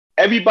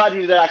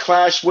everybody that I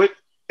clash with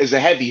is a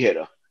heavy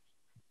hitter.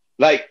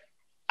 Like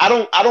I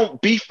don't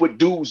beef with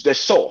dudes that's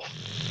soft.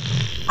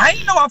 I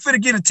ain't know I'm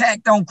finna get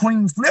attacked on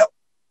Queen Flip.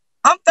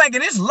 I'm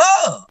thinking it's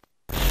love.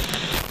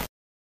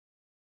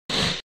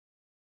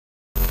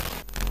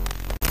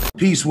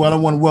 Peace. Well, I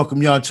want to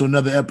welcome y'all to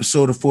another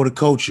episode of For the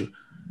Culture.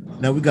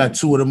 Now we got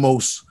two of the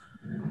most,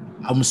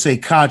 I'm gonna say,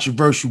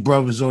 controversial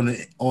brothers on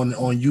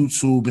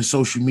YouTube and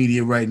social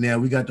media right now.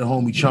 We got the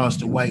homie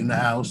Charleston White in the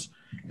house,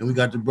 and we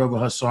got the brother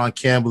Hassan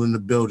Campbell in the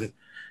building.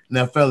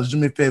 Now, fellas, do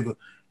me a favor,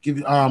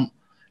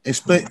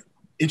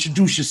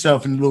 introduce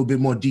yourself in a little bit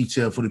more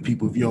detail for the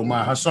people, if you don't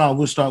mind. Hassan,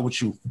 we'll start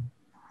with you.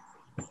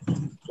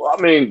 Well,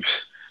 I mean,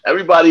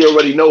 everybody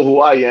already know who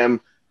I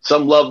am.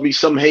 Some love me,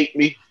 some hate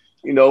me,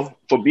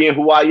 for being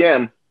who I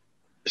am.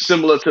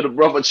 Similar to the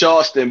brother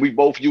Charleston, we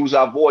both use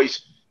our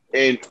voice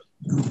and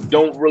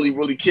don't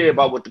really care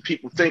about what the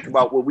people think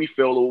about what we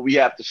feel or what we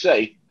have to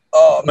say.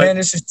 Man,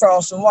 this is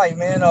Charleston White,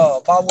 man.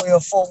 By way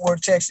of Fort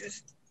Worth,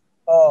 Texas.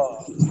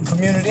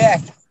 Community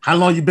active. How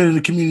long you been in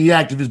the community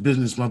activist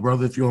business, my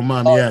brother, if you don't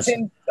mind me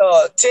asking?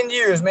 10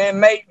 years, man.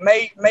 May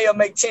will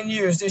make 10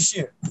 years this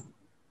year.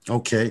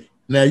 Okay.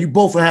 Now, you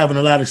both are having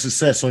a lot of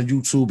success on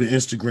YouTube and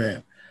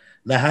Instagram.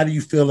 Now, how do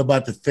you feel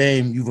about the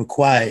fame you've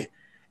acquired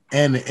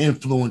and the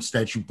influence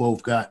that you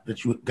both got,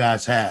 that you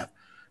guys have?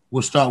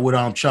 We'll start with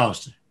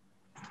Charleston.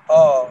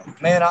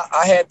 Man,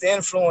 I had the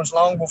influence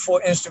long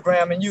before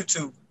Instagram and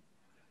YouTube.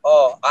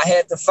 I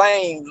had the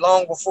fame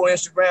long before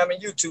Instagram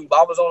and YouTube.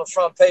 I was on the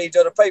front page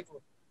of the paper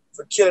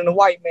for killing a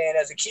white man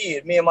as a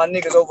kid. Me and my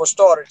niggas over a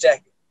starter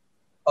jacket.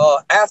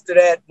 After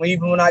that,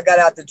 even when I got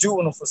out the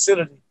juvenile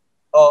facility,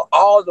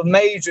 all the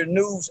major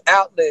news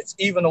outlets,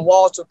 even the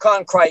Walter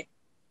Cronkite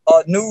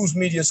news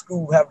media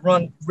school, have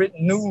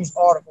written news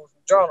articles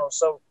and journals.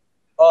 So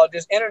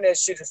this internet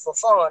shit is for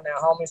fun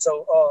now, homie.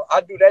 So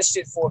I do that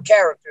shit for a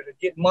character, to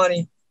get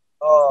money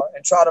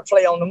and try to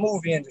play on the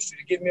movie industry,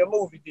 to get me a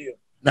movie deal.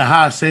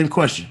 Now, same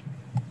question.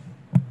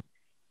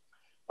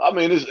 I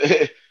mean,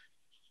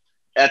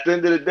 at the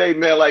end of the day,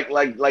 man,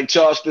 like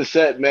Charleston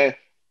said, man,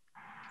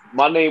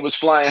 my name was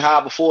flying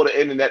high before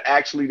the internet.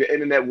 Actually, the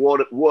internet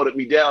watered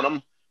me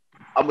down.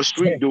 I'm a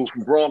street dude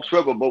from Bronx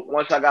River, but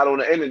once I got on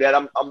the internet,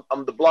 I'm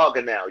the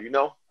blogger now.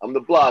 I'm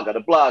the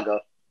blogger.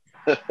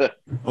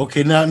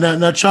 Okay,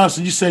 now,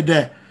 Charleston, you said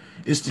that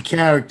it's the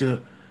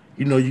character.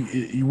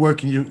 You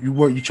working,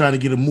 you trying to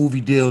get a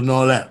movie deal and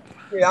all that.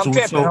 Yeah, I'm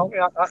pimping,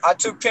 homie. I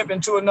took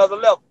pimping to another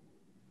level.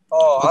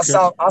 Okay.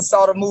 I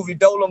saw the movie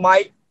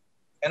Dolomite,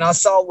 and I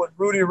saw what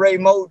Rudy Ray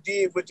Moore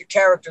did with the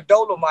character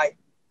Dolomite.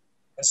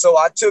 And so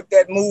I took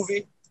that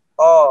movie,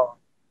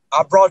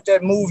 I brought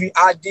that movie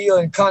idea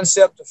and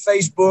concept to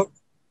Facebook,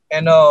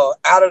 and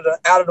out of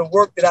the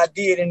work that I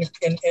did in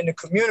the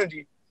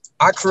community,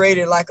 I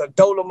created like a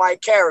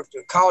Dolomite character,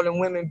 calling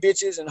women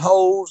bitches and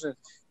hoes and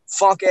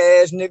funk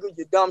ass niggas,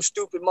 you dumb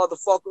stupid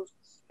motherfuckers.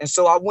 And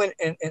so I went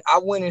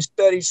and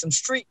studied some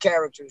street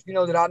characters,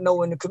 that I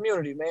know in the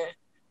community, man.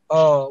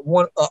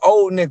 An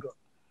old nigga.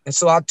 And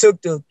so I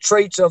took the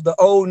traits of the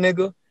old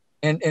nigga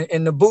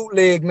and the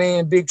bootleg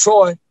man, Big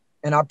Troy,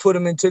 and I put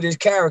him into this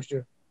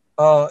character.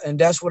 And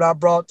that's what I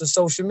brought to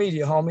social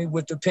media, homie,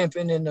 with the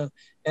pimping and the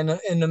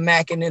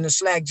macking and the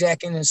slack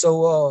jacking. And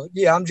so,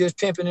 yeah, I'm just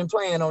pimping and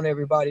playing on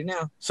everybody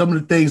now. Some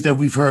of the things that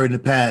we've heard in the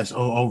past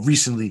or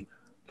recently,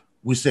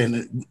 we're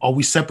saying, are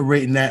we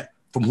separating that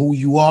from who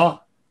you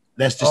are?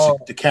 That's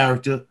just the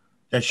character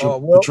that you're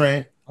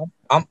portraying?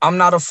 I'm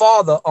not a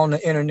father on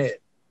the internet.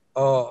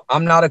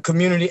 I'm not a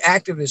community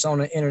activist on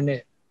the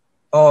internet.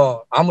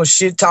 I'm a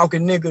shit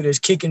talking nigga that's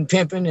kicking,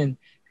 pimping,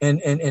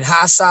 and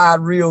high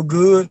side real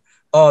good.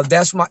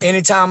 That's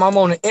anytime I'm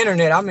on the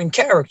internet, I'm in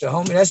character,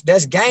 homie.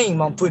 That's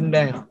game I'm putting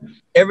down.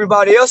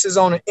 Everybody else is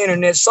on the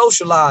internet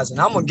socializing.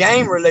 I'm a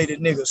game related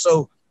nigga.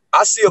 So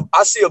I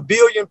see a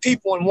billion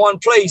people in one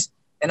place,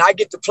 and I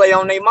get to play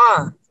on their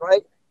minds,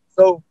 right?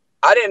 So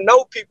I didn't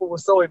know people were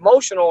so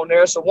emotional on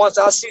there. So once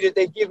I see that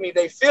they give me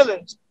their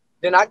feelings,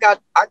 then I got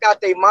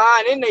their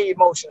mind and their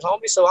emotions,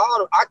 homie. So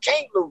I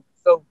can't lose.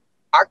 So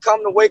I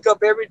come to wake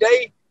up every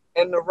day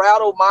and to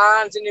rattle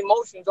minds and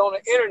emotions on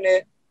the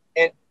internet,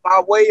 and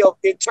by way of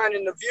it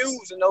turning to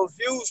views, and those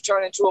views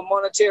turn into a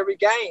monetary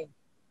gain.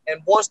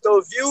 And once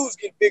those views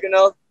get big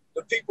enough,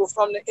 the people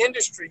from the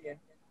industry and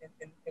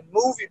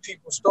movie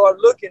people start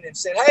looking and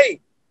saying,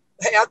 hey,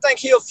 I think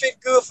he'll fit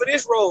good for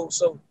this role.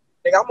 So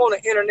I'm on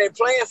the internet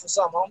playing for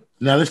something, homie.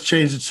 Now let's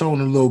change the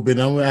tone a little bit.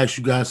 I'm gonna ask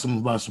you guys something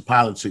about some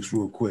politics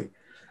real quick.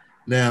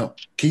 Now,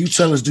 can you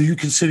tell us, do you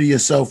consider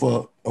yourself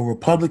a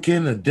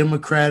Republican, a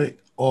Democratic,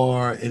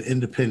 or an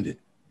independent?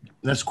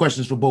 That's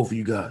questions for both of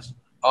you guys.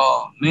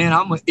 Oh man,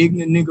 I'm an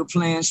ignorant nigga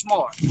playing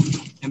smart.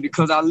 And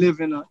because I live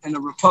in a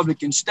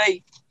Republican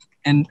state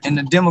and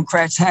the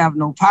Democrats have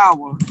no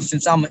power,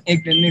 since I'm an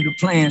ignorant nigga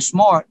playing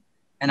smart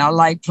and I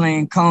like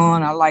playing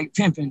con, I like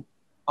pimping,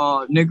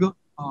 nigga.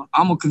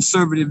 I'm a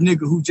conservative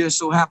nigga who just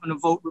so happened to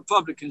vote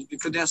Republicans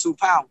because that's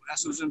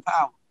who's in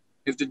power.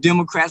 If the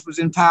Democrats was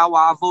in power,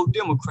 I vote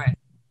Democrat.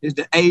 If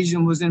the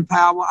Asian was in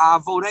power, I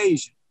vote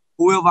Asian.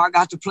 Whoever I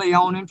got to play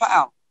on in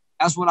power,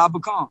 that's what I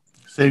become.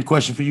 Same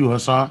question for you,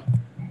 Hassan.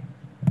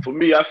 For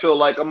me, I feel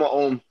like I'm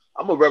a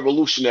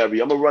revolutionary.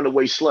 I'm a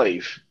runaway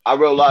slave. I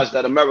realize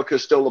that America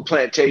is still a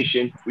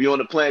plantation. We on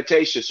a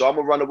plantation, so I'm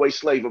a runaway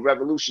slave, a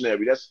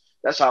revolutionary.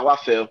 That's how I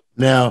feel.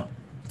 Now,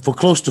 for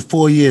close to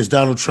 4 years,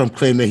 Donald Trump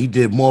claimed that he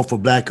did more for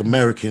Black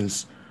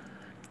Americans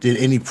than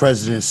any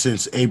president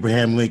since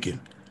Abraham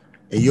Lincoln.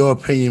 In your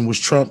opinion,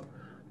 did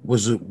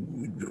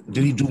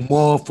he do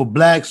more for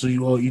blacks, or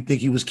you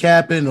think he was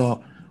capping,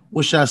 or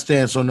what's your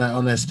stance on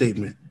that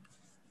statement?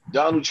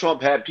 Donald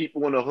Trump had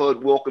people in the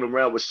hood walking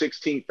around with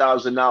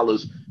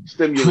 $16,000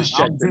 stimulus I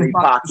checks was in just their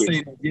about to pocket.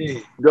 say that, yeah.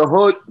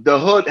 The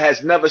hood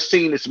has never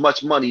seen as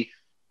much money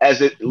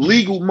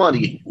legal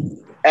money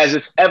as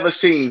it's ever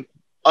seen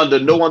under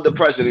no other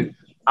president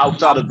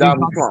outside of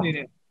Donald Trump.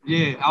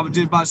 Yeah, I was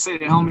just about to say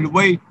that, homie. The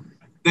way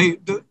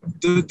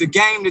the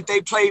game that they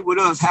played with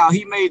us, how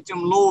he made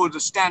them lower the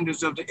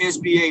standards of the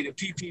SBA, the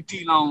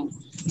PPP loan.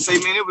 Say,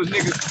 man, it was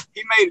niggas.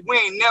 We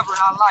ain't never in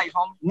our life,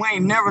 homie. We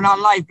ain't never in our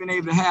life been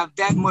able to have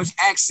that much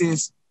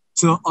access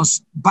to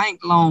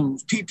bank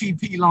loans,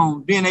 PPP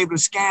loans, being able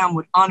to scam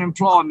with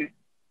unemployment.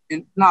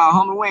 And nah,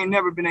 homie, we ain't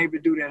never been able to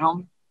do that,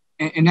 homie.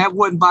 And that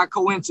wasn't by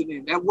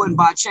coincidence. That wasn't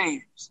by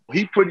chance.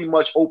 He pretty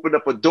much opened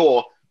up a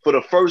door for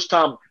the first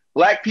time.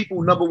 Black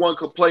people, number one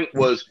complaint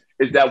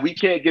is that we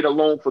can't get a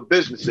loan for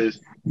businesses,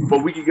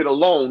 but we can get a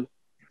loan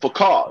for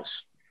cars.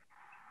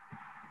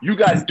 You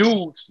got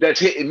dudes that's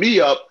hitting me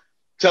up,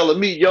 telling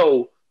me,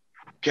 yo,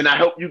 can I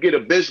help you get a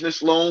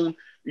business loan?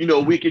 You know,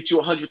 we get you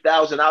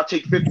 100,000. I'll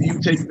take 50.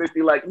 You take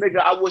 50. Like,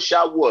 nigga, I wish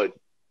I would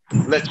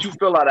let you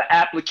fill out an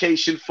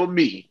application for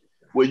me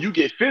where you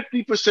get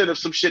 50% of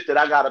some shit that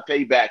I got to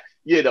pay back.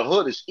 Yeah, the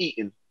hood is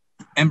eating.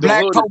 And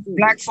black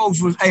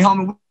folks was, hey,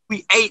 homie,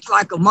 we ate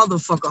like a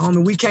motherfucker,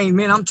 homie. We came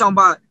in. I'm talking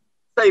about,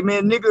 say,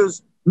 man,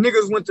 niggas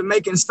went to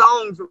making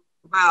songs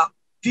about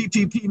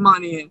PPP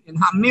money and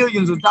how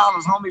millions of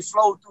dollars, homie,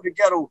 flowed through the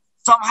ghetto.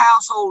 Some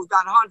households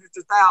got hundreds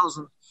of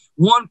thousands.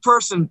 One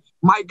person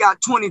might got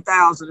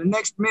 20,000. The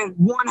next man,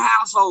 one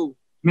household.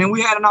 Man,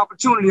 we had an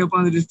opportunity up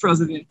under this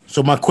president.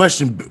 So my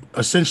question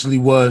essentially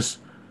was,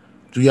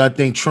 do y'all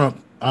think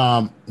Trump,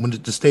 when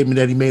the statement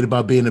that he made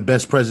about being the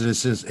best president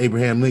since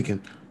Abraham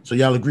Lincoln, so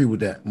y'all agree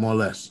with that, more or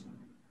less?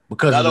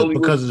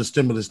 Because of the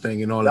stimulus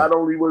thing and all that. Not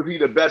only was he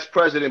the best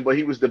president, but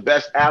he was the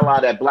best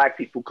ally that black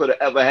people could have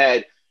ever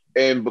had.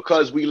 And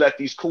because we let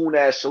these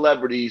coon-ass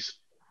celebrities,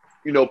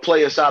 you know,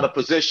 play us out of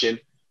position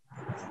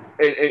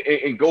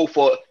and go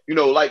for, you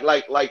know, like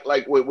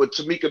with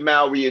Tamika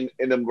Mallory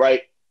and them,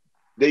 right?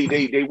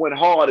 They went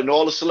hard, and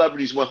all the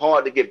celebrities went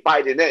hard to get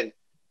Biden in.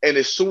 And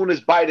as soon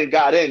as Biden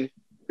got in,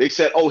 they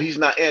said, oh, he's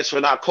not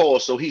answering our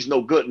calls, so he's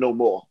no good no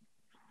more.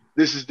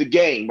 This is the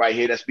game right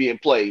here that's being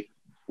played.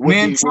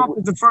 Man, Trump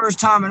is the first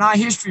time in our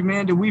history,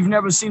 man, that we've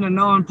never seen a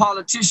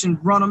non-politician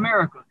run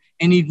America.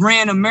 And he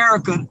ran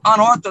America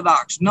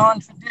unorthodox,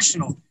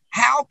 non-traditional.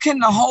 How can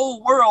the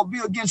whole world be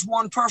against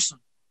one person?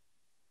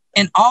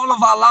 And all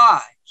of our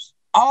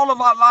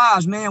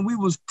lives, man, we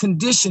was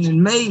conditioned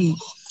and made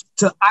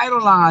to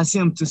idolize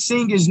him, to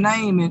sing his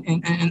name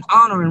and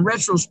honor in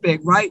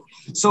retrospect, right?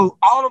 So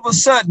all of a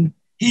sudden,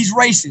 he's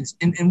racist.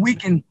 And we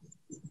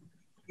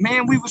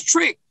was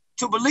tricked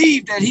to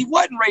believe that he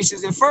wasn't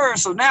racist at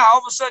first. So now all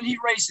of a sudden he's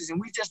racist,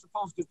 and we just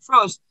supposed to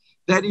trust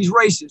that he's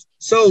racist.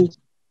 So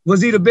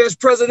was he the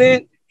best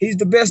president? He's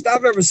the best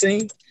I've ever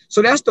seen.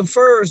 So that's the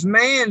first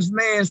man's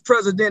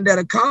president that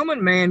a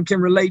common man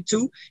can relate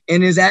to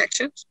in his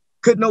actions.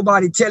 Could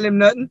nobody tell him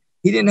nothing.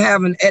 He didn't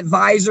have an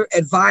advisor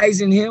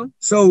advising him.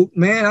 So,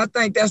 man, I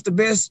think that's the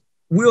best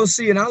we'll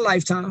see in our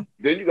lifetime.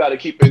 Then you got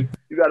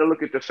to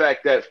look at the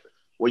fact that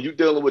when you're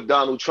dealing with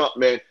Donald Trump,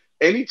 man,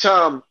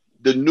 anytime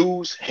the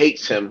news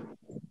hates him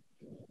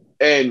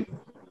and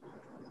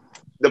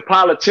the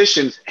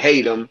politicians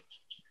hate him,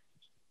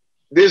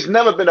 there's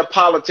never been a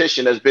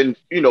politician that's been,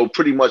 you know,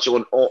 pretty much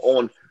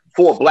on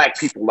for black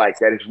people like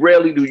that. It's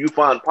rarely do you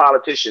find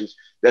politicians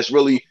that's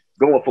really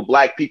going for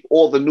black people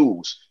or the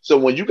news. So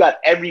when you got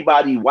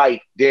everybody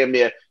white damn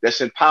near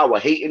that's in power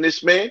hating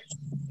this man,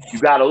 you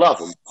got to love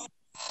him.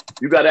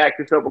 You got to ask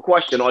yourself a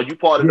question. Are you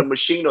part of the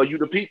machine or are you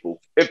the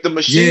people? If the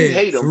machine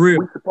hate him,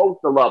 we're supposed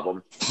to love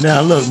him.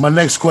 Now, look, my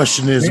next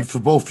question is for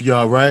both of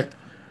y'all, right?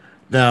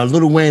 Now,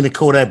 Lil Wayne and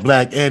Kodak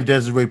Black and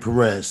Desiree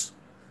Perez,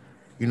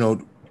 you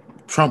know,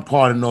 Trump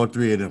pardoned all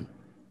three of them,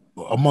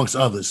 amongst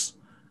others.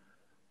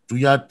 Do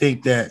y'all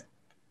think that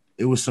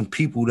it was some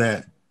people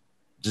that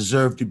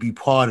deserved to be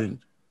pardoned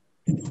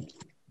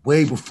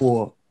way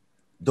before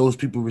those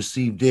people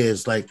received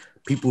theirs? Like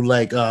people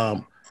like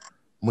Matula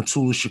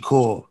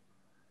Shakur,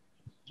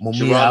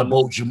 Mumia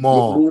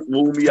Abu-Jamal.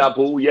 Mumia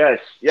Abu,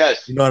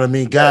 yes. You know what I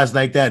mean? Guys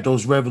like that,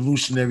 those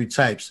revolutionary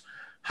types.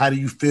 How do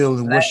you feel?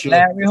 And what's your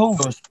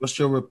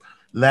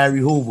Larry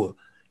Hoover?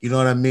 You know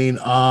what I mean?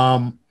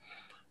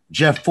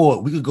 Jeff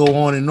Ford. We could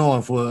go on and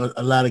on for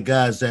a lot of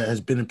guys that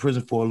has been in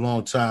prison for a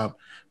long time.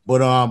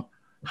 But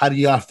how do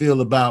y'all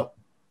feel about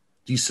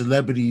these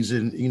celebrities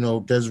and, you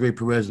know, Desiree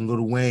Perez and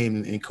Lil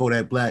Wayne and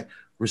Kodak Black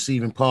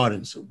receiving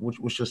pardons?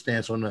 What's your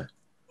stance on that?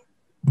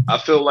 I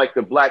feel like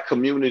the black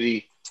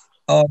community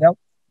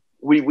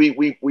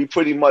we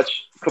pretty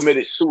much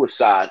committed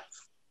suicide.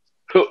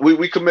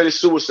 We committed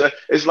suicide.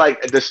 It's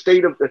like the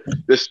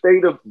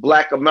state of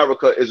Black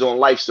America is on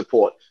life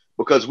support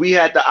because we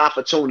had the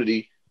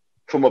opportunity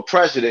from a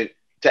president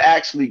to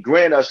actually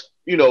grant us,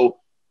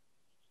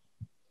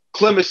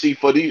 clemency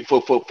for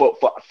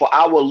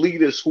our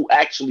leaders who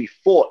actually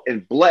fought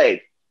and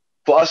bled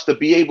for us to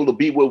be able to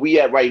be where we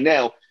at right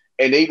now.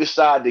 And they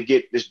decide to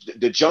get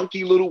the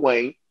junkie Lil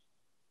Wayne.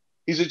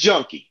 He's a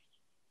junkie.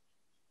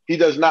 He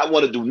does not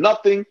want to do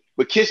nothing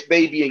but kiss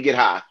baby and get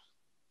high.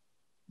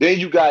 Then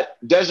you got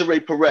Desiree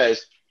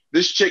Perez,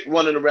 this chick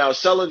running around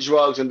selling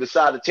drugs and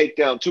decide to take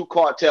down 2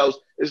 cartels.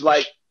 It's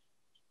like,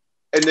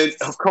 and then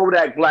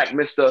Kodak Black,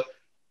 Mr.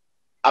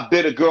 I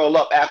bit a girl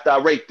up after I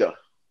raped her,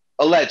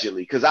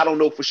 allegedly, because I don't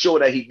know for sure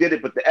that he did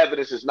it, but the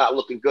evidence is not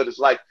looking good. It's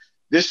like,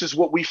 this is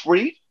what we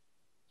freed?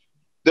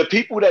 The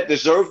people that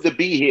deserve to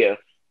be here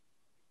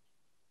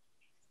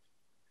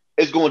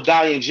is going to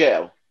die in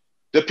jail.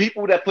 The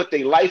people that put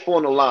their life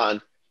on the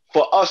line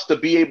for us to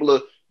be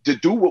able to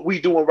do what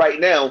we doing right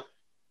now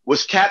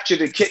was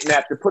captured and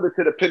kidnapped and put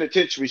into the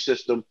penitentiary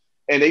system,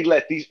 and they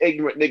let these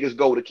ignorant niggas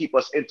go to keep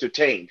us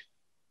entertained.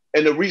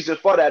 And the reason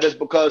for that is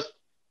because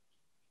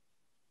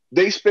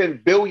they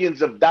spend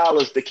billions of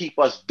dollars to keep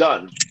us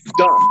dumb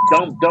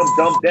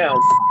down,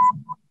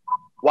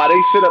 while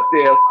they sit up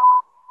there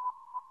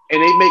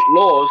and they make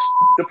laws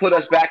to put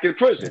us back in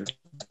prison.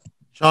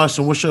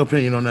 Charleston, what's your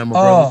opinion on that, my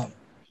brother?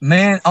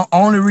 Man,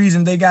 only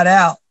reason they got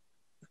out,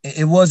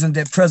 it wasn't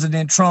that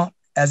President Trump,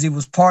 as he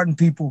was pardoning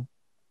people,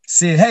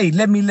 said, hey,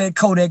 let me let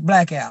Kodak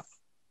Black out.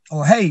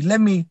 Or, hey,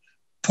 let me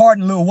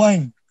pardon Lil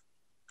Wayne.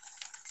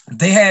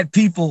 They had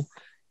people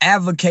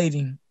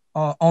advocating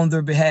on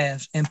their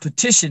behalf and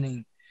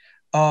petitioning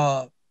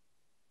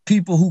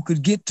people who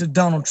could get to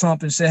Donald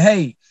Trump and say,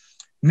 hey,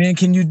 man,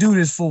 can you do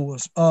this for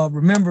us?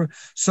 Remember,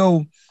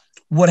 so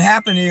what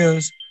happened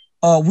is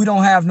we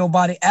don't have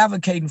nobody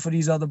advocating for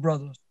these other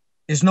brothers.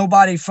 There's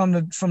nobody from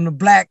the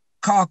Black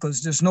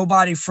caucus. There's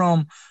nobody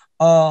from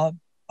the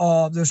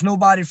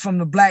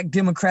Black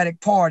Democratic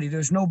Party.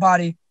 There's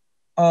nobody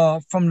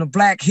from the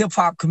Black hip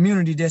hop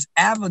community that's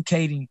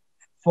advocating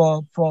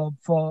for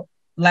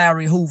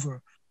Larry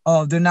Hoover.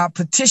 They're not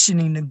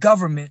petitioning the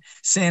government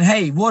saying,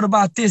 hey, what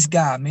about this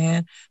guy,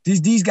 man?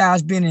 These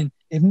guys been in,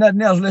 if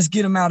nothing else, let's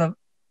get them out of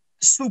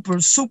super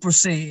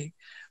seg.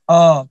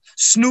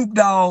 Snoop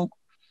Dogg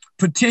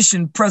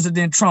petitioned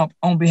President Trump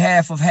on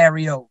behalf of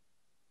Harry O.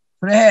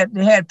 So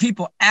they had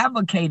people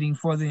advocating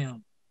for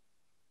them.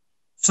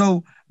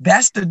 So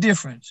that's the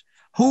difference.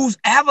 Who's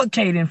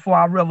advocating for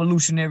our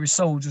revolutionary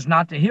soldiers?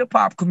 Not the hip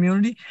hop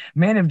community.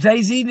 Man, if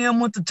Jay-Z and them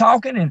went to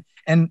talking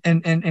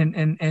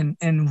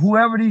and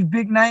whoever these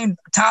big names,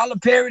 Tyler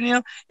Perry and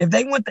them, if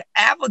they went to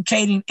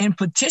advocating and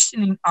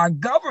petitioning our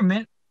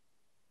government,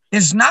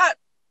 it's not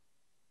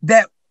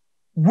that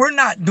we're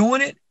not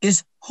doing it.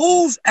 It's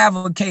who's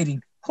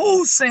advocating,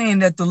 who's saying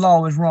that the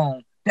law is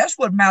wrong. That's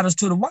what matters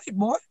to the white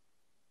boy.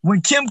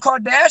 When Kim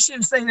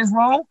Kardashian say it's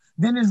wrong,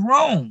 then it's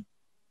wrong.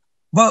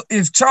 But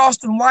if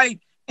Charleston White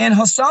and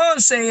Hassan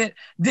say it,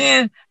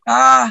 then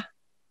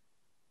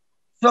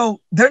so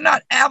they're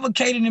not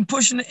advocating and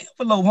pushing the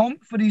envelope, homie,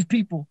 for these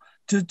people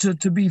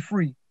to be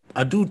free.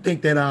 I do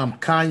think that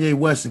Kanye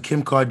West and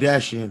Kim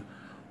Kardashian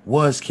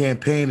was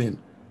campaigning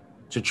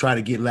to try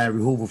to get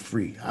Larry Hoover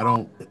free.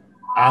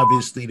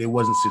 Obviously they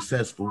wasn't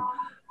successful,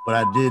 but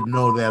I did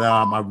know that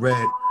I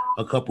read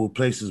a couple of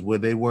places where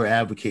they were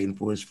advocating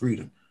for his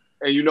freedom.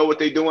 And you know what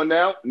they're doing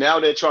now?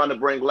 Now they're trying to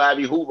bring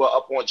Larry Hoover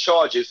up on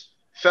charges,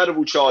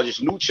 federal charges,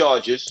 new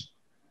charges,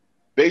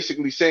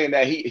 basically saying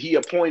that he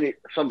appointed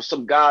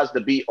some guys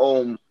to be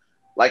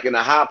like in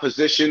a high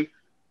position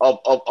of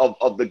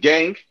the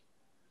gang,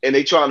 and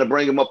they trying to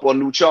bring him up on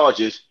new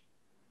charges.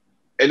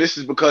 And this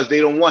is because they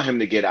don't want him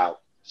to get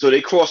out. So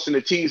they crossing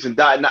the T's and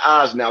dotting the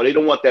I's now. They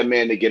don't want that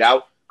man to get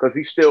out because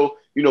he's still,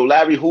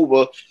 Larry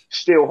Hoover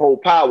still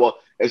hold power.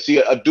 And see,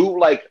 a dude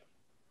like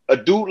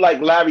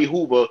Larry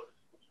Hoover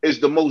is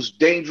the most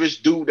dangerous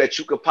dude that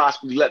you could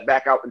possibly let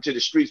back out into the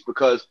streets,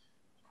 because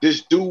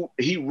this dude,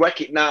 he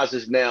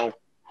recognizes now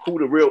who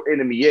the real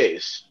enemy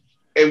is.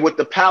 And with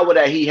the power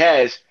that he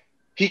has,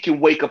 he can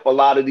wake up a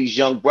lot of these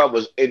young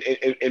brothers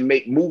and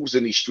make moves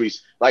in these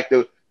streets. Like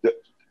the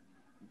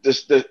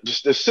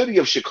city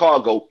of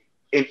Chicago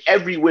and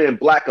everywhere in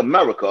Black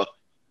America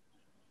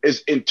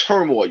is in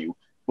turmoil.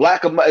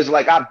 Black is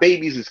like our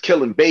babies is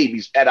killing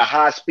babies at a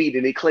high speed,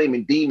 and they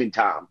claiming demon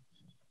time.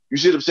 You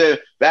see what I'm saying?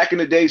 Back in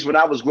the days when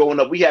I was growing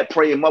up, we had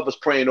praying mothers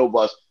praying over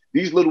us.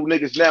 These little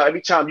niggas now,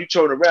 every time you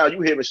turn around,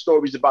 you hearing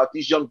stories about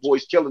these young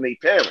boys killing their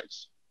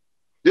parents.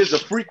 There's a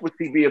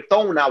frequency being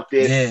thrown out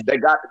there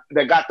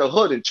that got the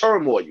hood in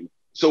turmoil.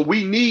 So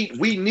we need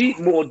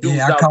more dudes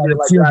out there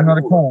like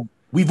that.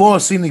 We've all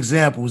seen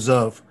examples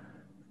of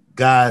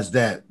guys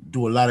that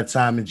do a lot of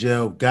time in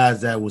jail, guys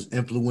that was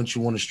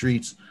influential on the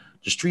streets.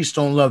 The streets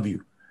don't love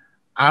you.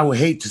 I would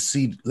hate to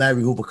see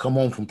Larry Hoover come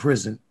home from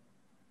prison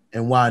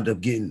and wind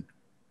up getting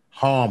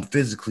harmed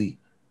physically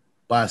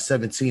by a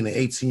 17 or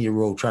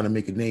 18-year-old trying to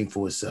make a name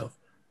for himself.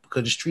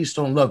 because the streets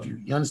don't love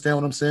you. You understand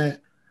what I'm saying?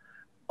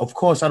 Of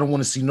course, I don't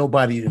want to see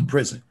nobody in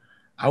prison.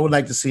 I would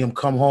like to see him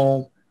come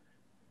home,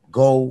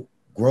 go,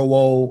 grow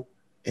old,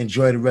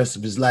 enjoy the rest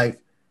of his life,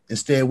 and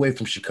stay away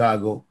from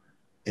Chicago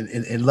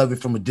and love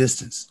it from a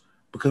distance.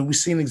 Because we've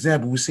seen an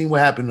example. We've seen what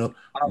happened to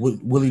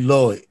Willie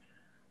Lloyd.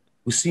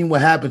 We've seen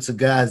what happened to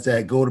guys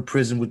that go to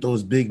prison with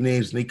those big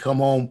names and they come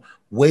home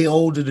way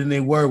older than they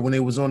were when they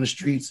was on the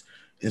streets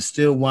and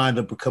still wind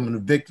up becoming a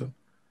victim.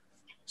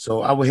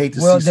 So I would hate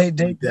to see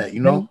something like that, you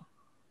know?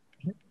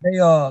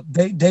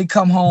 They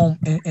come home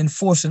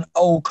enforcing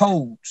old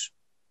codes.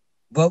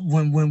 But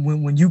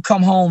when you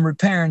come home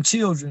repairing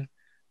children,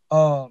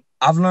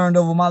 I've learned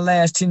over my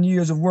last 10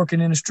 years of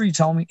working in the streets,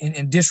 homie,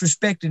 and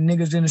disrespecting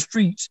niggas in the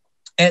streets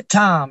at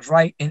times,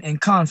 right? And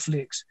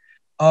conflicts.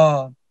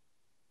 The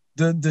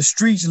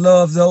streets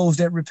love those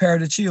that repair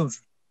the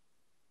children.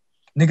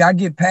 Nigga, I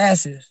get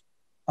passes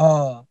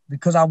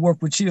because I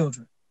work with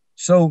children.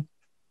 So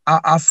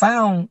I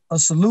found a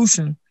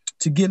solution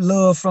to get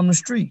love from the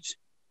streets.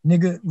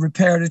 Nigga,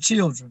 repair the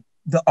children.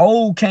 The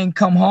old can't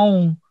come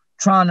home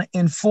trying to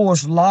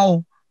enforce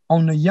law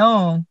on the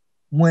young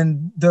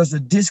when there's a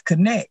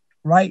disconnect,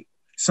 right?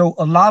 So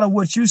a lot of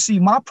what you see,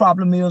 my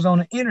problem is on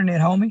the internet,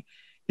 homie,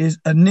 is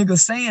a nigga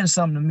saying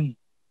something to me.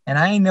 And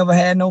I ain't never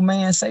had no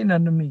man say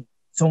nothing to me.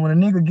 So when a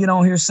nigga get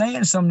on here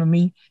saying something to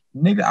me,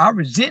 nigga, I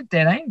resent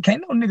that.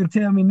 Can't no nigga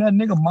tell me nothing.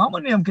 Nigga, mama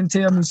and them can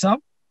tell me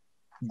something.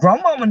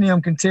 Grandmama and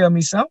them can tell me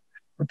something.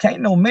 But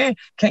can't no man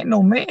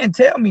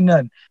tell me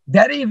nothing.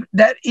 That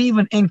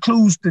even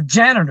includes the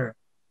janitor.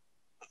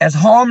 As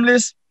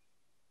harmless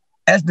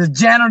as the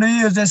janitor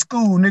is at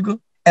school, nigga,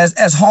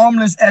 as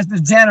harmless as the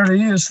janitor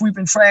is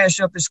sweeping trash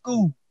up at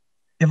school.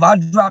 If I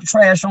drop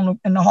trash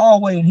in the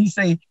hallway and he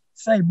say,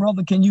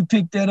 brother, can you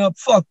pick that up?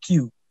 Fuck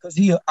you. Because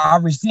I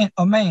resent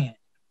a man.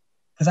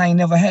 Because I ain't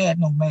never had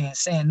no man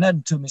saying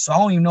nothing to me. So I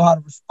don't even know how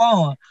to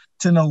respond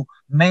to no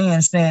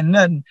man saying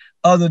nothing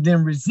other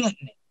than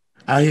resenting it.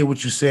 I hear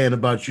what you're saying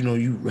about,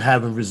 you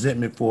having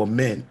resentment for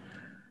men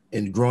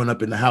and growing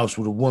up in the house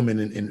with a woman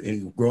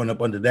and growing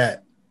up under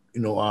that,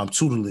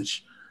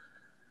 tutelage.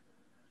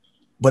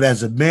 But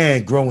as a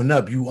man growing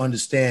up, you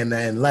understand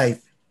that in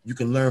life, you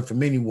can learn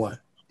from anyone.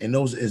 And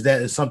is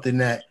that something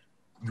that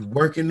you're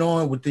working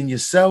on within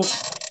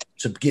yourself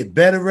to get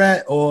better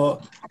at, or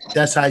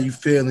that's how you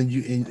feel and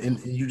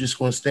you just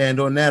going to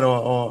stand on that,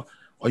 or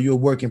are you a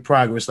work in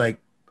progress like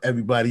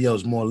everybody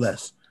else, more or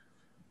less?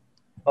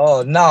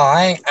 Oh no,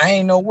 I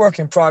ain't no work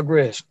in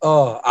progress.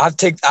 I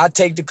take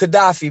the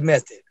Gaddafi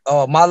method.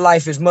 My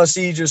life is much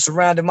easier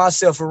surrounding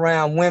myself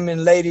around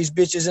women, ladies,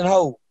 bitches, and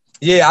hoes.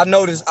 Yeah, I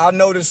noticed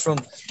from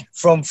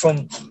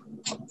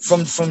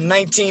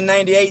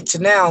 1998 to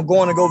now,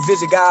 going to go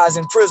visit guys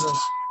in prison.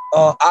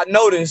 I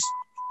noticed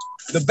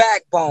the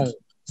backbone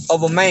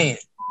of a man.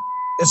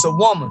 It's a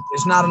woman.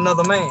 It's not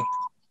another man.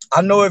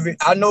 I know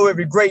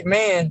every great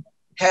man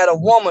had a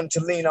woman to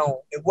lean on.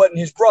 It wasn't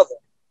his brother.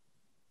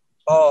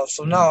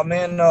 So now,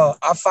 man,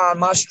 I find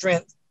my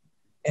strength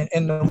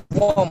in the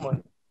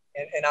woman,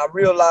 and I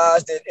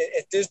realized that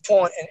at this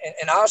point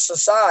in our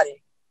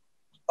society,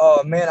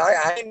 man,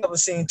 I ain't never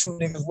seen two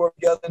niggas work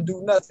together and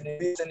do nothing.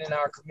 It isn't in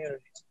our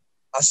communities.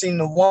 I seen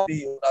the woman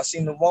build. I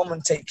seen the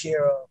woman take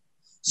care of.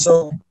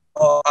 So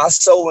I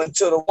sow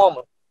into the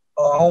woman.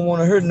 I don't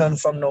want to hear nothing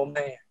from no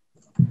man.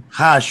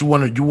 Hash, you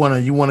want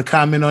to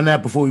comment on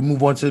that before we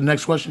move on to the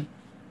next question?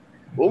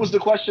 What was the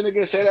question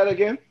again? Say that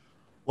again.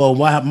 Well,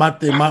 what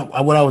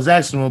I was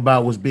asking him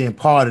about was being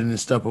pardoned and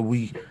stuff, but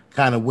we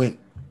kind of went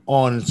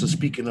on into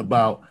speaking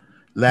about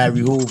Larry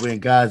Hoover and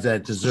guys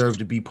that deserve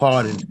to be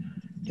pardoned,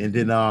 and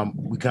then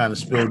we kind of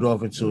spilled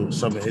off into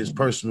some of his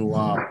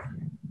personal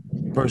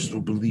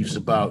beliefs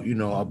about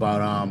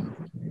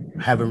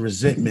having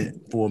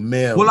resentment for a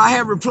male. Well, I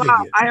have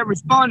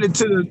responded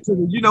to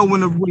the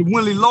when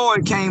Willie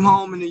Lloyd came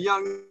home and the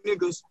young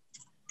niggas.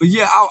 But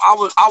yeah, I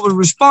was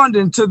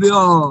responding to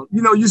the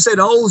you said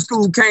the old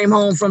school came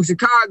home from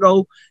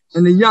Chicago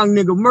and the young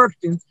nigga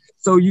murked him.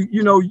 So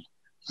you know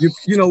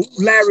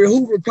Larry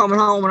Hoover coming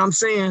home, and I'm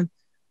saying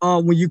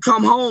when you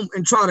come home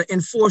and try to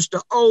enforce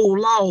the old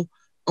law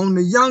on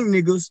the young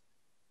niggas,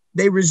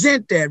 they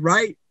resent that,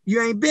 right?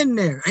 You ain't been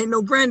there. Ain't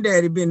no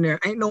granddaddy been there.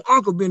 Ain't no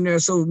uncle been there.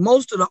 So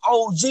most of the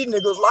OG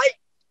niggas like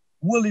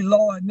Willie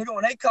Lloyd, nigga,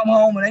 when they come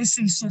home and they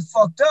see shit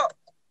fucked up,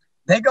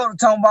 they go to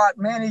talking about,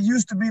 man, it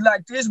used to be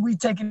like this. We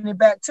taking it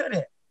back to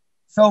that.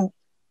 So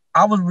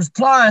I was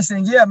replying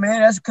saying, yeah,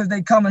 man, that's because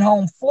they coming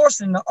home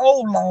forcing the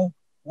old law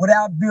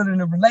without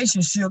building a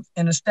relationship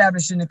and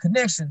establishing the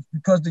connections,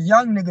 because the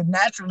young nigga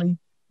naturally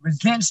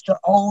resents the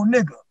old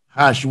nigga.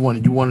 Hash, you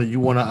want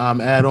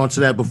to add on to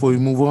that before we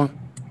move on?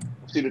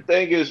 See, the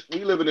thing is,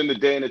 we living in the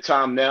day and the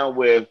time now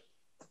where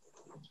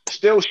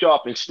still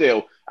sharp and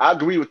still. I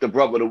agree with the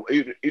brother.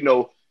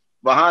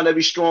 Behind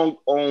every strong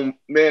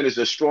man is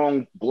a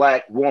strong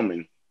black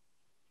woman.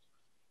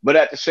 But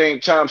at the same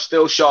time,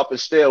 still sharp and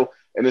still.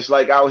 And it's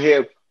like out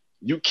here,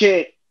 you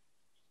can't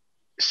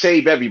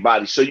save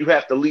everybody. So you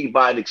have to lead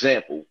by an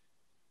example.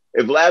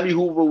 If Larry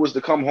Hoover was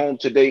to come home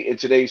today in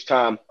today's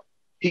time,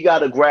 he got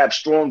to grab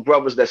strong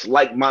brothers that's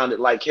like-minded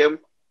like him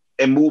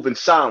and move in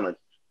silent.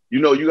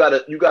 You know, you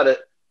gotta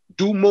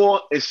do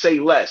more and say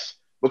less,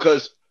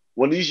 because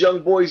when these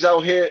young boys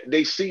out here,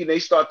 they see and they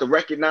start to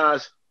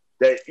recognize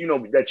that, you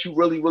know, that you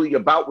really, really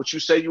about what you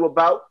say you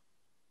about,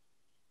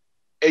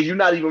 and you're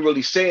not even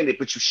really saying it,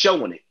 but you're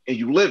showing it and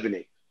you living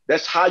it.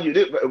 That's how you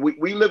live.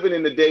 We living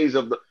in the days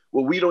of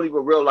we don't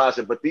even realize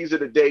it, but these are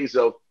the days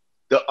of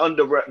the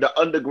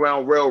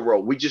underground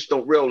railroad. We just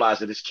don't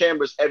realize it. There's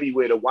cameras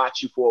everywhere to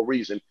watch you for a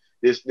reason.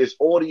 There's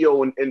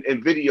audio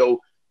and video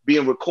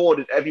being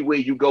recorded everywhere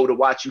you go to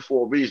watch you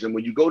for a reason.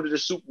 When you go to the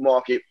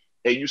supermarket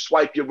and you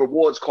swipe your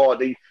rewards card,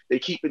 they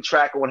keeping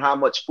track on how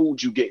much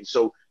food you getting.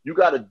 So you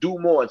got to do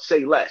more and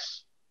say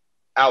less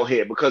out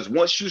here, because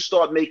once you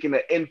start making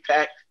an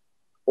impact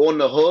on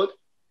the hood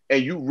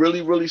and you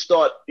really, really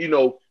start, you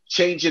know,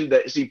 changing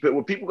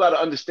what people got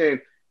to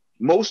understand,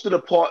 most of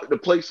the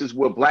places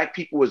where black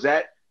people is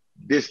at,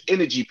 there's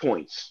energy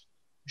points,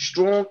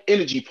 strong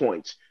energy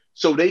points.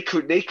 So they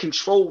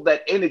control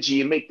that energy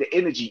and make the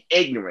energy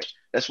ignorant.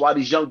 That's why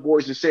these young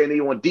boys are saying they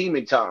on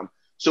demon time.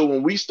 So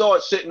when we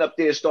start sitting up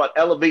there, start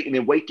elevating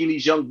and waking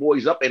these young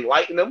boys up,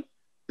 enlighten them,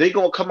 they're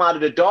going to come out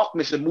of the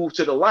darkness and move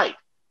to the light.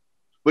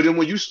 But then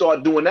when you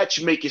start doing that,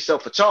 you make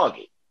yourself a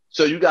target.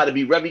 So you got to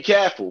be very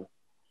careful,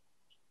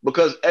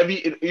 because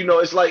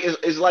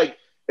it's like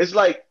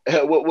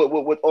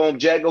what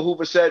J. Edgar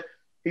Hoover said.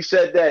 He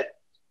said that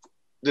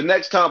the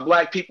next time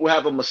black people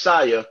have a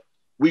messiah,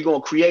 we're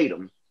going to create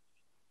them.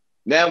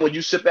 Now, when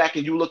you sit back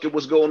and you look at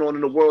what's going on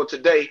in the world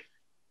today,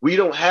 we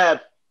don't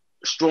have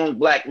strong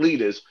black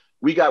leaders.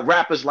 We got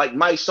rappers like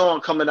my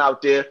song coming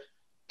out there,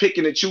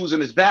 picking and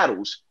choosing his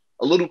battles.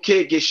 A little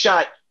kid gets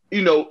shot,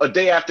 you know, a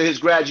day after his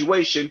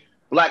graduation.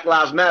 Black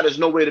Lives Matter is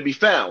nowhere to be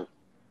found.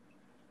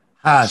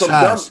 Haas,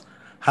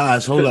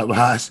 hold up,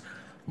 Haas.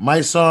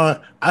 My song,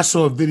 I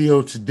saw a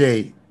video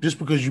today, just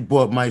because you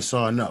brought my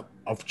song up.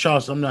 Of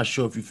Charleston, I'm not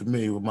sure if you're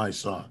familiar with my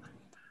song,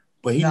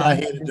 but he's not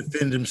here to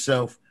defend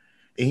himself.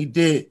 And he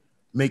did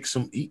make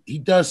he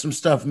does some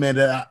stuff, man,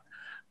 that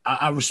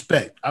I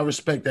respect. I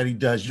respect that he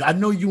does. I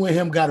know you and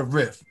him got a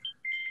riff.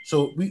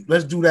 So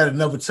let's do that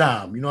another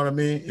time. You know what I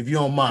mean? If you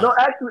don't mind.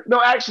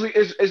 No, actually,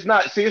 it's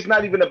not. See, it's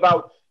not even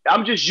about,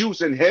 I'm just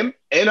using him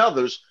and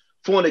others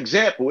for an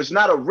example. It's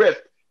not a riff.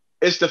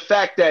 It's the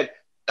fact that,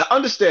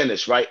 understand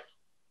this, right?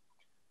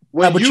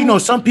 But you know,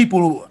 some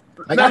people,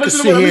 like, I can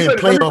sit here and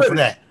play off of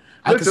that.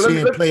 I can sit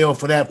here and play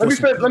off of that. Let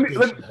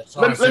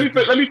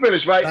me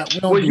finish, right? We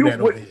don't do that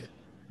over here.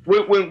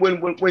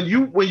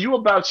 When you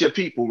about your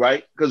people,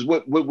 right? Because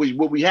what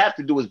we have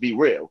to do is be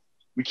real.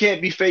 We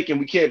can't be fake and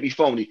we can't be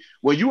phony.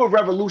 When you a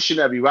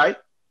revolutionary, right?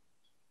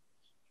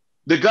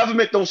 The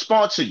government don't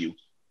sponsor you.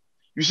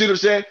 You see what I'm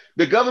saying?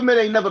 The government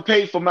ain't never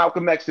paid for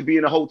Malcolm X to be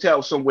in a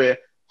hotel somewhere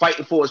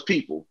fighting for his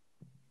people.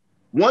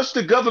 Once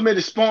the government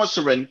is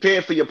sponsoring,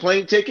 paying for your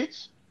plane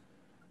tickets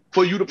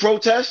for you to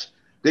protest,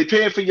 they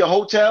paying for your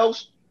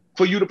hotels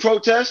for you to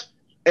protest,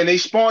 and they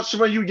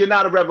sponsoring you, you're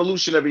not a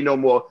revolutionary no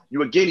more.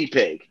 You're a guinea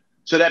pig.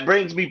 So that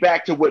brings me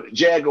back to what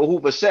J. Edgar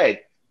Hoover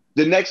said.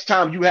 The next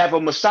time you have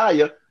a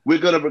messiah, we're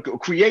going to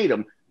create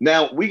them.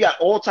 Now, we got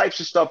all types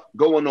of stuff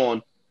going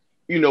on,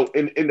 you know,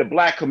 in the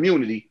black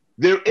community.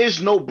 There is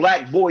no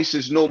black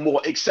voices no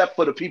more, except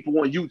for the people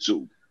on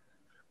YouTube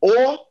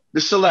or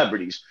the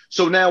celebrities.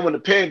 So now when the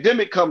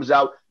pandemic comes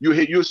out,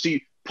 you'll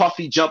see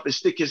Puffy jump and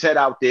stick his head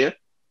out there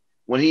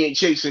when he ain't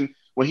chasing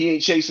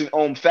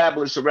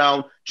Fabulous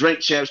around Drink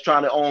Champs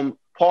trying to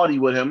party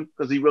with him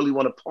because he really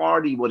want to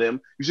party with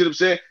him. You see what I'm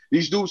saying?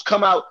 These dudes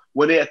come out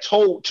when they're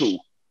told to.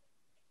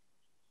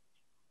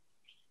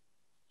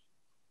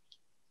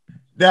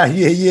 Nah,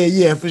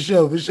 yeah, for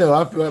sure.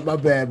 I feel like my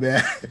bad,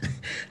 man.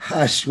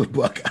 I should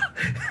buck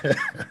out.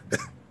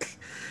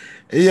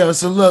 Yo,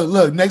 so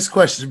look, next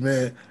question,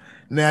 man.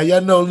 Now,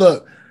 y'all know,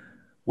 look,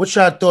 what's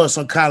your thoughts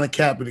on Colin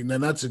Kaepernick? Now,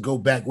 not to go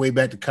way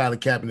back to Colin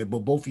Kaepernick, but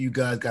both of you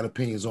guys got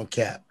opinions on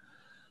Cap.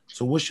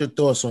 So what's your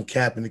thoughts on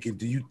Kaepernick? And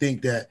do you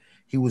think that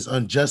he was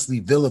unjustly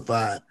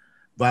vilified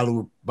by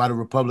the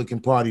Republican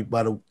Party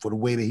for the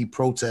way that he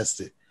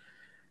protested?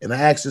 And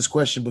I ask this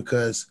question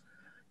because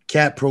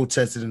Cap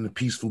protested in a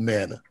peaceful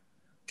manner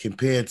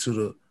compared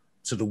to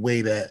the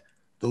way that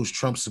those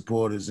Trump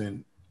supporters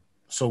and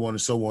so on,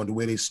 the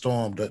way they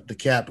stormed the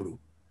Capitol,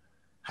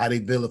 how they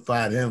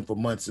vilified him for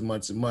months and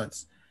months and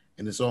months.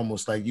 And it's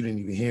almost like you didn't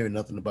even hear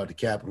nothing about the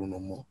Capitol no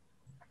more.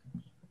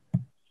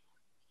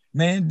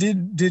 Man,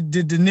 did the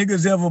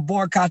niggas ever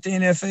boycott the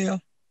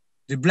NFL?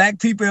 Did black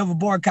people ever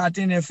boycott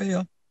the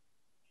NFL?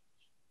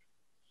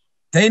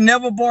 They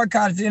never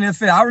boycotted the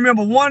NFL. I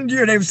remember one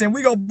year they were saying,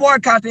 we gonna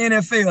boycott the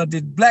NFL.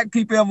 Did black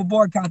people ever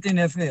boycott the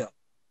NFL?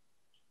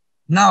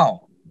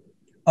 No.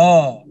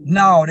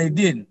 No, they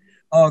didn't.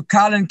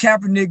 Colin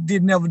Kaepernick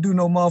didn't ever do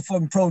no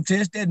motherfucking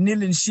protest. That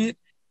kneeling shit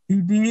he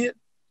did.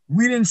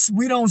 We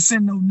don't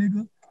send no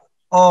nigga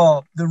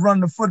to run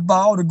the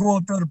football, to go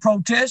up there to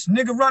protest.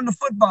 Nigga, run the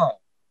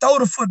football. Throw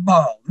the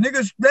football.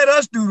 Niggas, let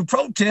us do the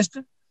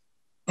protesting.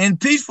 And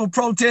peaceful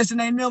protesting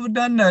ain't never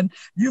done nothing.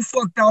 You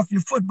fucked off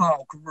your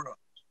football career.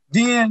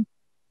 Then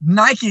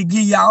Nike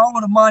give you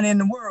all the money in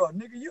the world.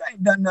 Nigga, you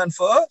ain't done nothing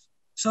for us.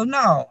 So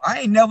no,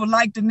 I ain't never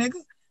liked the nigga.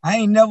 I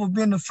ain't never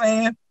been a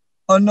fan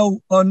of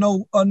no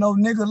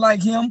nigga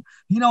like him.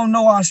 He don't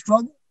know our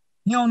struggle.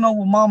 He don't know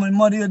what mama and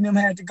mother and them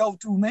had to go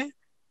through, man.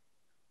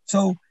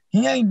 So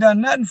he ain't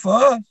done nothing for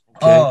us.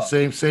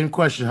 Okay, same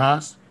question,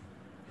 Haas.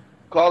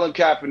 Colin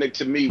Kaepernick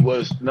to me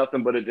was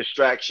nothing but a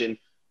distraction.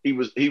 He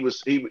was a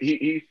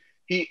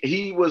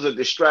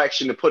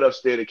distraction to put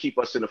us there to keep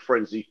us in a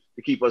frenzy,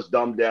 to keep us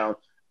dumbed down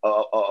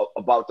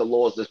about the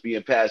laws that's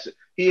being passed.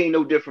 He ain't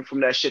no different from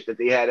that shit that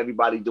they had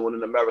everybody doing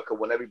in America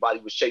when everybody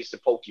was chasing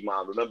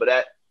Pokemon. Remember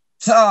that?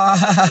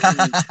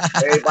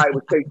 Everybody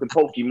was chasing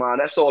Pokemon.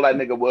 That's all that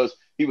nigga was.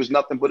 He was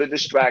nothing but a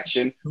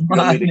distraction. You know what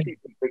I mean?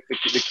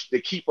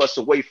 To keep us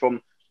away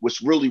from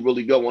what's really,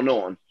 really going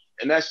on.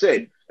 And that's it.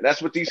 And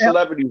that's what these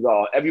celebrities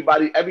are.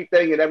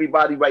 Everything and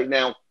everybody right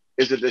now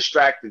is a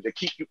distraction to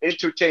keep you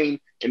entertained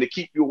and to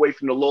keep you away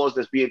from the laws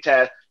that's being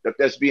passed,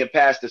 that's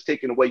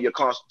taking away your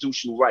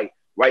constitutional right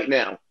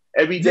now.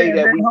 Every day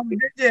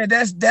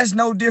that's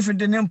no different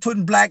than them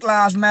putting Black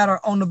Lives Matter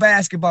on the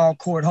basketball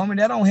court, homie.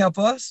 That don't help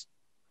us.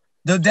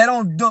 The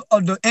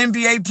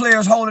NBA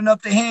players holding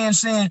up their hands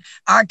saying,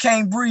 I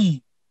can't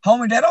breathe.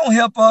 Homie, that don't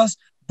help us.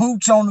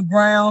 Boots on the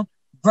ground,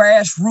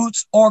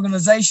 grassroots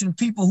organization,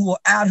 people who are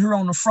out here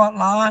on the front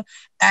line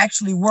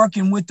actually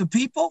working with the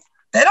people.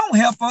 They don't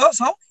help us,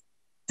 homie.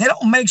 They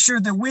don't make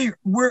sure that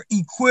we're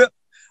equipped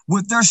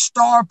with their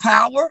star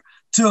power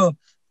to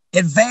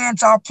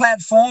advance our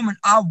platform and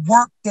our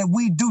work that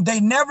we do.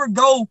 They never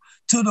go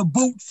to the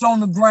boots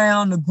on the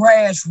ground, the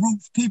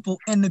grassroots people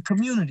in the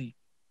community.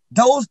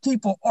 Those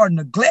people are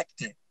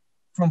neglected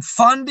from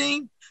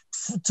funding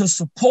to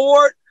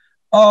support.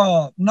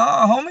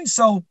 Homie.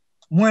 So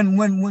when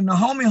the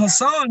homie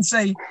Hassan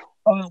say,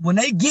 when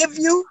they give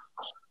you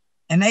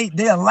and they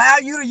allow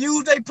you to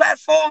use their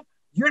platform,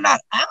 you're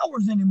not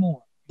ours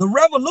anymore. The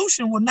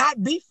revolution will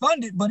not be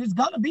funded, but it's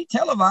gonna be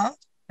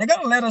televised. They're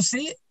gonna let us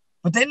see it,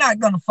 but they're not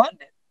gonna fund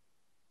it.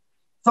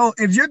 So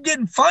if you're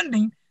getting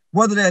funding,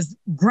 whether that's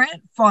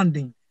grant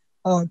funding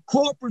or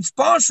corporate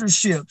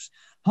sponsorships,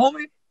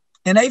 homie,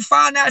 and they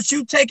find out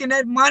you taking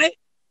that money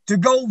to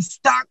go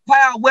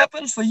stockpile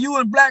weapons for you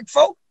and black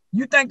folk,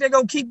 you think they're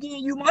going to keep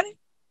giving you money?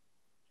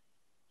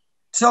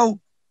 So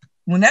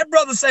when that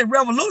brother say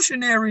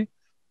revolutionary,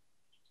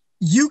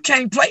 you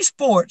can't play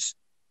sports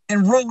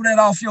and roll that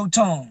off your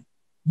tongue.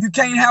 You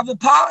can't have a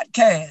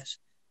podcast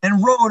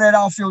and roll that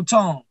off your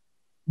tongue.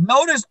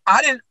 Notice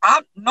I got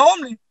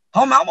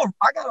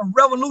a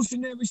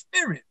revolutionary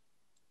spirit,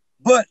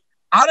 but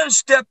I done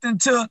stepped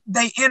into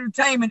the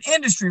entertainment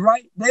industry,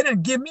 right? They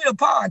didn't give me a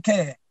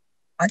podcast.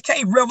 I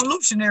can't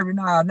revolutionary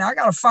now. Now I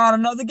gotta find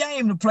another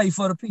game to play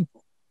for the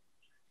people.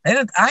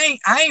 I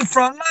ain't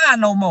front line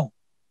no more.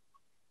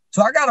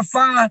 So I gotta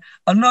find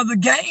another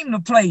game to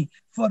play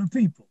for the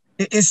people.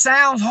 It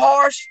sounds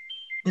harsh.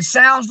 It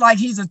sounds like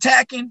he's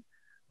attacking,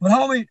 but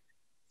homie,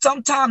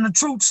 sometimes the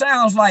truth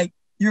sounds like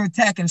you're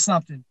attacking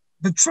something.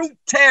 The truth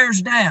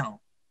tears down.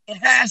 It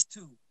has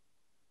to.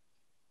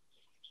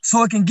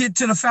 So it can get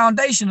to the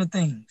foundation of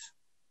things.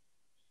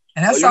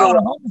 And that's all the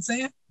homie's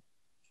saying.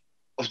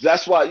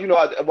 That's why,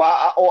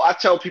 I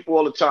tell people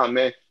all the time,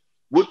 man,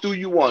 what do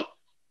you want?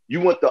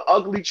 You want the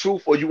ugly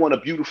truth or you want a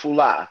beautiful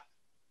lie?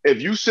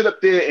 If you sit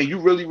up there and you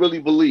really, really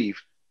believe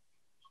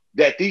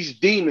that these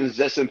demons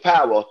that's in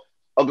power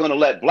are going to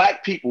let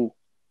black people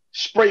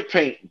spray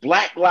paint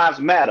Black Lives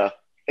Matter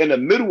in the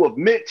middle of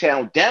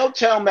Midtown,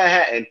 downtown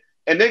Manhattan,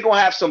 and they're going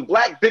to have some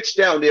black bitch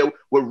down there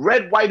with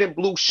red, white, and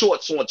blue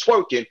shorts on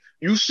twerking.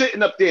 You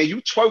sitting up there,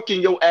 you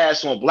twerking your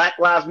ass on Black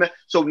Lives Matter.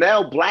 So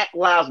now Black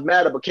Lives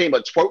Matter became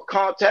a twerk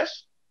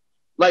contest.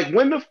 Like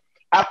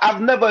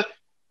I've never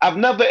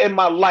in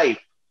my life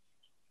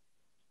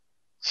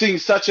seen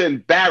such an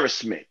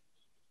embarrassment.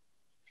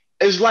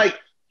 It's like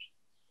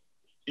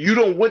you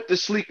don't went to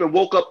sleep and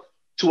woke up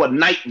to a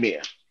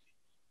nightmare.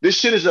 This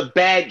shit is a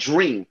bad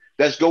dream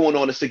that's going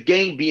on. It's a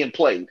game being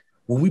played.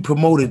 When we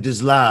promoted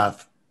this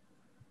live,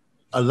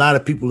 a lot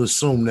of people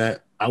assumed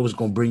that I was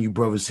gonna bring you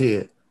brothers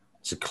here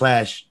to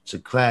clash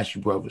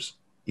you brothers.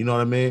 You know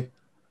what I mean?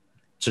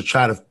 To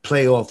try to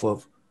play off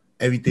of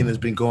everything that's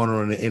been going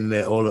on the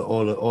internet, all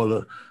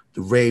the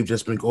rave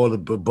that's been, all the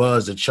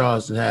buzz that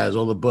Charleston has,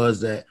 all the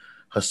buzz that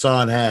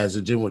Hassan has,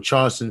 and then with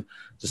Charleston,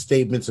 the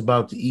statements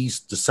about the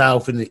East, the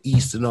South and the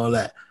East and all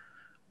that.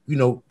 You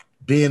know,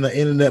 being an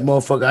internet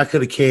motherfucker, I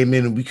could have came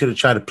in and we could have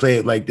tried to play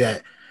it like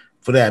that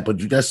for that, but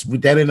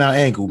that ain't our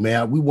angle,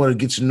 man. We want to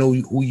get to know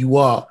who you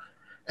are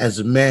as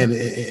a man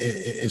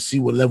and see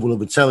what level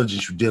of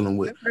intelligence you're dealing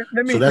with.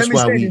 So that's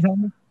why we.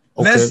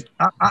 Okay.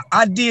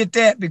 I did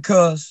that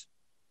because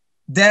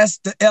that's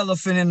the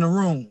elephant in the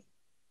room.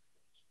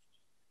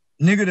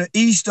 Nigga, the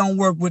East don't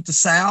work with the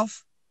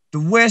South. The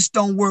West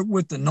don't work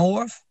with the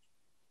North.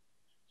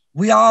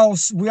 We all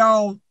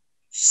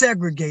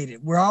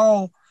segregated. We're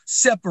all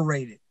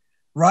separated,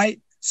 right?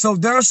 So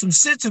there are some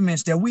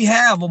sentiments that we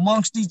have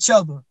amongst each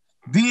other,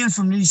 being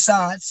from these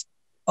sides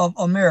of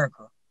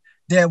America,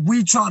 that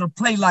we try to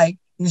play like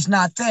it's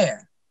not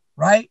there,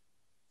 right?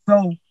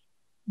 So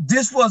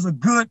this was a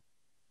good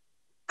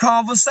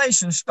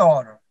conversation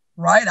starter,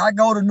 right? I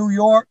go to New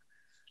York,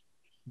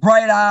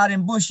 bright-eyed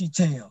and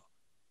bushy-tailed.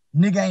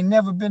 Nigga ain't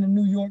never been to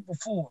New York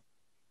before.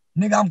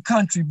 Nigga, I'm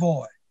country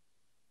boy.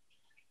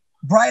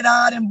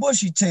 Bright-eyed and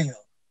bushy-tailed.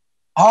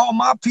 All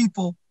my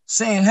people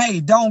saying,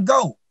 hey, don't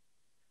go.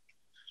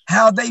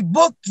 How they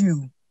book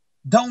you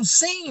don't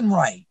seem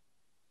right,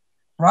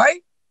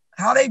 right?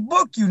 How they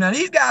book you. Now,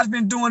 these guys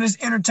been doing this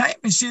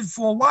entertainment shit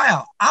for a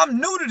while. I'm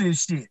new to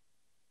this shit.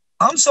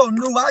 I'm so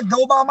new, I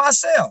go by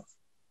myself.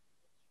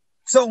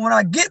 So when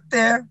I get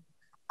there,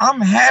 I'm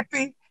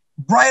happy,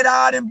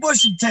 bright-eyed and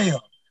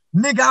bushy-tailed.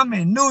 Nigga, I'm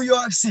in New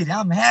York City.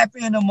 I'm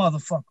happy in the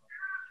motherfucker.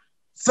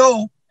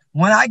 So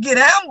when I get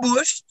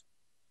ambushed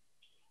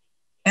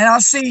and I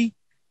see,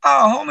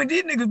 oh, homie,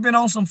 these niggas been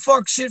on some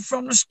fuck shit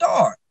from the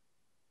start.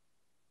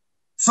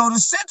 So the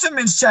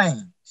sentiments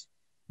change.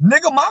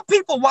 Nigga, my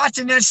people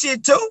watching that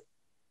shit too.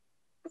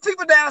 The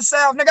people down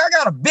south, nigga, I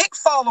got a big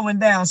following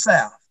down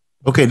south.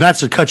 Okay, not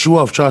to cut you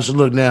off, Charleston.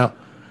 Look now,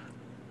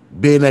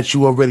 being that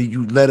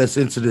you led us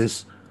into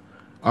this,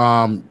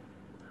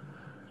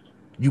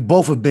 you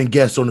both have been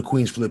guests on the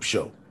Queen's Flip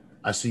show.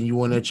 I seen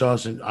you on there,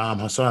 Charleston.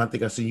 Hassan, I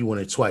think I seen you on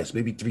there twice,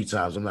 maybe 3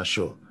 times. I'm not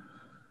sure.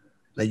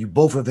 Now, you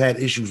both have had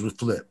issues with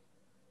Flip.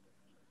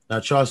 Now,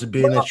 Charleston,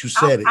 being that you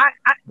said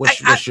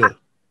what's your...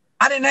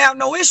 I didn't have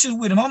no issues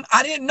with him.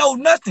 I didn't know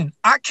nothing.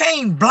 I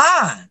came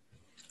blind.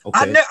 Okay.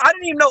 I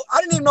didn't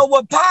even know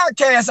what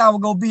podcast I was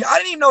gonna be. I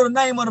didn't even know the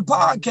name of the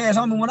podcast.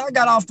 I mean, when I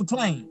got off the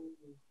plane,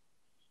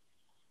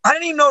 I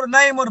didn't even know the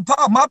name of the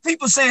podcast. My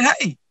people saying,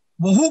 "Hey,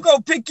 well, who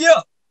gonna pick you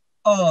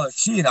up?"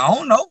 Shit, I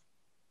don't know.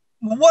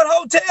 Well, what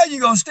hotel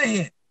you gonna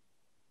stay at?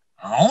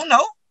 I don't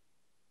know.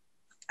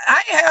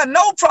 I ain't had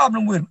no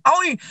problem with him.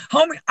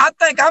 Homie, I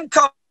think I'm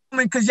coming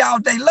because y'all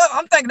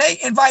I'm thinking they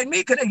invite me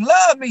because they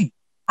love me.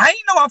 I ain't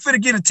know I'm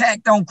finna get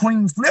attacked on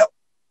Queen's Flip.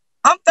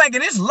 I'm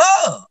thinking it's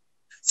love.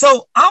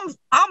 So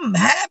I'm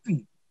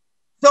happy.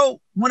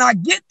 So when I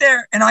get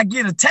there and I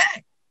get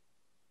attacked,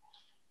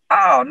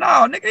 oh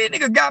no, nigga, this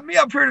nigga got me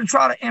up here to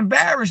try to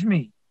embarrass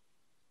me.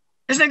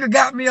 This nigga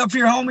got me up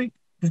here, homie,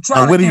 to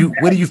try where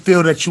do you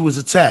feel that you was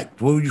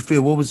attacked? What would you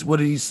feel? What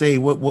did he say?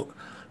 Well,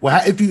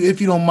 if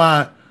you don't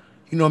mind,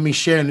 you know what I mean,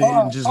 sharing it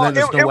and just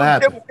letting us know what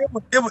happened.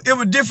 It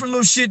was different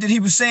little shit that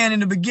he was saying in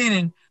the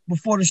beginning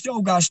before the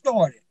show got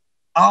started.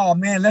 Oh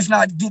man, let's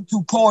not get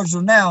too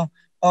cordial now.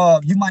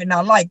 You might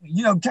not like me.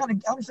 You know,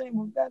 I'm saying,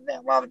 well,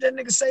 goddamn, why would that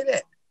nigga say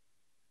that?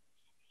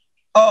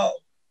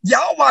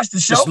 Y'all watch the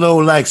show. Just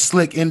little like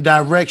slick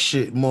indirect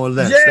shit, more or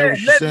less. Yeah, that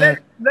what you're saying?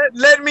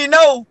 Let me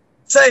know.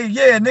 Say,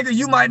 yeah, nigga,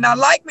 you might not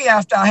like me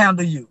after I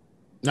handle you.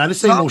 Now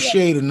this ain't no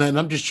shade or nothing.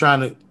 I'm just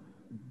trying to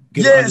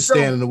get an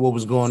understanding of what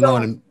was going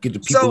on and get the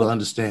people to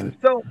understand it.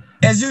 So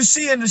as you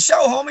see in the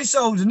show, homie,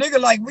 so the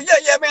nigga like, well,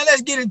 yeah, man,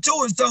 let's get into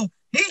it. So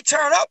he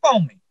turned up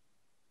on me.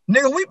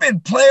 Nigga, we've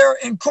been player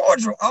and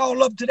cordial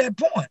all up to that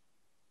point.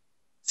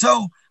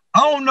 So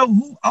I don't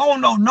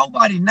know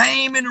nobody's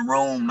name in the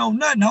room, no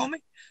nothing,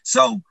 homie.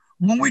 So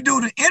when we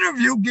do the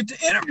interview, get the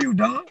interview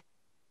done,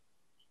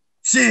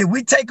 shit,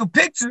 we take a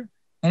picture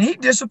and he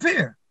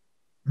disappear.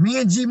 Me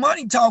and G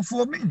Money talk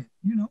for a minute,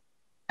 you know.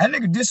 That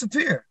nigga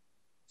disappear.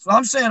 So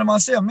I'm saying to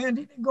myself, man,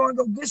 did he go and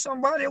go get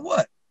somebody or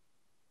what?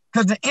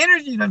 Because the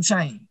energy done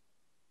changed,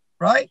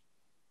 right?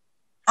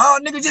 Oh,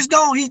 nigga, just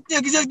go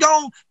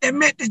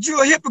admit that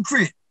you're a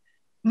hypocrite.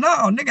 No,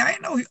 nigga,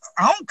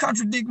 I don't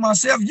contradict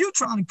myself. You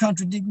trying to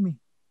contradict me.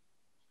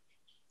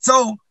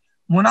 So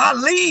when I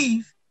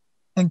leave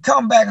and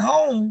come back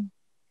home,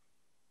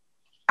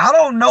 I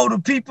don't know the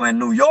people in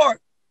New York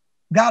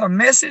got a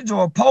message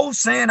or a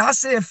post saying I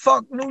said,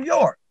 fuck New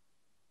York.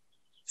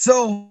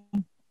 So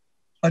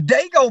a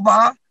day go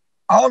by,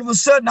 all of a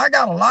sudden I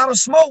got a lot of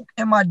smoke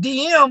in my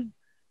DM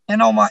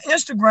and on my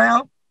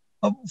Instagram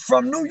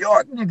from New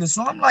York niggas.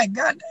 So I'm like,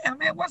 goddamn,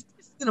 man, what's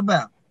this shit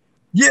about?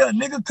 Yeah,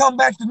 nigga come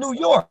back to New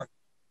York.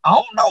 I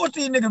don't know what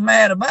these niggas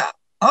mad about.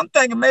 I'm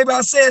thinking maybe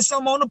I said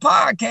something on the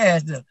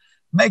podcast to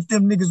make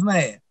them niggas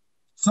mad.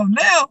 So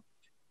now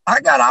I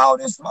got all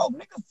this smoke.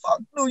 Nigga,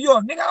 fuck New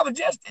York. Nigga, I was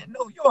just in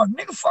New York.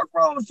 Nigga, fuck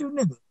wrong with you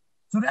niggas.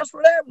 So that's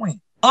where that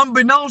went.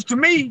 Unbeknownst to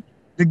me,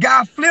 the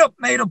guy Flip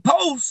made a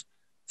post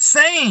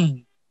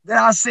saying that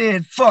I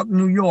said, fuck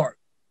New York,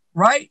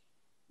 right?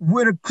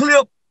 With a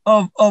clip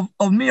of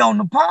me on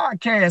the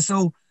podcast.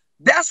 So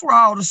that's where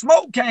all the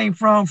smoke came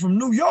from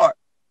New York.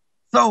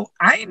 So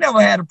I ain't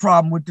never had a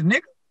problem with the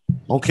nigga.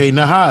 Okay,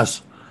 now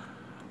Haas,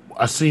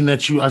 we seen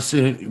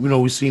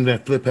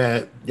that Flip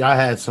y'all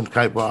had some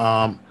type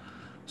of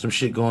some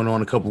shit going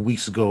on a couple of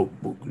weeks ago.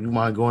 You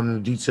mind going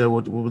into detail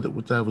what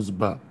that was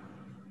about?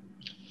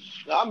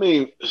 I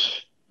mean,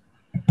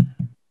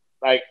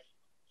 like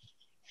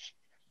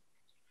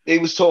they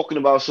was talking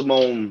about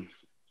some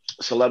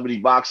celebrity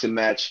boxing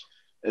match.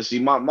 And see,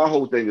 my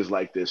whole thing is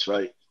like this,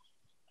 right?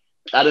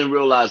 I didn't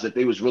realize that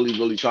they was really,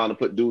 really trying to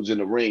put dudes in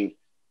the ring.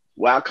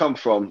 Where I come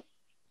from,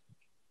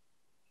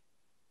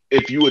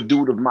 if you a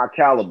dude of my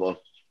caliber,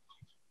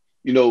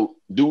 you know,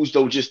 dudes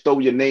don't just throw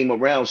your name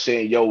around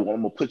saying, yo, I'm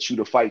going to put you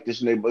to fight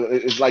this name.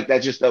 It's like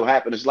that just don't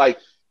happen. It's like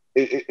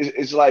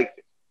it's like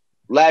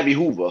Larry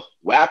Hoover.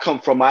 Where I come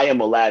from, I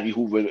am a Larry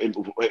Hoover.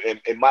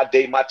 In my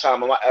day, my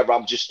time, in my era,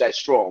 I'm just that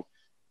strong.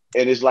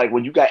 And it's like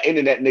when you got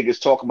internet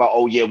niggas talking about,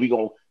 oh yeah, we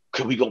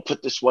gonna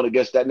put this one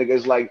against that nigga.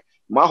 It's like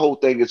my whole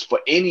thing is for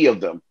any of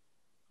them.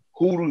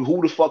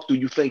 Who the fuck do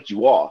you think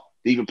you are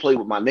to even play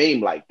with my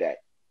name like that?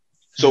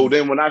 So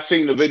then when I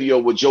seen the video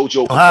with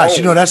JoJo Gosh,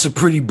 you know, Capone, that's a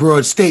pretty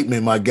broad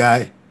statement, my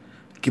guy.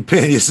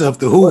 Comparing yourself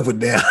to Hoover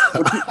now.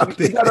 but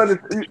you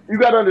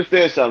gotta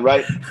understand something,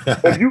 right?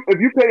 If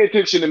you pay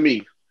attention to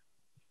me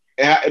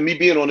and me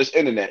being on this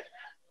internet,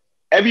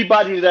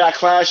 everybody that I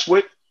clash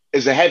with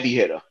is a heavy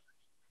hitter.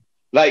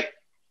 Like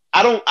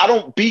I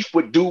don't beef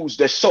with dudes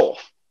that's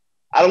soft.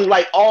 I don't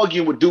like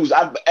arguing with dudes.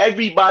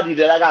 Everybody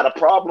that I got a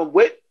problem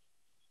with.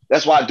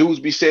 That's why dudes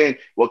be saying,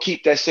 well,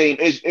 keep that same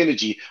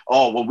energy.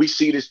 Oh, when we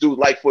see this dude,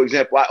 like, for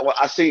example,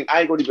 I ain't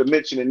going to even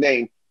mention the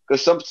name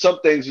because some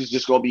things is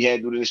just going to be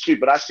handled in the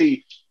street. But I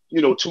see,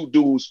 two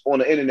dudes on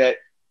the internet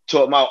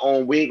talking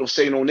about, we ain't going to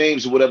say no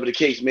names or whatever the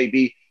case may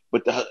be.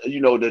 But,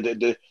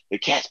 the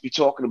cats be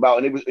talking about,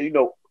 and it was,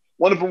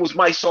 one of them was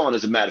my son,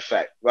 as a matter of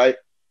fact, right?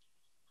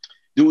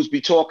 Dudes be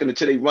talking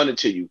until they run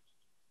into you.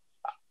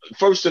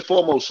 First and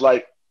foremost,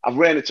 like, I've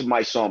ran into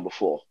my son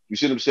before. You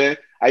see what I'm saying?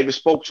 I even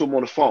spoke to him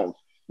on the phone.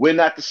 We're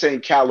not the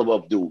same caliber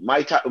of dude.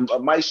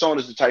 My son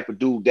is the type of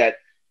dude that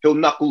he'll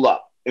knuckle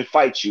up and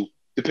fight you,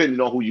 depending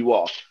on who you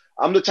are.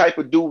 I'm the type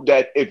of dude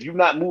that if you're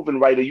not moving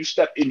right or you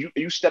step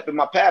in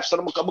my path, son,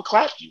 I'm gonna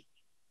clap you.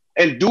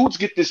 And dudes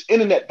get this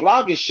internet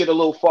blogging shit a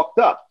little fucked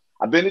up.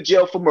 I've been to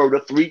jail for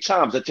murder 3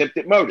 times,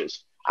 attempted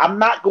murders.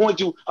 I'm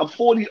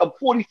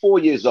 44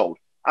 years old.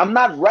 I'm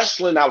not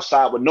wrestling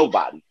outside with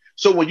nobody.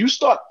 So when you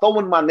start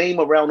throwing my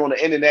name around on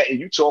the internet and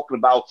you talking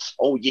about,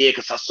 oh yeah,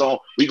 because Hassan,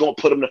 we gonna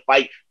put him to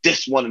fight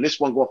this one and this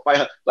one gonna fight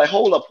her. Like,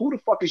 hold up, who the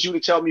fuck is you to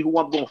tell me who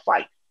I'm gonna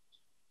fight?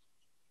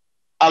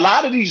 A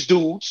lot of these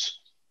dudes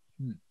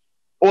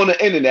on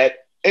the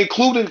internet,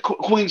 including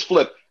Queen's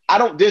Flip,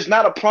 there's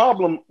not a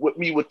problem with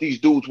me with these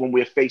dudes when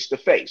we're face to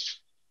face.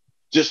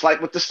 Just like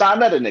with the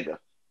Sinetta nigga.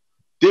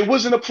 There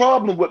wasn't a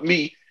problem with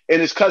me and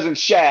his cousin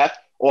Shaft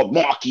or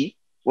Marky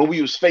when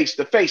we was face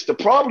to face. The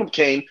problem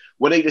came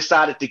when they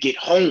decided to get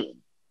home.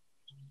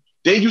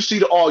 Then you see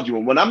the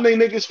arguing. When I'm in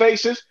niggas'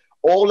 faces,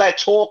 all that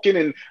talking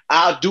and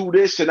I'll do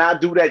this and I'll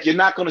do that, you're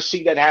not going to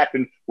see that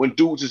happen when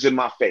dudes is in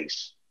my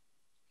face.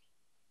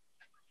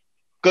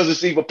 Because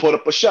it's either put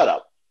up or shut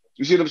up.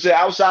 You see what I'm saying?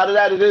 Outside of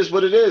that, it is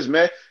what it is,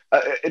 man.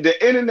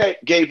 The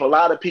internet gave a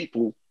lot of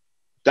people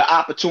the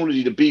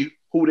opportunity to be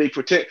who they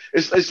pretend.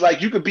 It's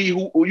like you could be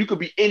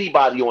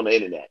anybody on the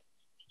internet.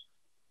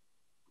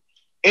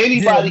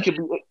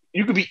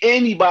 You could be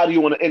anybody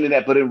on the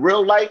internet, but in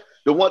real life,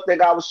 the one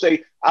thing I would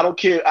say, I don't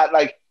care.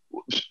 I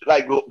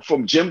like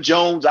from Jim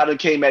Jones, I done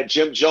came at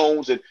Jim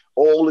Jones and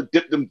all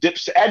the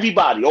dips,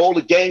 everybody, all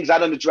the gangs. I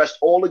done addressed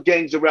all the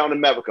gangs around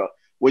America.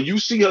 When you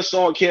see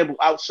Hassan Campbell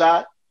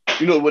outside,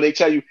 when they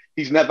tell you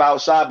he's never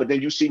outside, but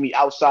then you see me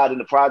outside in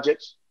the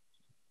projects.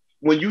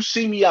 When you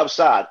see me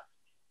outside,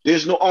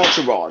 there's no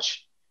entourage.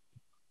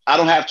 I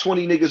don't have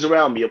 20 niggas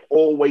around me. I'm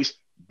always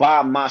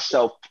by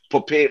myself,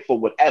 prepared for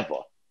whatever.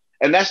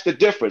 And that's the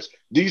difference.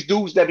 These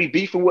dudes that be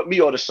beefing with me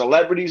or the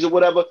celebrities or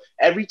whatever,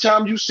 every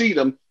time you see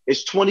them,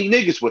 it's 20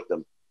 niggas with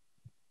them.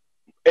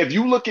 If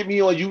you look at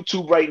me on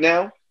YouTube right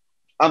now,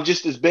 I'm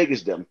just as big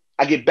as them.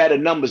 I get better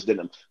numbers than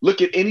them.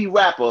 Look at any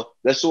rapper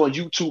that's on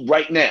YouTube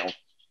right now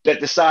that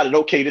decided,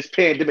 okay, this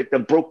pandemic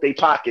done broke their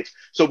pockets.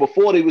 So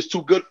before they was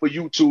too good for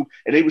YouTube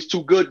and they was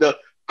too good to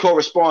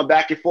correspond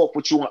back and forth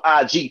with you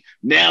on IG.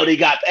 Now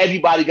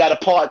everybody got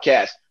a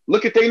podcast.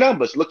 Look at their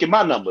numbers. Look at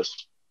my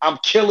numbers. I'm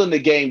killing the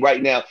game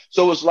right now.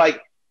 So it's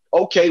like,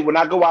 okay, when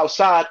I go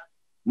outside,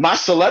 my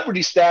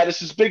celebrity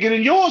status is bigger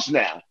than yours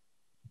now.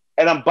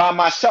 And I'm by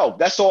myself.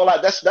 That's all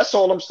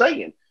I'm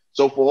saying.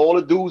 So for all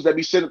the dudes that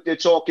be sitting up there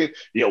talking,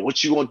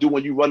 what you gonna do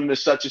when you run into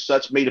such and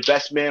such, may the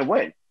best man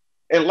win.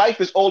 And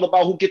life is all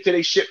about who get to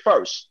their shit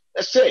first.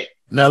 That's it.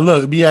 Now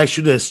look, let me ask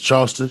you this,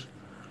 Charleston.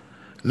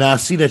 Now I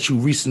see that you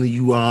recently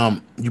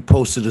you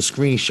posted a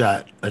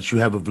screenshot that you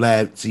have a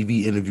Vlad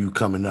TV interview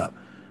coming up.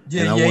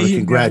 Yeah, and I want to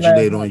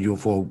congratulate on you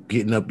for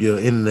getting up your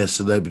internet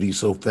celebrity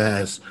so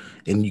fast,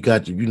 and you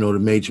got the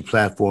major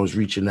platforms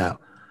reaching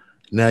out.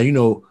 Now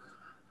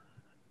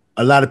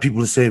a lot of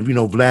people are saying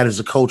Vlad is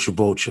a culture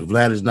vulture.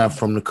 Vlad is not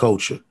from the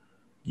culture.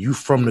 You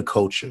from the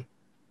culture.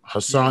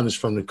 Hassan is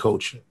from the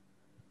culture.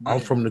 I'm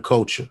from the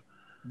culture.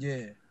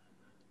 Yeah.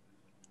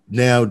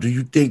 Now, do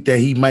you think that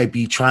he might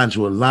be trying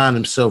to align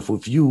himself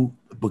with you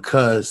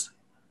because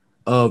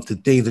of the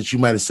things that you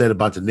might have said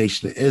about the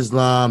Nation of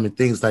Islam and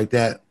things like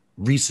that?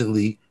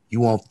 Recently,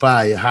 you on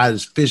fire, hot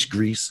as fish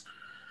grease,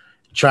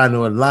 trying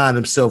to align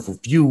himself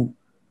with you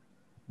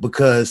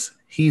because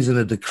he's in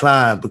a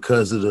decline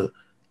because of the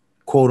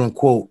quote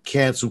unquote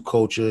cancel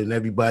culture, and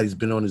everybody's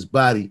been on his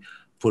body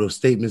for the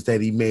statements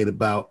that he made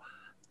about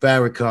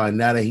Farrakhan.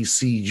 Now that he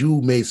sees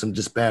you made some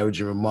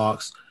disparaging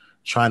remarks,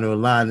 trying to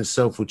align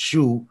himself with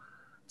you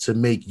to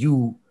make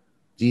you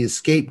the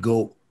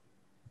scapegoat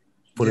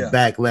for the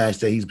backlash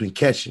that he's been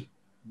catching.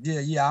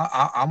 Yeah,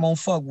 I'm gonna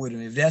fuck with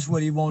him. If that's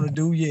what he want to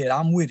do, yeah,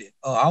 I'm with it.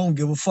 I don't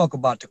give a fuck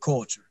about the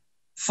culture.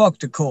 Fuck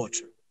the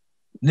culture.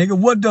 Nigga,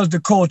 what does the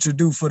culture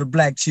do for the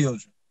black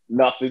children?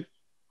 Nothing.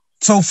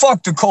 So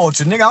fuck the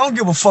culture. Nigga, I don't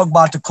give a fuck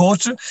about the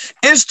culture.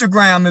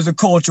 Instagram is a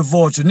culture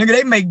vulture. Nigga,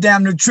 they make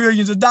damn near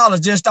trillions of dollars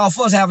just off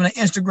us having an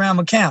Instagram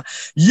account.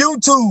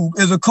 YouTube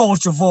is a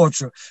culture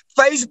vulture.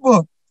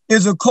 Facebook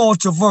is a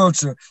culture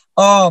vulture.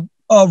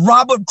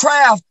 Robert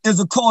Kraft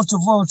is a culture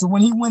vulture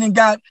when he went and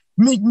got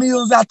Meek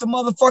Mills out the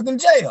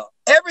motherfucking jail.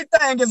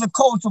 Everything is a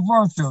culture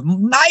vulture.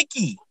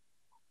 Nike,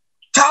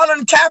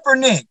 Colin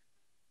Kaepernick,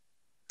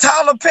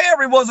 Tyler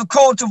Perry was a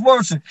culture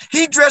vulture.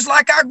 He dressed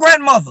like our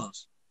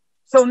grandmothers.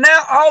 So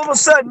now all of a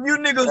sudden you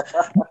niggas,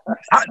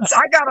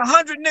 I got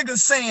 100 niggas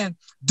saying,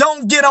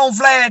 don't get on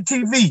Vlad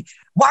TV.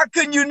 Why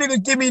couldn't you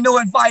niggas give me no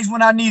advice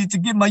when I needed to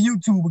get my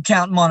YouTube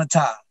account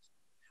monetized?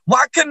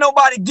 Why couldn't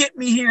nobody get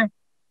me here?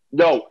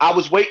 No, I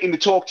was waiting to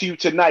talk to you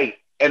tonight,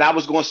 and I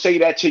was going to say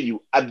that to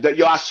you.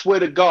 I swear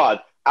to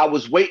God, I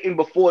was waiting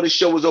before the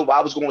show was over.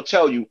 I was going to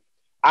tell you,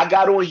 I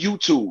got on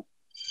YouTube.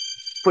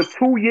 For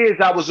 2 years,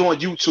 I was on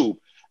YouTube.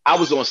 I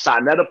was on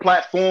Sinetta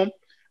platform.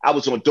 I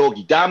was on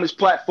Doggy Diamond's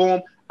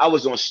platform. I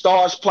was on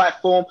Star's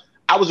platform.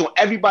 I was on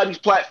everybody's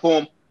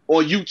platform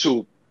on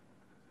YouTube.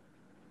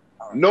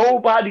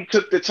 Nobody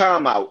took the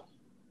time out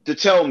to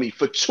tell me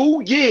for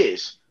 2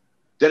 years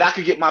that I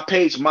could get my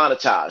page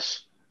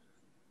monetized.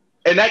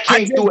 And that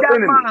came through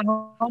an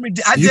enemy.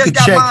 I just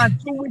got mine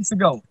 2 weeks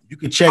ago. You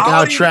can check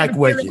our track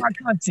record.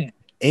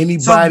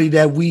 Anybody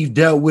that we've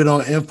dealt with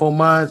on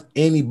InfoMinds,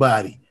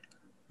 anybody,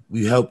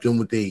 we help them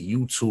with their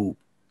YouTube.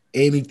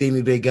 Anything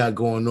that they got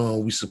going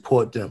on, we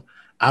support them.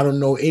 I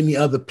don't know any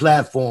other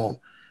platform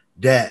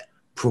that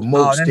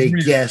promotes their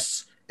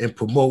guests and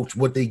promotes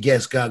what their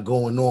guests got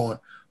going on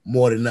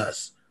more than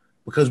us.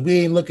 Because we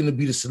ain't looking to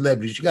be the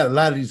celebrities. You got a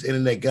lot of these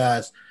internet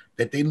guys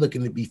that they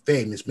looking to be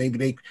famous.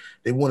 Maybe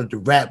they wanted to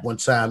rap one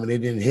time and they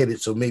didn't hit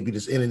it. So maybe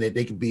this internet,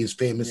 they could be as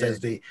famous as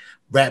their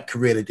rap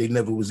career that they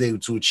never was able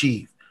to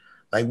achieve.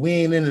 Like, we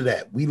ain't into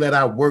that. We let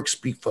our work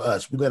speak for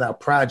us. We let our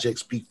project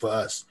speak for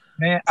us.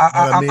 Man,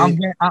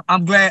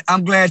 I'm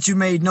glad you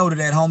made note of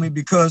that, homie,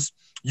 because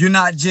you're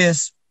not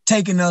just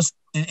taking us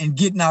and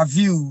getting our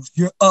views.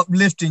 You're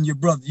uplifting your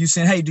brother. You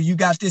saying, hey, do you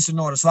got this in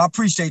order? So I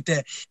appreciate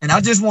that. And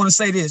I just want to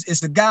say this.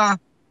 It's a guy,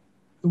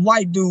 the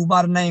white dude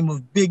by the name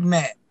of Big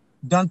Matt.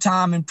 Done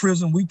time in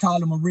prison. We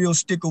call him a real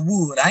stick of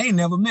wood. I ain't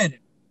never met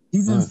him.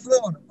 He's in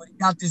Florida, but he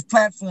got this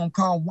platform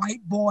called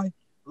White Boy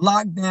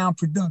Lockdown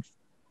Production.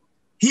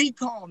 He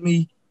called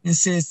me and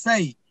said,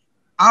 say,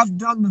 I've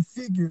done the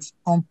figures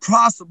on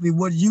possibly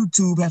what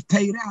YouTube has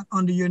paid out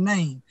under your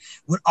name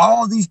with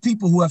all these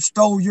people who have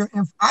stole your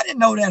info. I didn't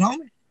know that,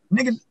 homie.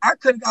 Nigga, I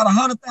could have got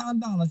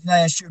 $100,000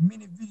 last year,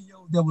 many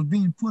videos that was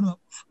being put up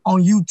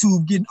on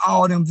YouTube getting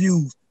all them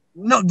views.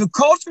 No, the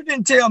culture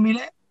didn't tell me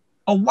that.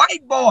 A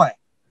white boy,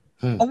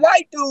 a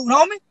white dude,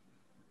 homie.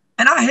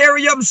 And I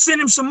hurry up and send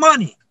him some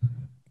money.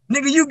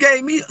 Nigga, you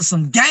gave me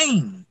some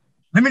game.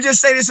 Let me just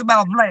say this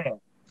about Vlad.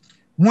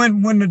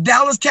 When the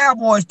Dallas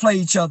Cowboys play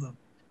each other,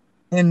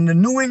 and the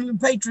New England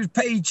Patriots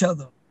pay each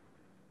other,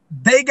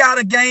 they got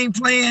a game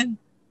plan,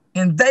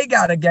 and they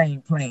got a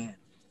game plan.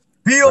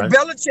 Bill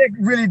Belichick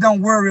really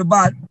don't worry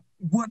about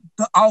what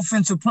the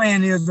offensive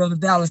plan is of the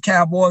Dallas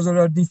Cowboys or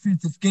their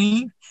defensive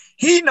scheme.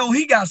 He know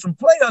he got some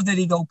players that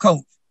he go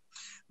coach.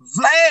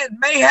 Vlad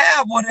may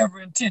have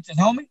whatever intention,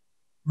 homie.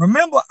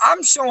 Remember,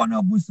 I'm showing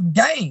up with some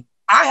game.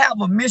 I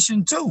have a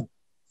mission too.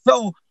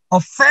 So a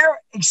fair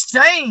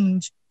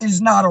exchange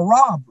is not a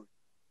robbery.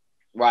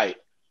 Right.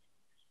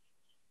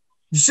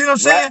 You see what I'm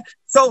saying?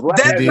 So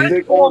that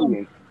big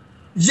audience.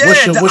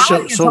 Yeah.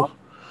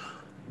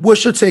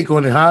 What's your take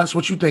on it, Haas?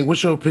 What you think?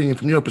 What's your opinion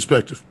from your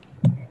perspective?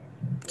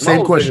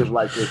 Same question.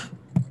 Like this.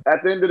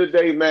 At the end of the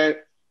day, man,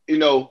 you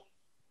know,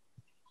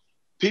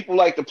 people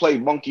like to play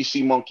monkey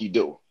see, monkey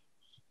do.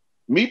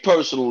 Me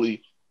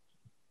personally,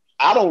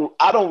 I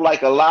don't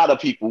like a lot of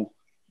people,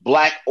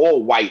 black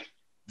or white,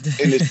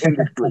 in this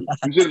industry.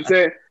 You see what I'm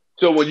saying?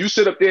 So when you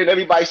sit up there and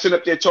everybody sit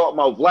up there talking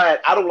about Vlad,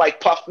 I don't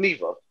like Puff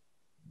neither.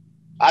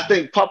 I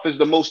think Puff is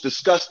the most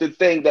disgusting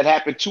thing that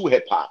happened to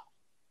hip hop.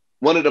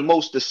 One of the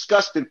most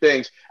disgusting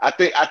things. I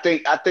think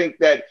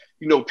that,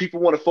 you know, people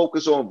want to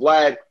focus on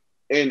Vlad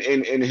and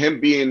him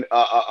being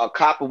a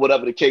cop or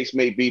whatever the case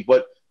may be.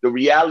 But the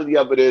reality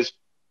of it is,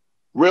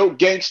 real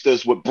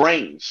gangsters with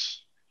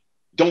brains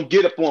don't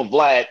get up on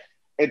Vlad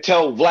and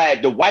tell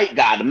Vlad, the white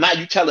guy,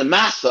 you telling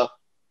Massa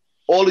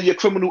all of your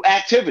criminal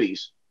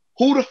activities.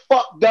 Who the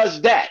fuck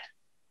does that?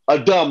 A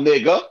dumb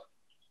nigga.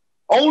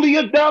 Only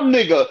a dumb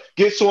nigga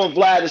gets on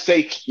Vlad and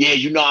say, yeah,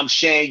 you know I'm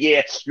saying,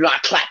 yeah, you know I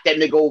clapped that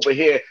nigga over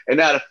here and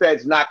now the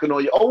Fed's knocking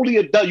on you. Only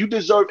a dumb, you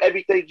deserve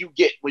everything you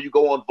get when you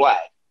go on Vlad.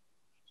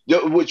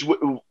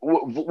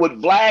 What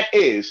Vlad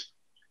is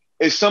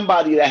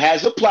somebody that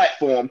has a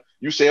platform.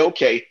 You say,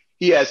 okay,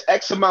 he has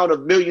X amount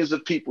of millions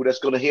of people that's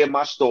going to hear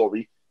my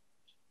story.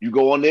 You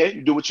go on there,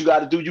 you do what you got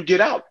to do, you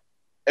get out.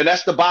 And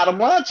that's the bottom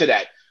line to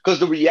that. Because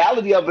the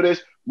reality of it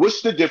is,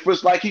 what's the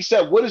difference? Like he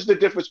said, what is the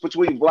difference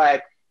between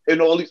Vlad and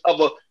all these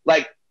other,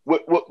 like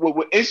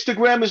what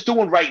Instagram is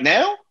doing right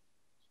now,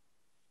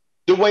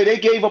 the way they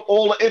gave up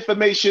all the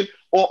information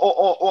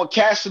on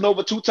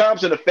Casanova 2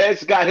 times and the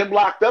feds got him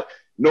locked up.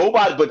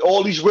 Nobody, but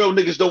all these real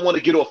niggas don't want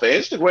to get off of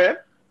Instagram.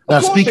 Now,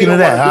 speaking of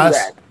that,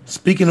 Haas,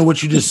 speaking of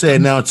what you just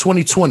said, now in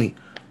 2020,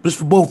 just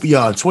for both of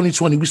y'all, in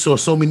 2020, we saw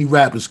so many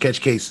rappers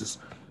catch cases.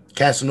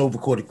 Casanova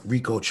caught a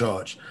RICO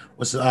charge.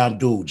 What's the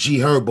dude? G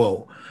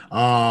Herbo,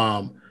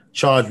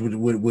 charged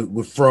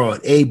with fraud.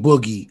 A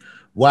Boogie,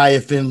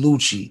 YFN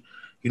Lucci,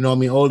 you know what I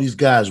mean? All these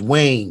guys,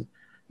 Wayne,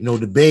 you know,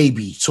 the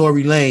Baby,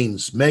 Tory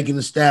Lanez, Megan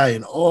Thee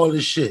Stallion, all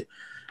this shit.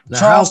 Now,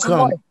 Charleston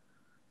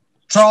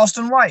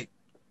White.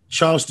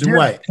 Charleston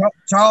White.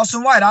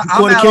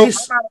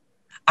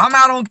 I'm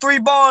out on 3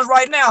 bars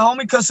right now, homie,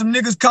 because some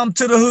niggas come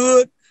to the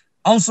hood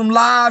on some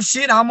live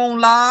shit. I'm on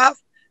live,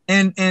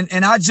 and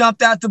I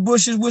jumped out the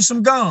bushes with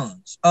some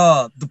guns.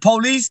 The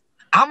police,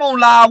 I'm on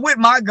live with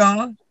my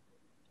gun.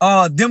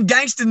 Them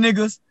gangster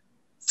niggas,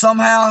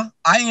 somehow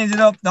I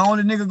ended up the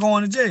only nigga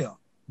going to jail.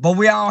 But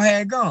we all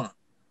had guns.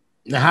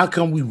 Now, how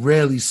come we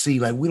rarely see,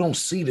 like, we don't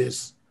see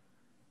this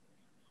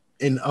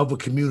in other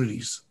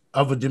communities?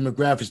 Other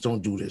demographics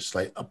don't do this.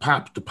 Like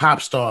the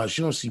pop stars,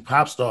 you don't see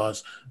pop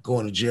stars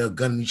going to jail,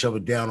 gunning each other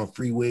down on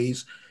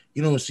freeways.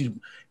 You don't see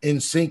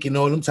NSYNC and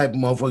all them type of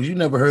motherfuckers. You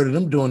never heard of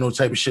them doing no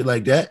type of shit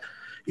like that.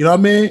 You know what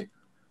I mean?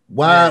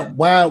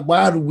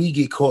 Why do we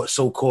get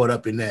so caught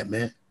up in that,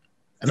 man?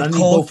 And I need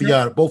both of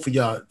y'all. That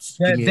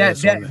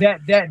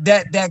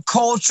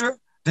culture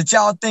that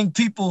y'all think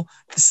people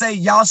say,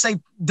 y'all say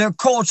they're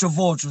culture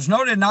vultures.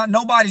 No, they're not.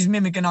 Nobody's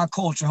mimicking our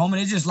culture, homie.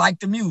 They just like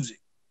the music.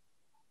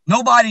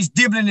 Nobody's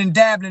dibbling and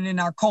dabbling in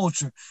our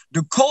culture.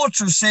 The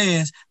culture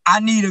says, I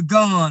need a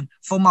gun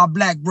for my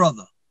black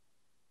brother.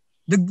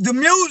 The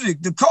music,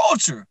 the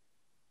culture.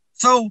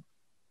 So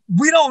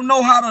we don't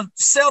know how to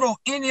settle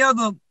any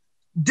other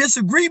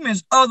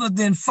disagreements other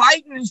than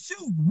fighting and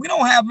shooting. We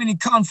don't have any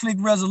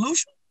conflict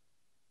resolution.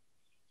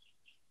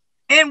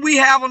 And we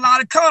have a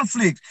lot of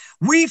conflict.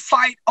 We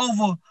fight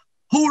over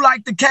who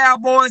like the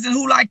Cowboys and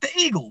who like the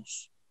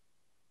Eagles.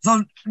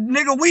 So,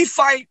 nigga, we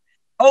fight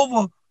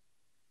over,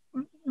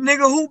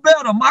 nigga, who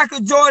better,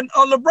 Michael Jordan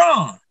or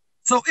LeBron?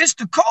 So it's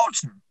the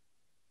culture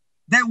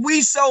that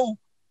we so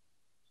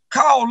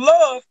call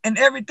love, and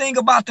everything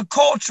about the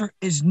culture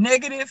is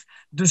negative,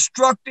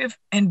 destructive,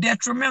 and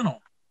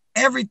detrimental.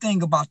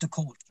 Everything about the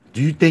culture.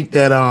 Do you think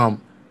that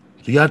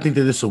do y'all think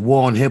that it's a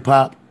war on hip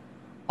hop,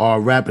 or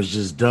are rappers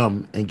just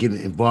dumb and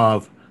getting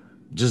involved,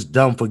 just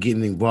dumb for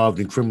getting involved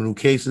in criminal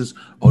cases,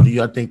 or do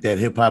y'all think that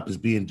hip hop is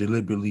being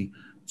deliberately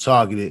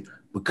targeted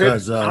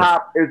because hip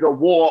hop is a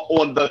war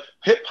on the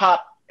hip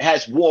hop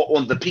has war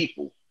on the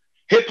people.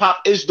 Hip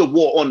hop is the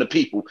war on the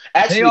people.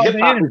 Actually, hip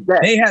hop is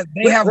that.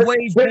 They have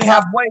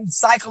waged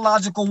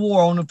psychological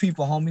war on the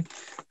people, homie.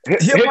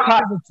 Hip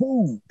hop is a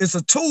tool. It's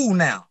a tool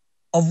now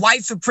of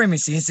white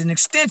supremacy. It's an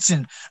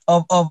extension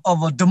of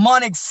a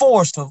demonic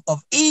force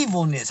of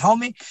evilness,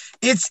 homie.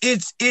 It's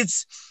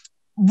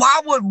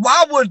why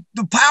would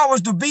the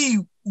powers to be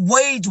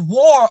wage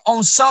war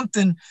on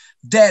something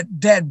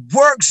that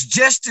works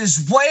just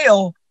as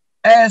well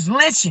as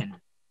lynching?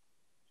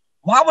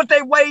 Why would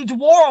they wage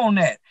war on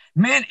that?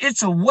 Man,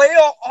 it's a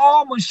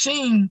well-armed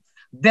machine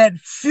that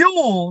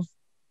fuels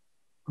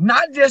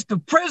not just the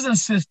prison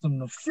system,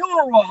 the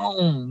funeral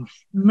homes,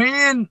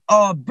 man,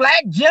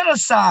 black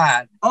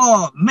genocide.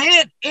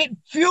 Man, it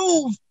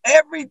fuels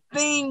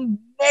everything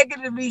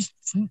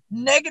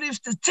negative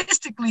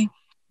statistically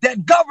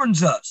that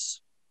governs us.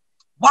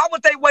 Why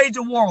would they wage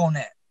a war on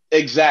that?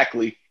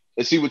 Exactly.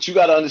 And see, what you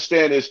got to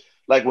understand is,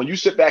 like, when you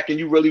sit back and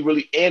you really,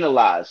 really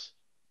analyze,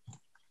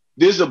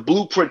 there's a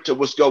blueprint to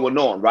what's going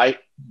on, right?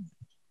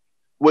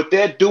 What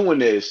they're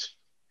doing is,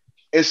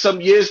 in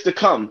some years to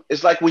come,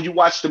 it's like when you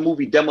watch the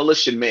movie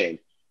Demolition Man.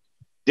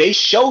 They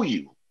show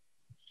you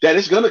that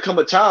it's going to come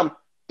a time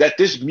that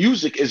this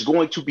music is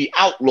going to be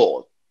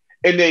outlawed.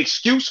 And the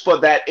excuse for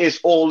that is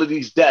all of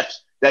these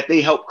deaths that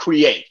they helped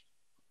create.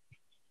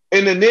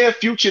 In the near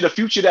future, the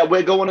future that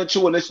we're going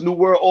into in this new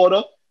world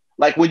order,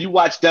 like when you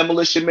watch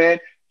Demolition Man,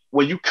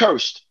 when you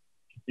cursed,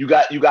 you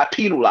got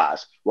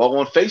penalized. Well,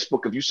 on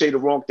Facebook, if you say the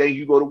wrong thing,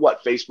 you go to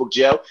what? Facebook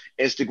jail,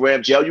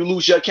 Instagram jail, you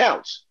lose your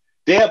accounts.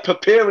 They're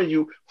preparing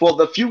you for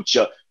the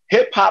future.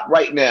 Hip hop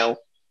right now,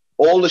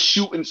 all the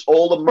shootings,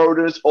 all the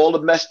murders, all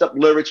the messed up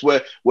lyrics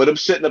where them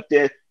sitting up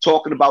there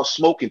talking about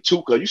smoking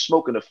Tuka. You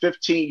smoking a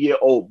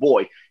 15-year-old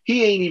boy.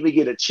 He ain't even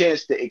get a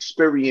chance to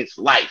experience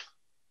life.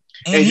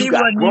 And he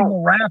wasn't even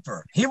a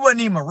rapper. He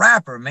wasn't even a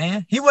rapper,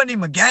 man. He wasn't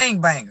even a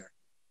gangbanger.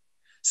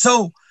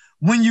 So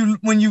when you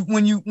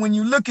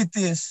look at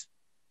this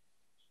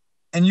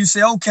and you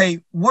say,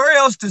 okay, where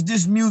else does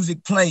this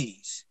music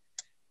plays?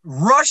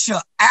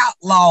 Russia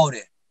outlawed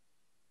it.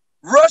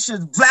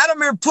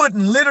 Vladimir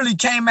Putin literally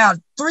came out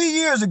 3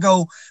 years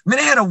ago. Man,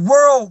 they had a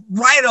world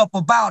write-up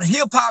about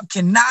hip-hop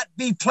cannot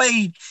be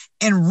played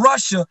in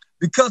Russia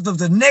because of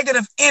the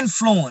negative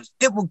influence.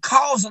 It will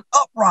cause an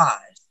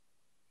uprising.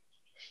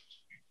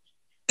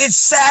 It's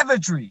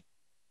savagery.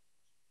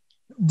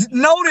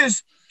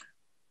 Notice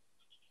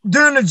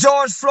during the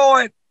George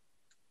Floyd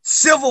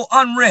civil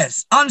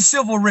unrest,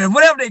 uncivil unrest,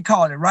 whatever they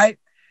call it, right?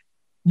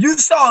 You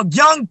saw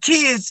young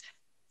kids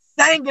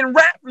singing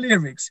rap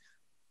lyrics,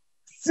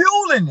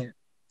 fueling it.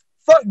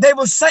 They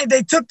were saying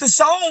they took the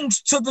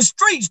songs to the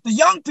streets. The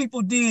young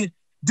people did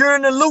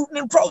during the looting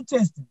and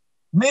protesting.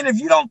 Man, if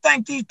you don't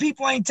think these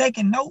people ain't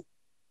taking note,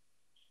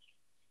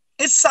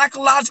 it's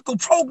psychological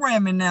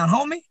programming now,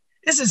 homie.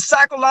 This is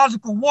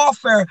psychological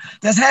warfare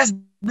that has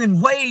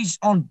been waged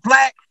on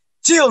Black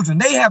children.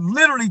 They have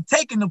literally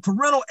taken the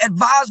parental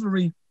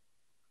advisory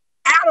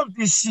out of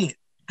this shit.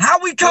 How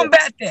we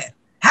combat that?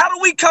 How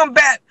do we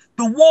combat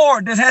the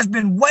war that has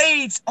been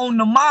waged on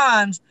the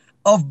minds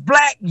of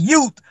Black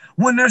youth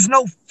when there's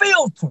no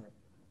filter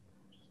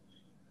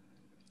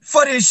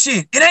for this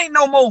shit? It ain't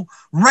no more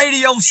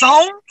radio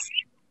songs.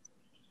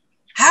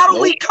 How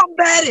do we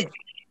combat it?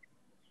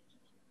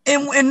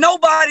 And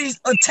nobody's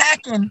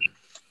attacking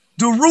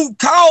the root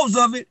cause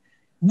of it,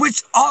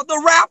 which are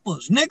the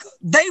rappers, nigga.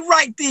 They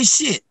write this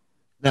shit.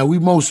 Now we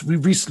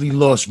recently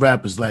lost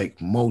rappers like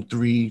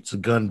Mo3 to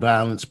gun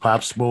violence,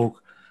 Pop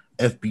Smoke,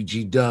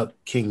 FBG Duck,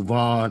 King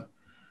Von,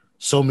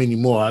 so many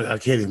more. I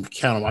can't even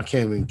count them. I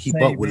can't even keep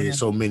up with it.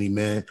 So many,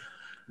 man.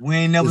 We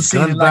ain't never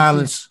seen gun it like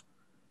violence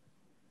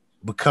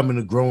becoming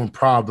a growing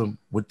problem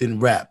within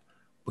rap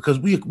because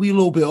we a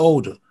little bit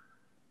older,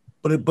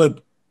 but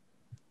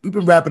we've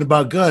been rapping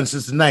about guns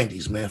since the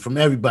 90s, man. From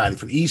everybody,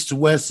 from east to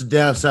west to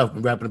down south,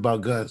 been rapping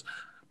about guns.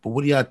 But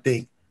what do y'all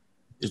think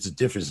is the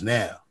difference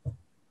now?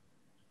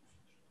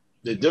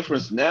 The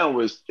difference now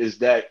is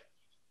that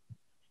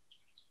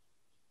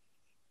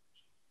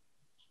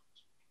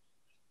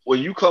when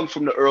you come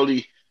from the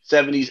early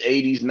 70s,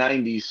 80s,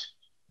 90s,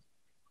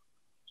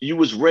 you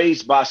was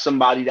raised by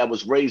somebody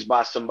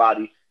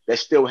that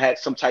still had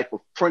some type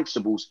of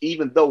principles,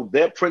 even though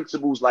their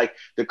principles, like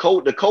the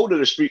code of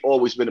the street,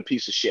 always been a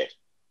piece of shit.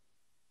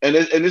 And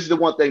this is the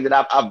one thing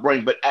that I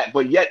bring,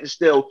 but yet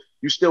still,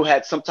 you still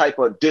had some type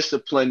of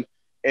discipline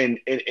and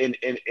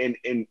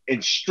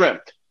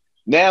strength.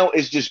 Now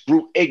it's just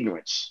brute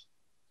ignorance.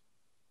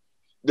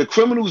 The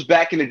criminals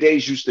back in the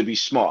days used to be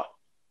smart.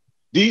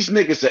 These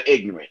niggas are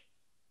ignorant.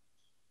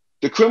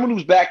 The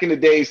criminals back in the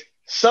days,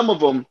 some of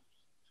them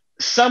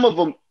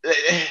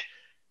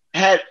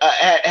had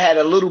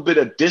a little bit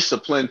of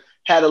discipline,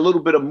 had a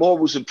little bit of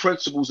morals and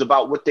principles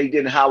about what they did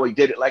and how they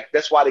did it. Like,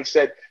 that's why they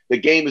said the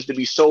game is to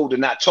be sold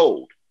and not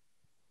told.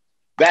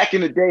 Back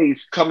in the days,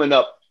 coming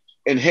up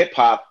in hip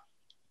hop,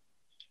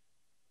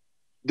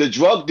 the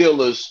drug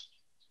dealers,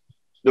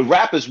 the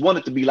rappers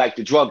wanted to be like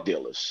the drug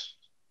dealers.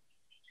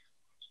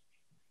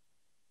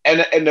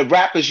 And the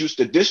rappers used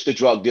to diss the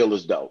drug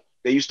dealers, though.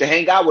 They used to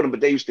hang out with them, but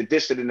they used to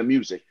diss it in the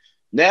music.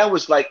 Now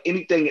it's like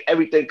anything and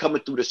everything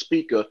coming through the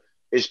speaker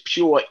is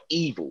pure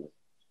evil.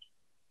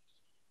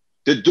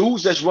 The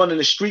dudes that's running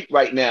the street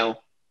right now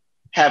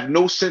have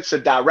no sense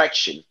of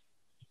direction.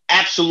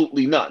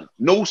 Absolutely none.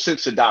 No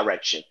sense of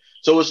direction.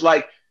 So it's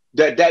like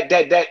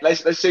that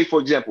let's say, for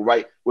example,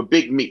 right, with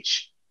Big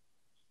Meech.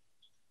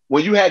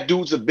 When you had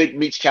dudes of Big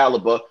Meech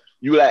caliber,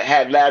 you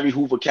had Larry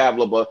Hoover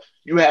caliber,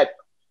 you had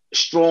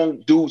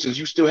strong dudes, and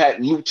you still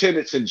had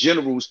lieutenants and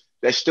generals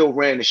that still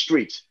ran the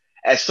streets.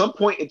 At some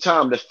point in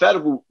time, the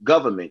federal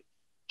government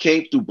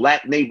came through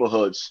Black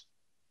neighborhoods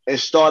and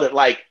started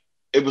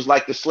it was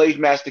like the slave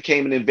master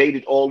came and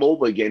invaded all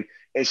over again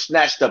and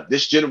snatched up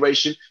this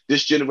generation,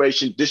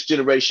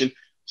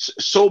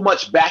 so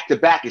much back to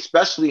back,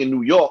 especially in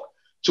New York,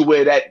 to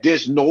where that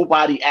there's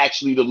nobody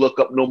actually to look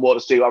up no more to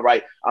say, all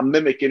right, I'm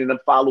mimicking and I'm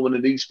following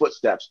in these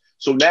footsteps.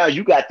 So now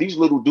you got these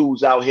little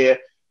dudes out here.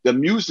 The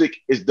music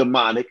is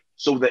demonic,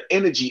 so the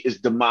energy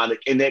is demonic,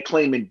 and they're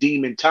claiming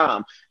demon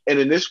time. And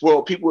in this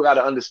world, people got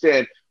to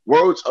understand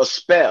words are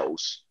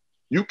spells.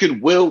 You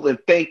can will and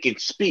think and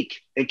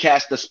speak and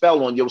cast a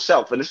spell on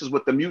yourself. And this is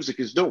what the music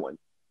is doing.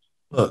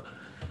 Look,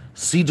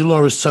 C.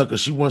 Dolores Tucker,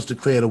 she once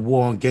declared a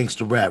war on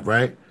gangster rap,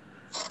 right?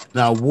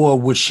 Now, a war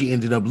which she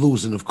ended up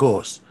losing, of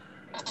course.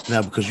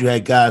 Now, because you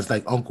had guys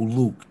like Uncle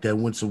Luke that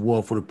went to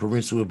war for the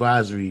parental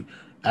advisory,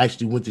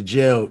 actually went to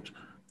jail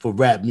for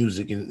rap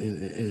music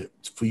and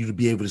for you to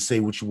be able to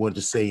say what you wanted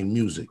to say in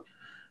music.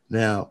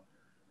 Now,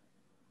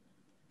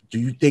 do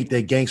you think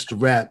that gangster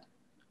rap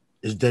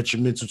is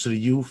detrimental to the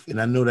youth? And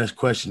I know that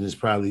question is I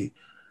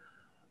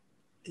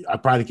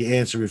probably can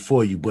answer it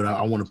for you, but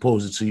I want to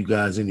pose it to you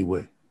guys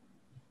anyway.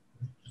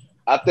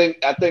 I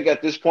think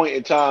at this point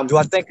in time, do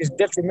I think it's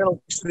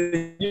detrimental to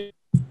the youth?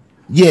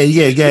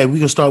 Yeah. We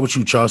can start with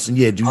you, Charleston.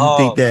 Yeah, do you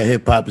think that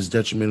hip hop is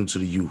detrimental to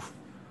the youth?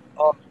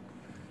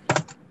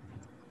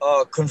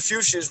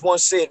 Confucius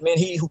once said, man,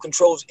 he who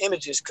controls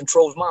images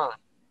controls mind.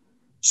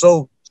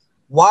 So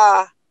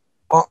why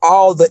are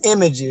all the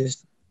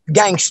images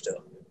gangster?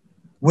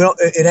 Well,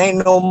 it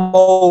ain't no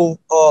more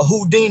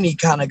Houdini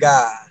kind of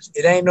guys.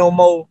 It ain't no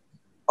more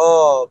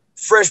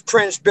Fresh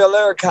Prince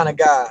Bel-Air kind of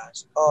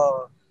guys.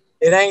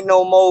 It ain't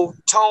no more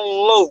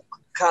Tone Loc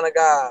kind of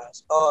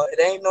guys. It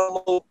ain't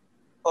no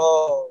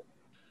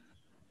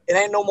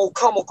more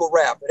comical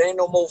rap. It ain't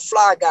no more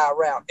fly guy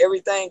rap.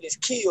 Everything is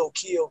kill.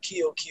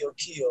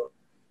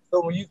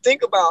 So when you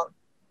think about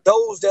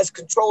those that's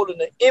controlling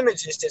the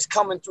images that's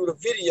coming through the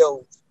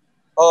videos.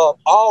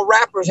 All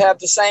rappers have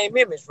the same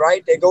image,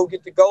 right? They go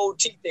get the gold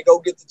teeth, they go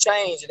get the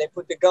chains, and they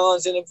put the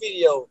guns in the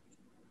video.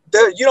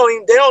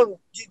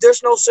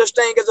 There's no such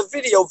thing as a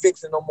video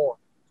vixen no more.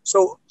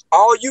 So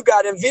all you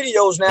got in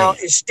videos now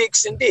is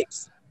sticks and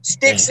dicks.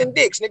 Sticks and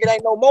dicks. Nigga,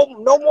 ain't no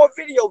more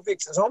video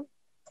vixens, homie.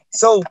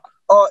 So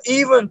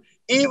even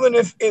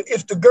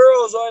if the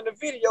girls are in the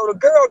video, the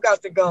girl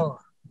got the gun.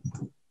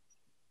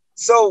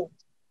 So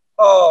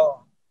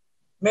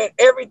man,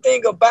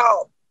 everything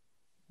about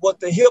what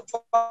the hip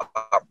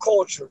hop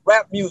culture,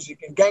 rap music,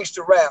 and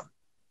gangster rap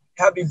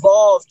have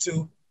evolved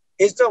to,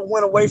 it's done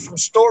went away from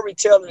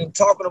storytelling and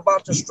talking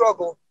about the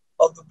struggle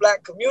of the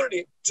Black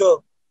community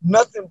to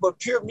nothing but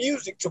pure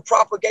music to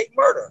propagate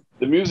murder.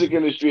 The music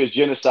industry is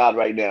genocide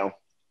right now.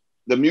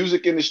 The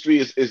music industry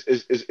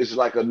is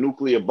like a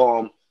nuclear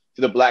bomb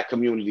to the Black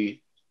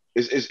community.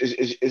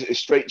 It's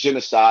straight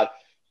genocide,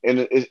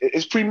 and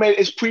it's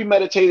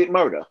premeditated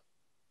murder.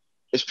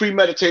 It's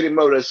premeditated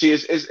murder. See,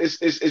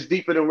 it's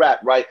deeper than rap,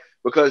 right?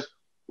 Because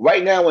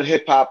right now in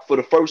hip hop, for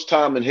the first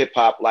time in hip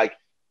hop, like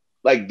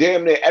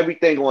damn near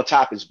everything on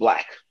top is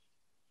Black,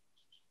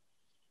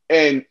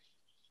 and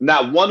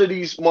not one of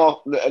these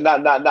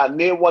not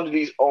near one of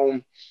these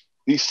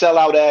these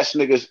sellout ass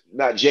niggas,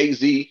 not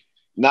Jay-Z,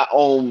 not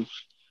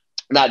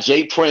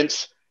Jay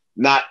Prince,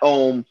 not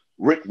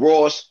Rick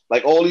Ross,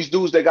 like all these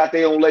dudes that got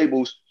their own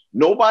labels.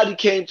 Nobody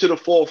came to the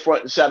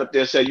forefront and sat up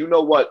there and said, you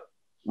know what,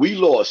 we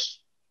lost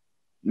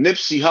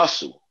Nipsey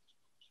Hussle.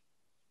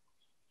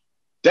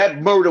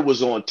 That murder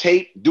was on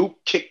tape. Duke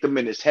kicked him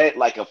in his head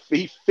like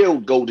he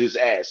field goaled his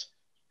ass.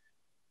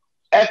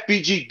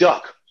 FBG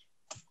Duck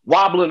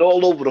wobbling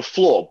all over the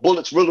floor,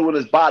 bullets riddling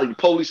his body.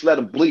 Police let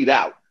him bleed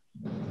out.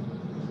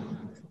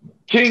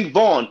 King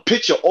Von,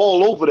 picture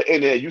all over the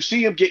internet. You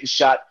see him getting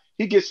shot.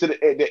 He gets to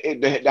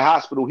the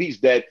hospital. He's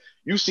dead.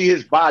 You see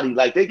his body,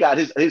 like they got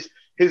his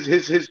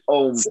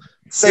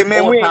Say,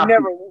 man,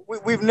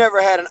 we've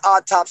never had an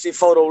autopsy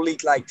photo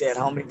leak like that,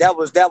 homie.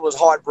 That was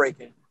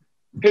heartbreaking.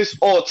 His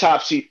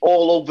autopsy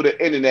all over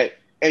the internet,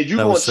 and you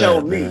gonna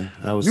tell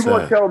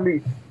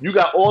me you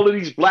got all of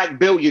these Black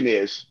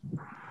billionaires,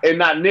 and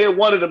not near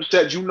one of them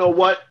said, you know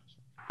what,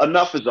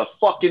 enough is a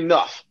fucking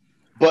enough.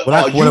 But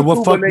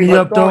what fucked me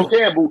up though?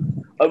 Campbell,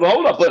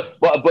 hold up,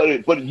 but a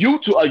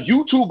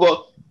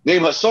YouTuber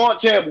named Hassan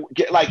Campbell,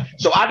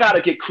 so I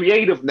gotta get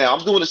creative now.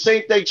 I'm doing the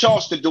same thing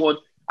Charleston doing.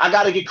 I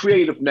gotta get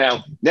creative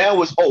now.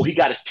 Now it's he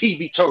got his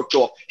TV turned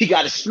off. He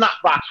got his snot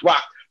box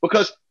rocked.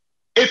 Because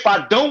if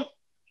I don't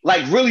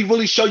really,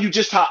 really show you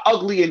just how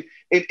ugly and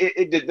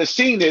the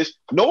scene is,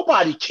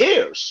 nobody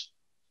cares.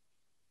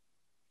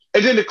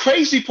 And then the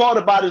crazy part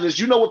about it is,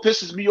 you know what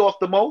pisses me off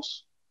the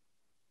most?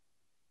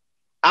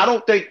 I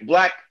don't think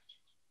Black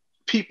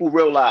people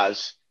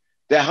realize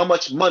that how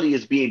much money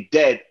is being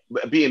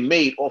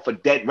made off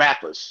of dead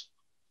rappers.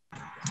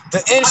 The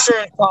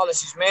insurance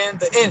policies, man.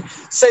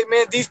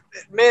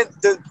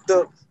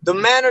 The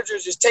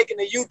managers is taking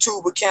the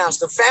YouTube accounts.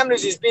 The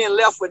families is being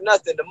left with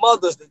nothing. The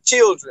mothers, the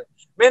children.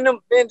 Man,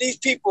 these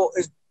people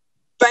is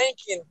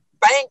banking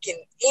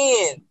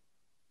in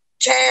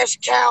cash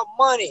cow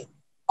money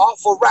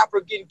off a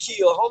rapper getting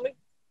killed, homie.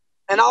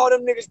 And all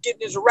them niggas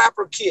getting is a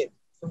rapper kit,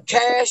 some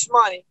cash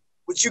money,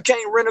 which you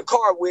can't rent a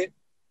car with.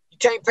 You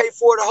can't pay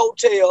for the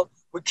hotel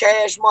with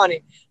cash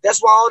money.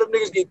 That's why all them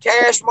niggas get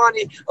cash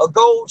money, a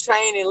gold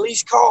chain, and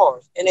lease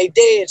cars, and they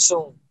dead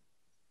soon.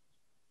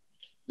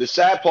 The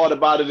sad part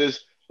about it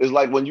is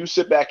like when you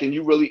sit back and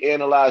you really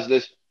analyze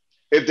this,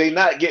 if they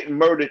not getting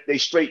murdered, they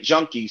straight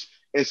junkies.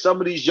 And some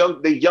of these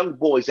young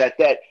boys at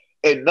that,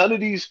 and none of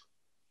these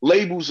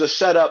labels are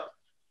set up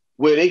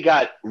where they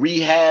got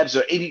rehabs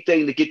or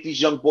anything to get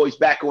these young boys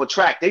back on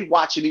track. They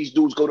watching these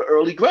dudes go to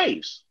early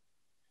graves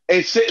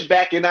and sitting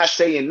back and not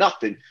saying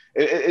nothing.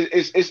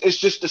 It's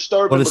just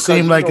disturbing. But it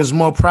seems like it's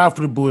more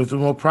profitable. If it's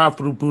more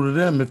profitable to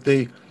them, if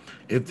they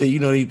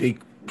they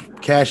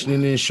cashing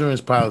in the insurance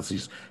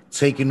policies,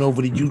 taking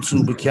over the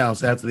YouTube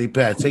accounts after they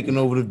pass, taking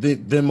over the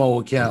Venmo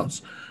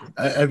accounts,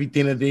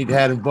 everything that they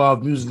had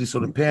involved musically. So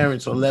the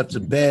parents are left to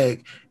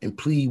beg and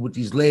plead with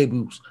these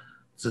labels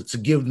to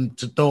give them,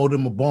 to throw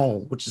them a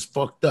bone, which is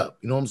fucked up.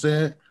 You know what I'm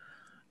saying?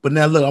 But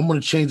now look, I'm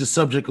going to change the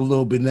subject a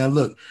little bit. Now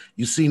look,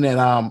 you seen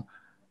that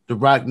the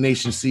Rock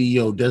Nation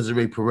CEO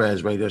Desiree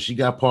Perez right there. She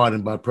got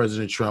pardoned by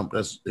President Trump.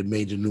 That's the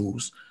major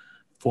news.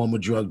 Former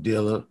drug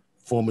dealer,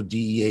 former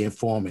DEA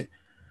informant.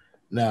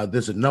 Now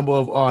there's a number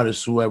of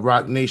artists who have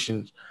Rock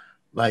Nations,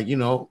 like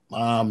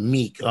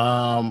Meek,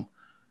 a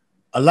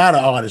lot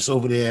of artists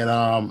over there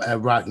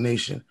at Rock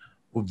Nation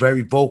were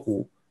very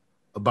vocal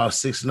about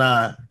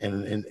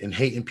 6ix9ine and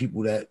hating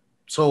people that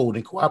told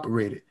and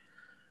cooperated.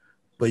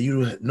 But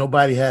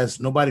nobody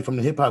from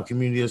the hip hop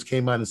community has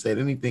came out and said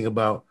anything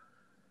about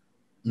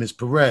Miss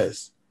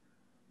Perez.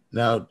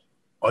 Now,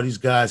 are these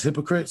guys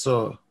hypocrites,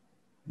 or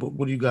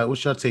what do you got?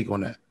 What's your take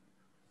on that?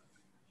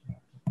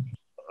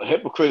 A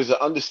hypocrite is an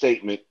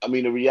understatement. I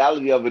mean, the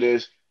reality of it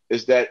is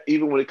that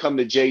even when it comes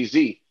to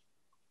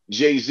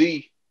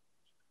Jay-Z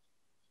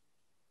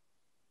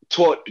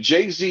taught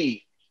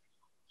Jay-Z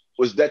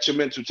was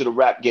detrimental to the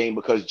rap game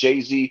because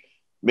Jay-Z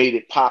made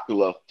it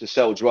popular to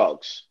sell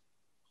drugs.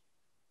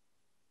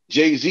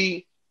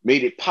 Jay-Z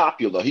made it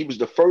popular. He was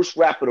the first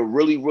rapper to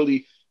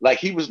really, like,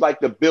 he was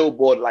like the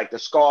Billboard, like the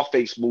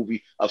Scarface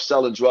movie of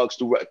selling drugs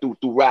through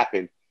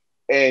rapping.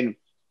 And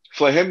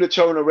for him to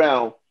turn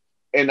around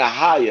and to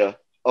hire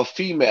a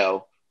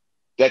female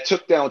that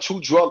took down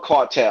 2 drug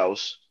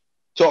cartels,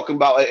 talking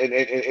about and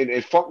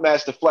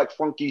Funkmaster Flex,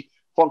 Funky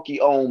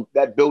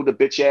that build a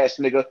bitch ass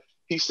nigga.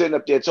 He's sitting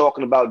up there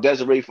talking about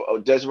Desiree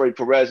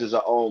Perez is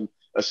a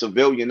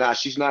civilian. Nah,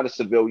 she's not a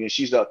civilian.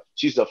 She's a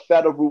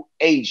federal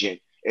agent.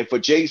 And for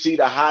Jay-Z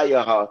to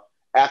hire her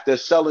after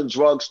selling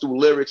drugs through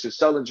lyrics and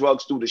selling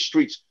drugs through the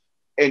streets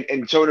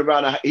and turn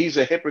around, he's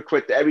a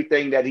hypocrite to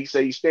everything that he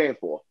say he stand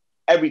for.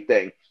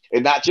 Everything.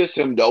 And not just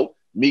him though.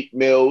 Meek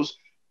Mills,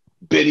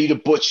 Benny the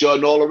Butcher,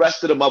 and all the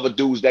rest of them other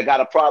dudes that got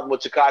a problem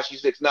with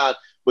Tekashi 6ix9ine,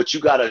 but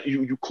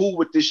you cool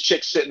with this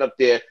chick sitting up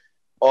there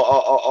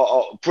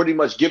pretty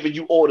much giving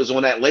you orders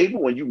on that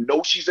label when you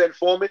know she's an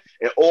informant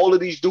and all of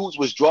these dudes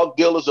was drug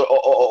dealers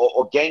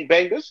or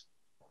gangbangers.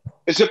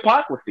 It's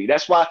hypocrisy.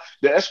 That's why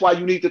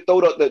you need to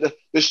throw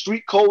the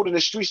street code and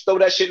the streets, throw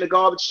that shit in the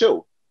garbage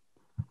too.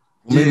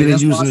 Maybe they're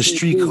using the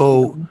street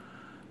code.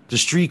 The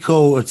street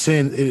code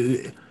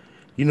attend.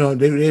 You know,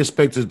 they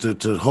expect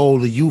to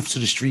hold the youth to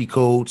the street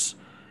codes,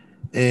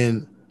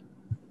 and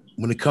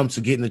when it comes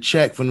to getting a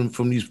check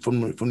from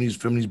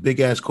these big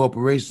ass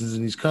corporations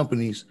and these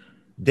companies,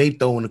 they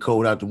throwing the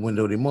code out the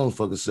window. They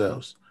motherfucker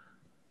selves.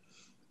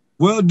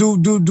 Well,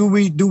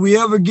 do we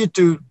ever get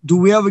to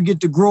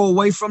grow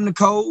away from the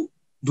code?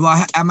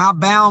 Am I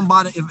bound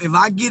by the if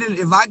I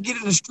get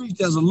in the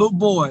streets as a little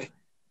boy,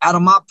 out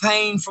of my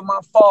pain from my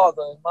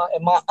father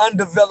and my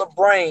undeveloped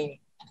brain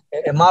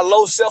and my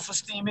low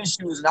self-esteem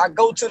issues, and I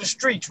go to the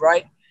streets,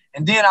 right?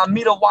 And then I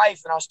meet a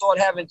wife and I start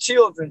having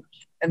children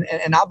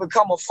and I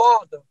become a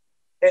father.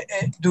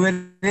 At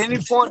any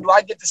point do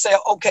I get to say,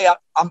 okay,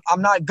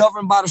 I'm not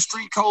governed by the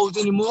street codes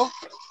anymore?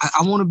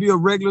 I want to be a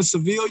regular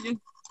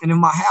civilian. And if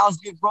my house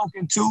gets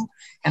broken too,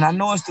 and I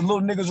know it's the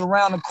little niggas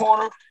around the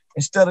corner,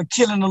 instead of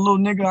killing the little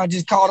nigga, I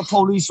just call the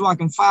police so I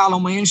can file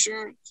on my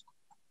insurance.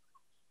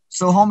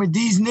 So, homie,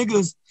 these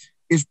niggas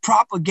is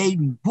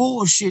propagating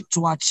bullshit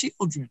to our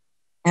children.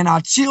 And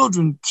our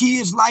children,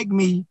 kids like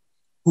me,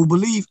 who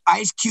believe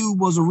Ice Cube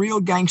was a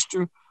real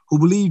gangster, who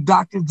believe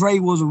Dr. Dre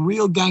was a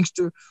real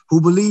gangster,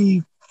 who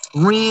believe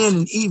Ren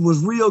and Eve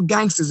was real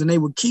gangsters and they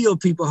would kill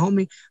people,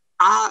 homie.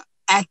 I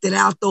acted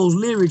out those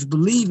lyrics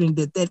believing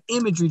that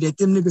imagery that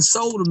them niggas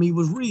sold to me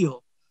was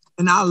real.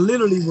 And I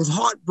literally was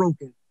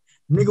heartbroken.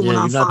 Nigga, when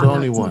I found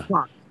out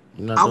Tupac.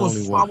 I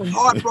was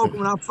heartbroken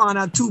when I found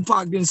out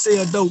Tupac didn't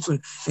sell dope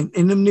and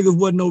them niggas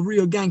wasn't no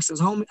real gangsters,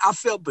 homie. I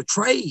felt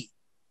betrayed.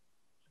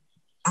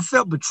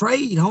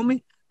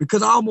 Homie,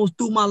 because I almost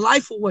threw my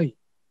life away.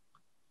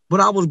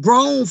 But I was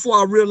grown before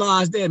I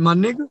realized that, my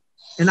nigga,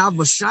 and I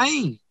was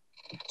ashamed.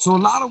 So a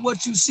lot of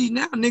what you see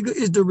now, nigga,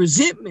 is the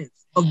resentment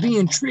of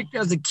being tricked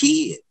as a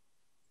kid.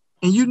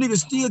 And you niggas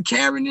still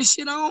carrying this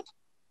shit on?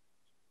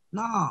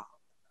 Nah.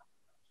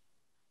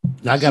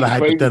 I got a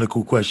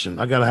hypothetical question.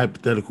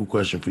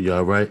 For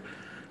y'all, right?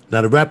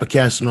 Now, the rapper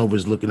Casanova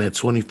is looking at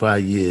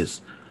 25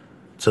 years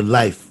to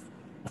life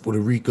for the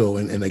RICO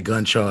and a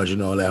gun charge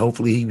and all that.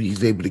 Hopefully,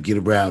 he's able to get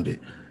around it.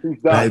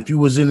 Now, if you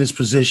was in this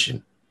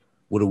position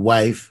with a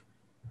wife,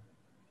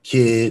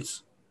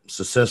 kids,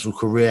 successful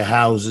career,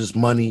 houses,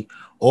 money,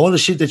 all the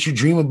shit that you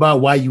dream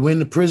about while you in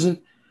the prison,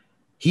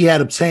 he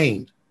had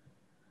obtained.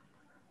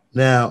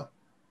 Now,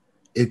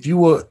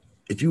 do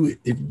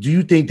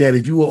you think that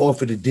if you were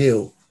offered a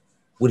deal,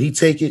 would he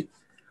take it,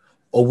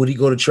 or would he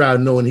go to trial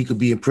knowing he could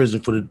be in prison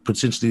for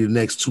potentially the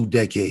next 2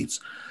 decades?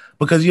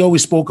 Because he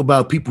always spoke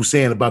about people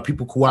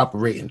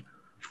cooperating,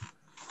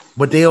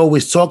 but they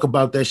always talk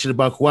about that shit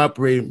about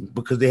cooperating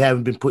because they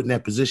haven't been put in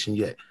that position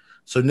yet.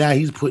 So now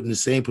he's put in the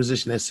same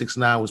position that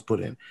 6ix9ine was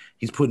put in.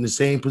 He's put in the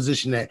same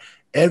position that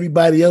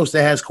everybody else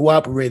that has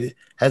cooperated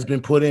has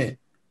been put in.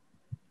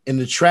 And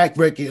the track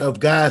record of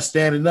guys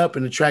standing up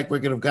and the track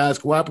record of guys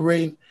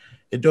cooperating,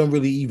 it don't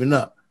really even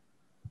up.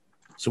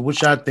 So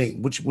what y'all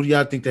think? What do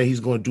y'all think that he's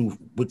going to do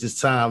with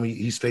this time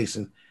he's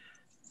facing?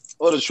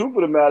 Well, the truth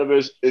of the matter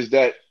is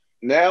that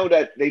now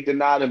that they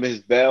denied him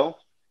his bail,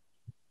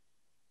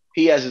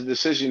 he has a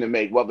decision to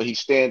make, whether he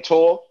stand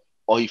tall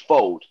or he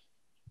fold.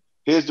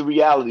 Here's the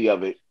reality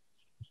of it.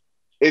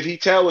 If he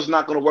tell it's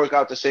not going to work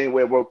out the same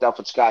way it worked out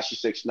for Tekashi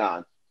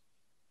 6ix9ine,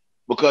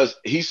 because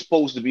he's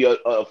supposed to be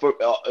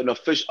an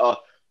official,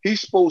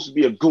 he's supposed to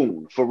be a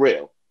goon for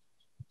real.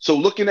 So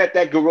looking at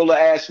that gorilla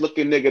ass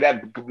looking nigga,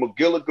 that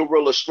Magilla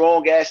gorilla,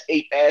 strong ass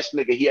ape ass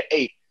nigga, he an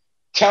ape,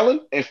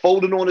 telling and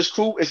folding on his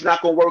crew, it's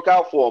not going to work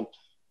out for him.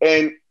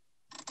 And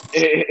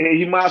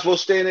he might as well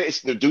stand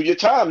there. Do your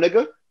time,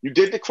 nigga. You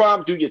did the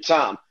crime, do your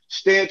time.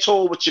 Stand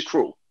tall with your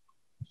crew.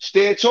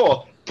 Stand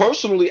tall.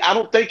 Personally, I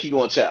don't think he's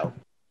going to tell.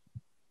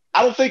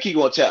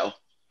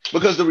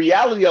 Because the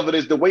reality of it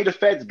is the way the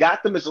feds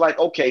got them is like,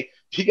 okay,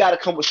 he got to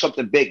come with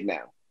something big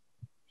now.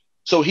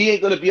 So he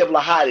ain't going to be able to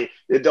hide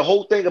it. The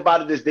whole thing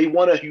about it is they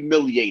want to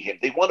humiliate him.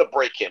 They want to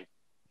break him.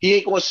 He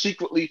ain't gonna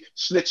secretly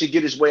snitch and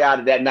get his way out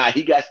of that. Nah,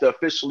 he got to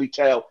officially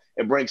tell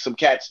and bring some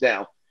cats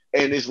down.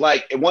 And it's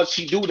like, and once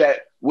he do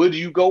that, where do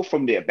you go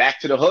from there?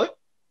 Back to the hood?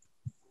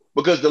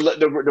 Because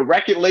the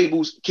record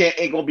labels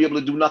ain't gonna be able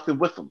to do nothing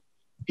with him.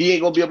 He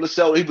ain't gonna be able to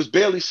sell. He was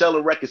barely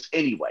selling records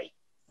anyway.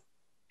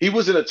 He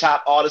wasn't a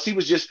top artist. He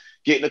was just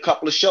getting a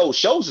couple of shows.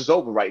 Shows is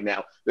over right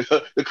now.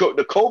 The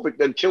COVID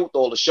then killed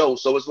all the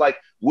shows. So it's like,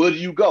 where do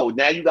you go?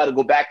 Now you got to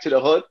go back to the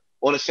hood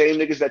on the same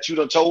niggas that you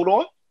done told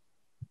on.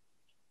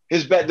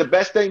 The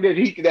best thing that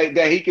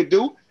he could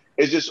do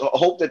is just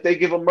hope that they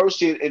give him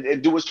mercy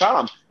and do his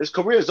time. His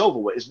career is over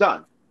with. It's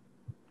done.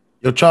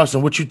 Yo,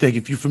 Charleston, what you think?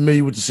 If you're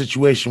familiar with the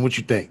situation, what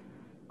you think?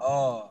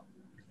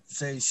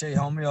 Say,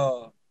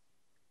 homie,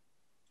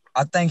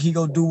 I think he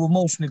gonna do what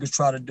most niggas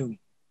try to do.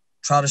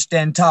 Try to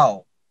stand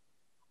tall.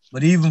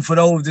 But even for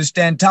those that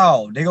stand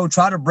tall, they gonna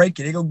try to break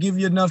it. They gonna give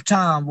you enough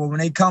time where when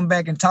they come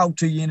back and talk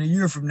to you in a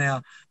year from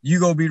now, you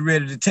gonna be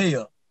ready to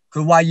tell.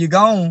 Cause while you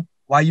gone,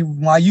 while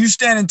you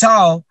standing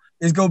tall,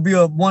 it's gonna be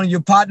one of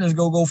your partners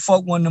gonna go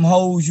fuck one of them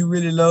hoes you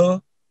really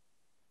love.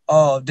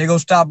 They gonna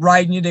stop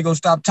writing you, they gonna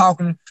stop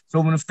talking. So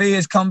when the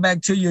feds come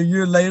back to you a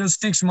year later,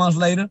 6 months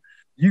later,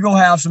 you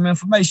gonna have some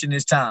information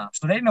this time.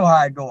 So they know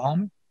how it go,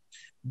 homie.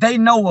 They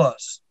know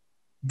us.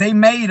 They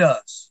made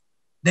us.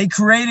 They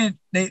created,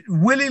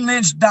 Willie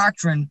Lynch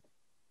doctrine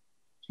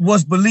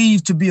was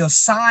believed to be a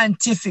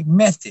scientific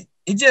method.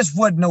 It just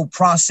wasn't no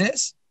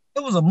process.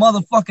 It was a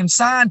motherfucking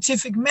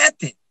scientific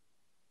method,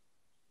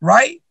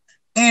 right?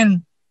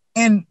 And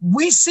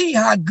we see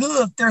how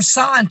good their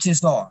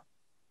scientists are.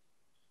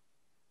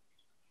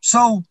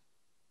 So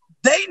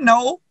they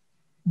know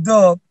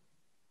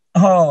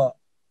how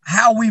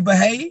we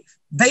behave.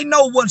 They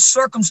know what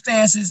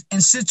circumstances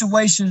and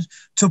situations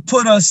to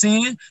put us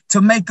in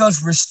to make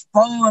us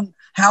respond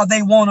how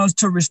they want us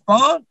to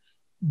respond.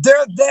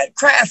 They're that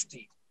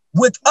crafty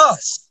with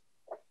us.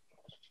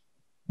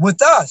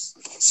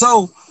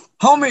 So,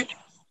 homie,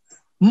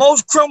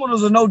 most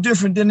criminals are no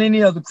different than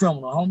any other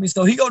criminal, homie.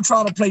 So he gonna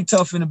try to play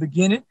tough in the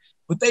beginning,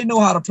 but they know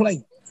how to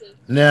play.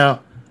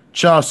 Now,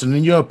 Charleston,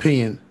 in your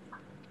opinion,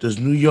 does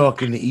New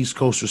York and the East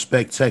Coast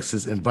respect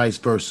Texas and vice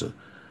versa?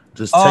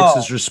 Does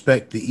Texas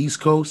respect the East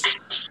Coast?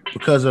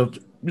 Because of,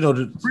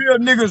 the real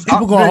niggas,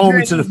 people gonna hold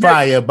me to the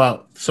fire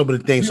about some of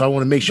the things. So I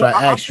want to make sure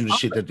I ask you the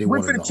shit that they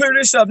want to know. We're gonna clear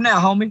this up now,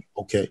 homie.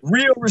 Okay.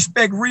 Real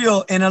respect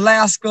real in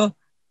Alaska,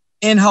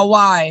 in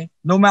Hawaii,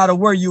 no matter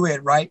where you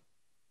at, right?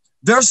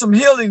 There's some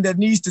healing that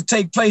needs to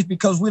take place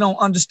because we don't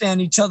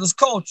understand each other's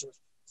cultures.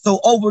 So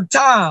over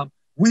time,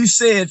 we've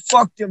said,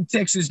 fuck them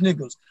Texas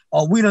niggas.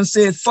 Or we done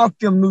said, fuck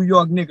them New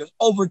York niggas.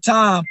 Over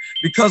time,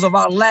 because of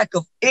our lack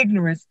of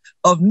ignorance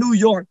of New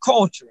York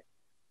culture.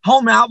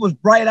 Homie, I was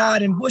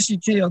bright-eyed and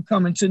bushy-tailed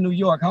coming to New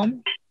York,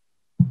 homie.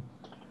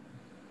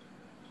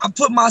 I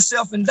put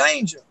myself in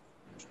danger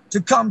to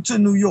come to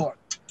New York.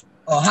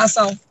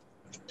 Hassan. All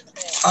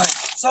right,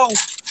 so,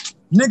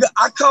 nigga,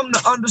 I come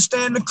to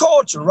understand the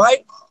culture,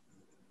 right?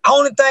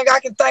 Only thing I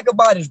can think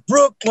about is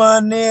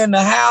Brooklyn there in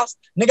the house.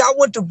 Nigga, I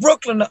went to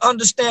Brooklyn to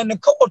understand the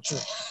culture.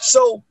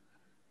 So,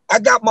 I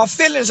got my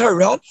feelings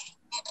hurt, homie.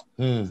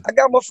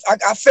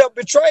 I felt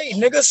betrayed,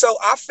 nigga. So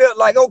I felt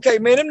like, okay,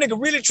 man, them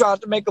nigga really tried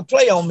to make a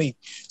play on me.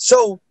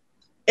 So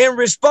in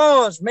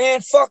response,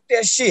 man, fuck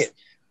that shit.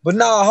 But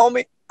nah,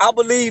 homie, I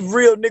believe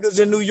real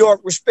niggas in New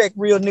York respect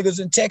real niggas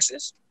in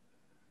Texas.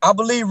 I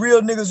believe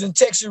real niggas in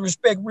Texas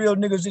respect real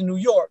niggas in New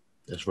York.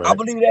 That's right. I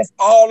believe that's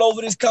all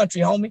over this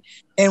country, homie.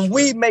 And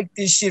we make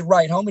this shit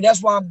right, homie.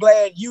 That's why I'm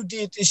glad you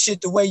did this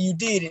shit the way you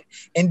did it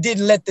and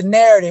didn't let the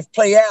narrative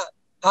play out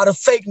how the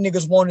fake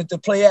niggas wanted to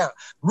play out.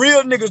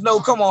 Real niggas know,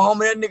 come on,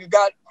 homie, that nigga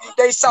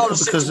they saw the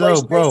situation.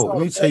 Because, bro, let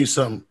me tell you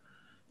something.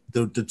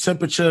 The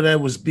temperature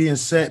that was being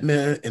set,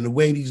 man, and the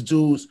way these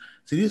dudes,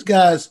 see, these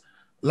guys,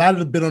 a lot of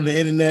them been on the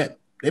internet.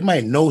 They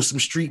might know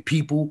some street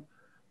people,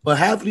 but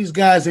half of these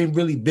guys ain't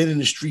really been in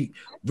the street,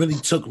 really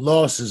took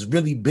losses,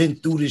 really been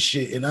through this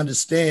shit and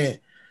understand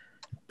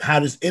how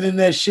this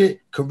internet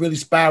shit could really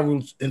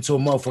spiral into a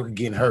motherfucker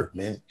getting hurt,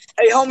 man.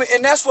 Hey, homie,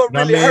 and that's what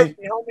really hurt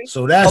me, homie.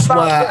 So that's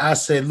why I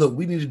said, look,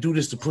 we need to do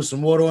this to put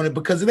some water on it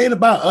because it ain't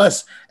about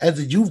us as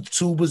the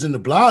YouTubers and the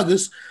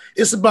bloggers.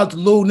 It's about the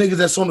little niggas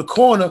that's on the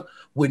corner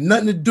with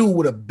nothing to do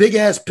with a big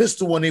ass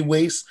pistol on their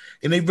waist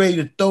and they ready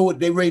to throw it,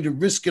 they ready to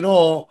risk it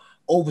all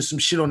over some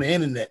shit on the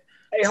internet.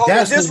 Hey, homie,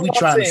 that's what we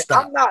trying to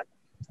stop.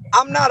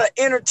 I'm not an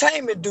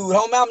entertainment dude,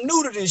 homie. I'm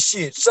new to this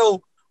shit.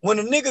 So when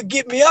a nigga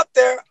get me up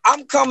there,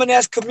 I'm coming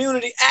as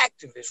community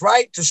activist,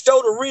 right? To show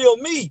the real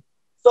me.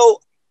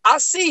 So I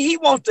see he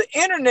wants the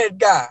internet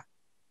guy.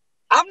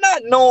 I'm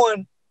not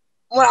knowing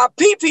when I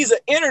peep he's an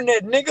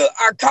internet nigga,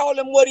 I call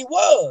him what he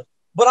was.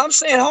 But I'm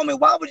saying, homie,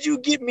 why would you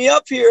get me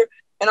up here?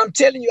 And I'm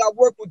telling you, I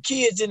work with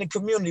kids in the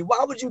community.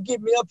 Why would you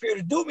get me up here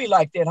to do me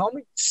like that,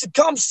 homie?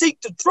 Come seek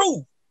the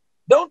truth.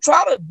 Don't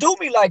try to do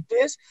me like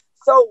this.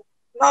 So,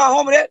 nah,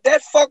 homie,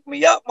 that fucked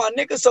me up, my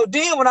nigga. So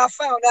then when I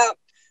found out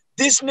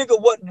this nigga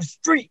wasn't a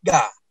street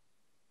guy,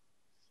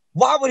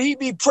 why would he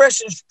be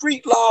pressing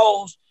street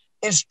laws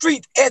and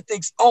street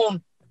ethics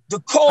on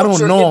the culture? I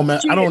don't know, man.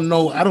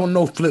 I don't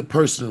know Flip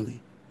personally.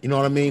 You know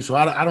what I mean? So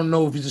I don't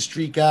know if he's a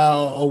street guy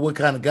or what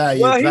kind of guy he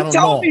is. Well, 'Cause I he don't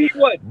told know. me he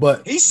wasn't.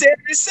 But He said it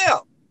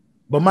himself.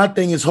 But my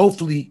thing is,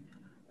 hopefully,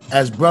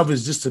 as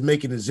brothers, just to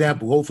make an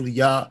example, hopefully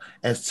y'all,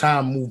 as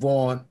time move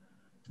on,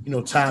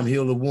 time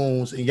heal the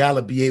wounds, and y'all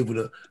will be able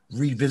to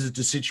revisit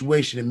the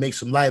situation and make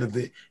some light of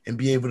it and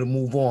be able to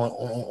move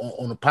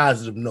on a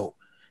positive note.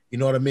 You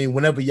know what I mean?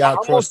 Whenever y'all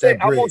cross that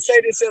I'm gonna bridge.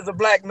 say this as a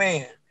black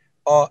man.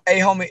 Hey,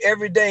 homie,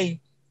 every day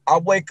I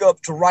wake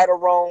up to right or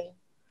wrong.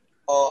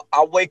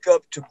 I wake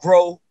up to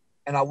grow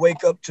and I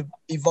wake up to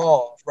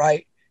evolve,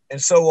 right?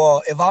 And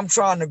so if I'm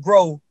trying to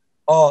grow,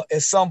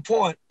 at some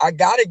point, I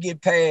got to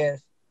get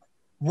past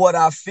what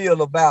I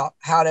feel about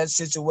how that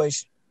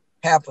situation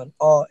happened.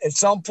 At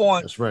some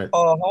point, That's right.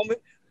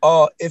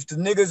 homie, if the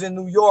niggas in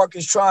New York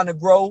is trying to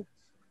grow,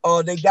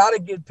 they got to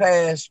get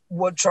past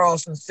what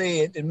Charleston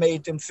said that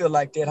made them feel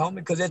like that, homie.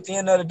 Because at the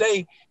end of the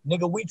day,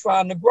 nigga, we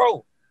trying to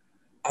grow.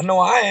 I know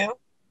I am.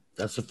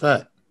 That's a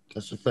fact.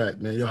 That's a fact,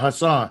 man. Yo,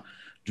 Hassan,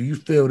 do you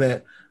feel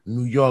that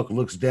New York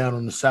looks down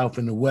on the South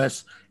and the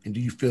West? And do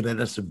you feel that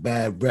that's a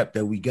bad rep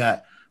that we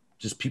got?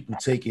 Just people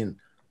taking,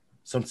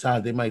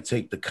 sometimes they might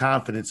take the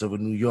confidence of a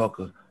New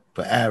Yorker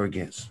for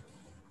arrogance.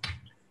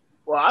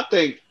 Well, I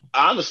think,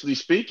 honestly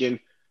speaking,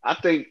 I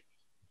think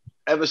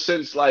ever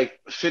since like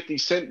 50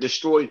 Cent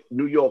destroyed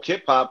New York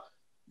hip hop,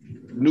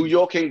 New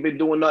York ain't been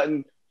doing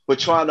nothing but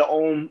trying to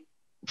own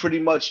pretty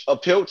much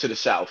appeal to the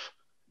South.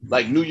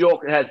 Like New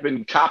York has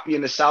been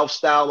copying the South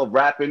style of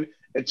rapping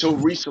until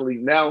recently.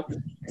 Now,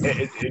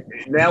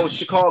 now it's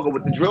Chicago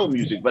with the drill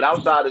music. But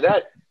outside of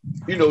that,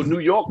 New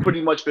York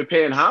pretty much been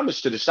paying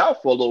homage to the South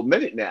for a little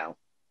minute now.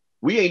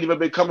 We ain't even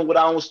been coming with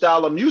our own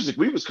style of music.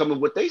 We was coming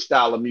with their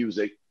style of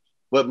music.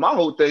 But my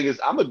whole thing is,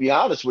 I'm gonna be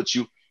honest with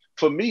you.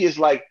 For me, it's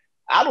like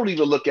I don't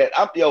even look at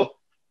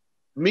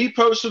me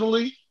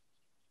personally.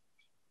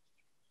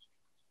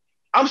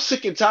 I'm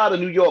sick and tired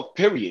of New York.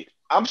 Period.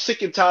 I'm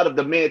sick and tired of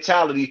the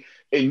mentality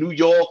in New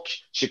York,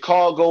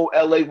 Chicago,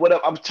 LA,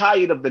 whatever. I'm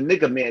tired of the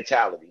nigga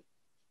mentality.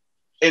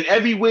 And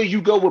everywhere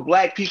you go where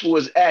black people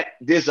is at,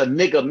 there's a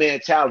nigga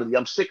mentality.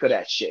 I'm sick of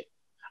that shit.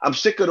 I'm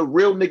sick of the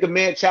real nigga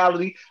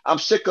mentality. I'm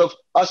sick of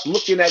us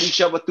looking at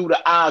each other through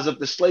the eyes of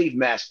the slave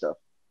master.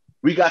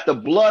 We got the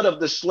blood of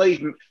the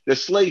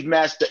slave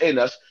master in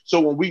us.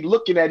 So when we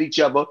looking at each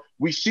other,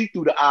 we see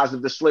through the eyes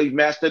of the slave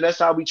master. And that's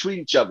how we treat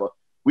each other.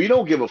 We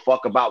don't give a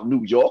fuck about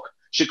New York.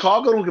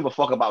 Chicago don't give a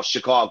fuck about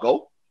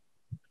Chicago.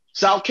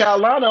 South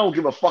Carolina don't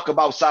give a fuck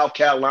about South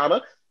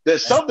Carolina.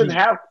 There's Southern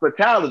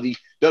hospitality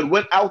that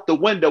went out the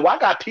window. I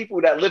got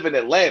people that live in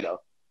Atlanta.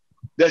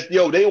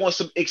 They want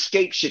some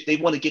escape shit. They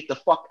want to get the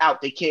fuck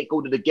out. They can't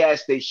go to the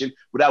gas station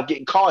without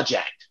getting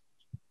carjacked.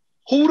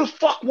 Who the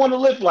fuck want to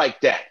live like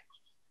that?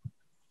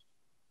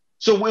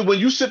 So when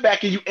you sit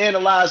back and you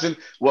analyzing,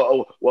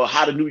 well,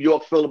 how do New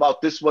York feel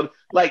about this one?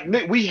 Like,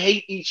 we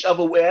hate each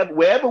other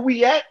wherever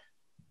we at.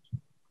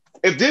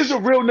 If there's a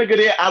real nigga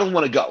there, I don't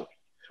want to go.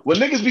 When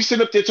niggas be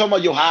sitting up there talking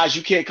about, yo, Haj,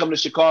 you can't come to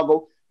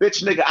Chicago.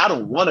 Bitch, nigga, I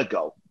don't want to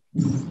go.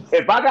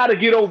 If I got to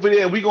get over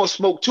there and we going to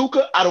smoke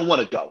Tuka, I don't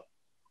want to go.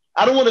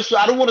 I don't want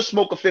to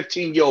smoke a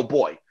 15-year-old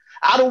boy.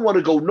 I don't want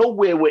to go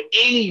nowhere where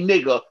any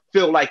nigga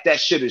feel like that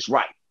shit is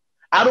right.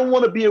 I don't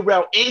want to be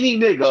around any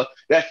nigga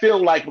that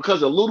feel like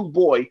because a little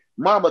boy,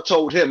 mama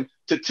told him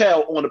to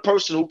tell on the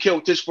person who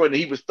killed his friend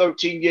and he was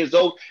 13 years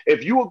old.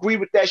 If you agree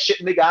with that shit,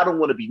 nigga, I don't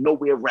want to be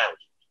nowhere around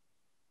you.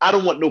 I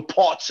don't want no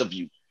parts of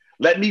you.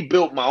 Let me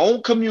build my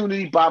own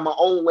community, buy my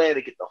own land,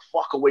 and get the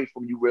fuck away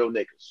from you real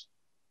niggas.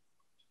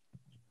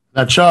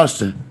 Now,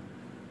 Charleston,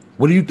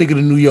 what do you think of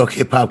the New York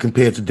hip hop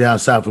compared to down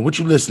south? And what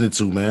you listening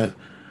to, man?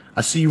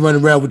 I see you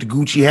running around with the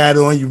Gucci hat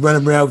on. You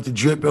running around with the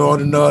drip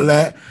on and all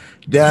that.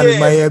 Down in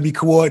Miami,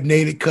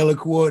 coordinated, color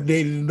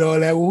coordinated, and all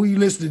that. Well, who you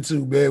listening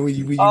to, man? When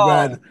you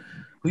riding?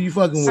 Who you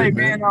fucking with,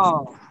 man?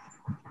 I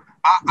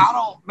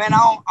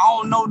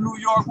don't know New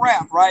York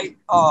rap, right?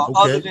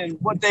 Other than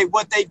what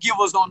they give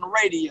us on the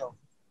radio.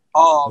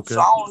 So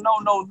I don't know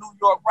no New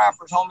York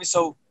rappers, homie.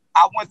 So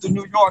I went to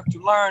New York to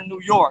learn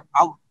New York.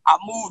 I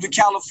moved to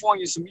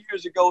California some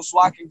years ago so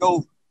I can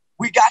go.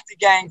 We got the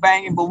gang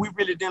banging, but we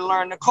really didn't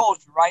learn the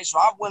culture, right? So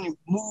I went and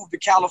moved to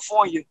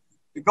California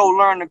to go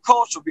learn the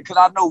culture because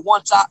I know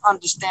once I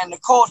understand the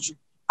culture,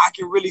 I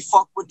can really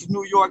fuck with the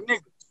New York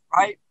niggas,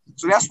 right?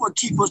 So that's what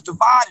keeps us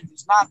divided,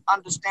 is not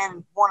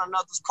understanding one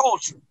another's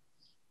culture.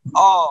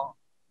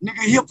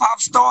 Nigga, hip hop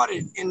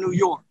started in New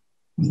York.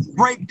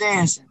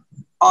 Breakdancing.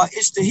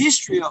 It's the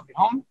history of it,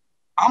 homie.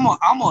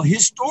 I'm a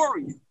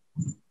historian.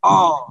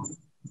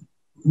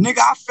 Nigga,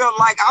 I felt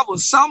like I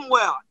was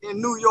somewhere in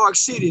New York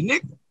City,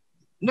 nigga.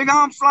 Nigga,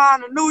 I'm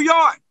flying to New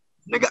York.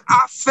 Nigga,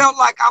 I felt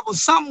like I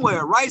was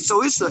somewhere, right?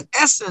 So it's an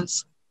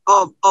essence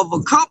of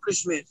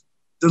accomplishment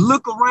to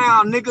look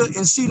around, nigga,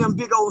 and see them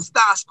big old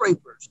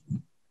skyscrapers.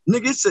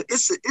 Nigga,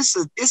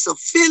 it's a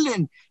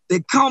feeling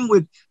that come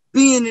with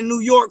being in New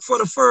York for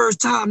the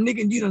first time,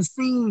 nigga.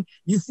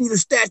 You see the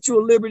Statue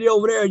of Liberty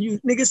over there.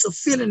 Nigga, it's a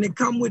feeling that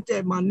come with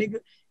that, my nigga.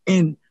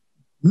 And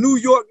New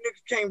York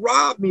niggas can't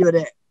rob me of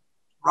that,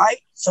 right?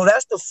 So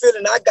that's the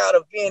feeling I got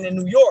of being in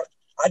New York.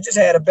 I just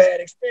had a bad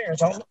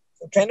experience, homie.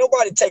 So can't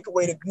nobody take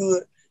away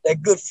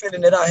that good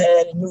feeling that I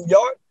had in New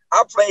York.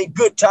 I played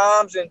Good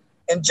Times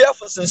and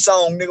Jefferson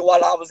song, nigga,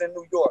 while I was in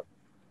New York.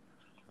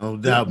 No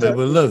doubt, man.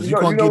 But look,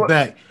 you're gonna get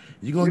back.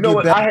 You're gonna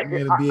get back,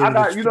 man, and be able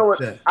to fix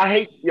that. I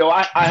hate,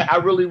 I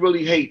really,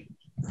 really hate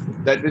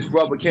that this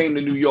brother came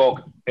to New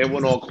York and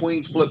went on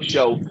Queen's Flip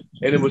show,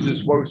 and it was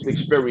his worst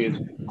experience.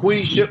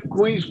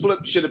 Queen's Flip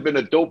should have been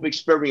a dope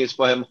experience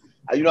for him.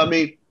 You know what I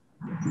mean?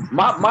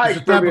 My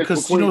experience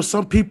because you know,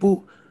 some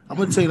people, I'm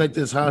gonna tell you like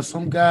this, how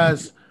some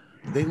guys,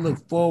 they look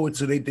forward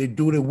to they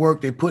do their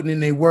work, they putting in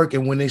their work,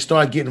 and when they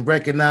start getting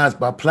recognized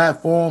by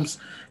platforms,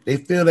 they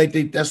feel like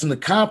that's an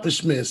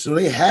accomplishment. So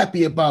they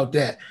happy about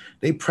that.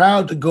 They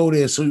proud to go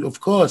there. So of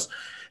course,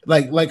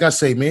 like I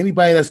say, man,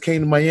 anybody that's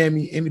came to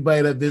Miami,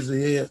 anybody that visit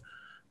here,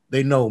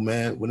 they know,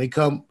 man, when they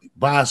come,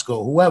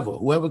 Bosco,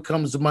 whoever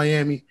comes to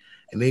Miami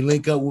and they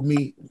link up with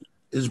me,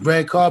 it's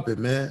red carpet,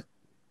 man.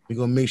 We're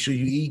gonna make sure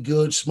you eat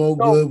good, smoke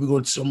good. We're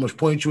gonna so much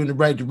point you in the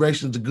right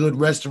direction to good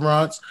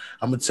restaurants.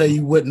 I'm gonna tell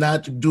you what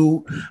not to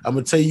do. I'm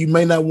gonna tell you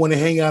may not want to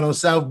hang out on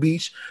South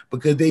Beach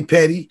because they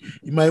petty.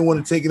 You might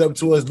want to take it up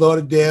towards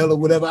Lauderdale or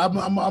whatever. I'm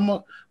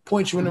gonna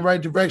point you in the right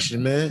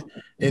direction, man.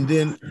 And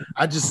then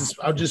I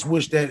just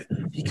wish that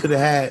he could have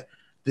had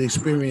the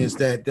experience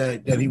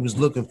that he was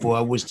looking for.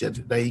 I wish that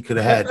he could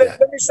have had that.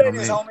 Let me say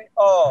this, homie.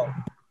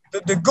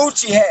 The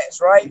Gucci hats,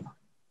 right?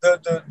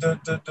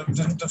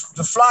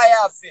 The fly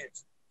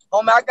outfits.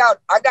 Homie,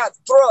 I got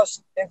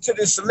thrust into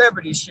this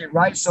celebrity shit,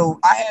 right? So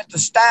I had the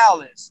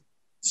stylist.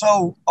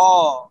 So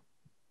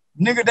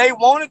nigga, they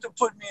wanted to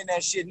put me in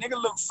that shit.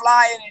 Nigga look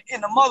fly in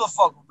the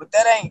motherfucker, but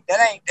that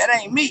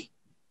ain't me.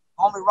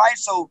 Homie, right?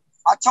 So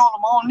I told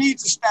him I don't need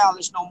the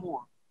stylist no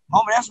more.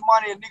 Homie, that's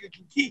money a nigga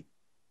can keep.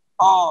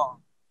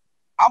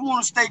 I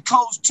want to stay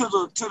close to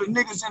the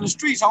niggas in the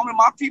streets. Homie,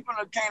 my people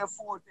that can't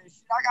afford that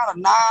shit. I got a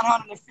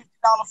 $950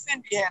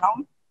 Fendi hat,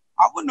 homie.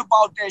 I wouldn't have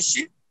bought that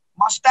shit.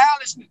 My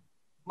stylist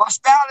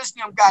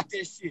them got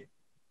that shit.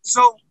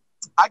 So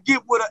I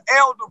get with an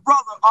elder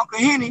brother, Uncle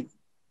Henny,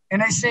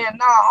 and they saying,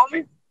 nah,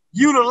 homie,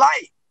 you the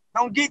light.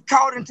 Don't get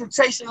caught into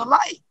chasing the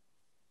light.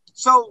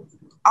 So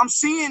I'm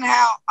seeing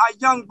how our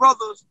young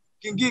brothers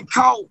can get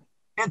caught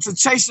into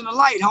chasing the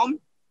light, homie.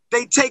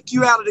 They take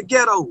you out of the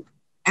ghetto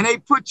and they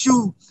put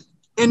you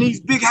in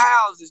these big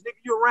houses. Nigga,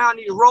 you around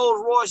these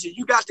Rolls Royces.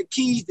 You got the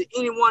keys to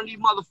any one of these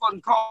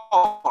motherfucking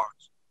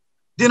cars.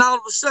 Then all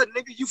of a sudden,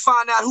 nigga, you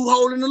find out who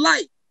holding the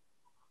light.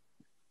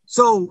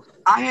 So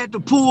I had to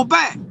pull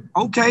back.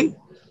 Okay.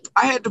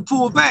 I had to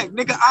pull back.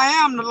 Nigga,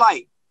 I am the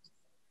light.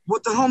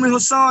 What the homie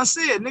Hassan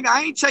said, nigga,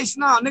 I ain't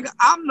chasing out. Nigga,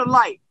 I'm the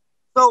light.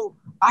 So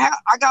I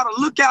got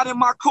to look out in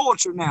my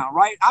culture now,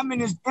 right? I'm in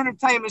this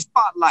entertainment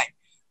spotlight.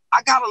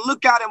 I got to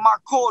look out in my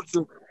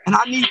culture and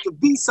I need to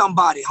be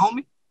somebody,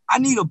 homie. I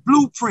need a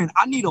blueprint.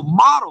 I need a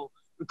model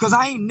because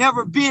I ain't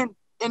never been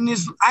in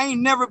this. I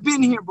ain't never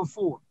been here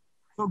before.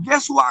 So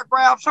guess who I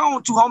grabbed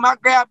on to, homie? I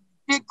grabbed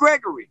Dick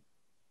Gregory.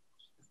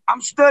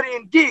 I'm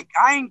studying Dick.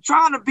 I ain't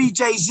trying to be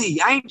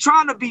Jay-Z. I ain't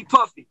trying to be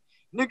Puffy.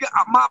 Nigga,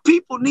 my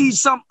people need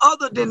something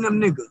other than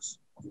them niggas.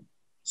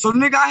 So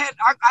nigga, I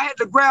had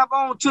to grab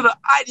on to the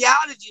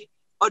ideology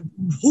of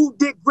who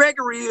Dick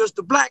Gregory is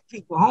to black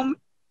people, homie.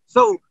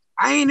 So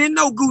I ain't in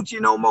no Gucci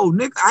no more,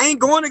 nigga. I ain't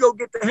going to go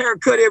get the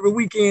haircut every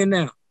weekend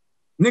now.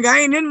 Nigga, I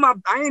ain't in my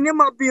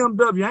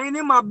BMW. I ain't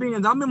in my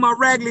Benz. I'm in my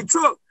raggedy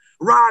truck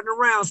riding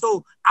around.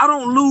 So I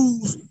don't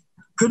lose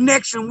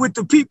connection with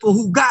the people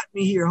who got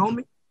me here,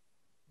 homie.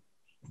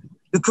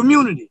 The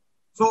community.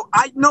 So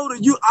I know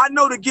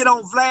to get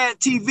on Vlad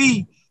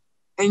TV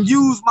and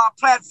use my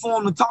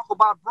platform to talk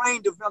about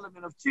brain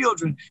development of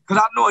children,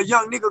 because I know a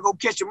young nigga go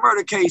catch a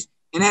murder case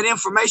and that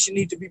information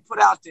needs to be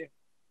put out there.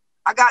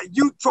 I got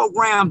youth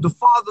programs, the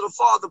Father to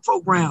Father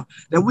program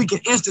that we can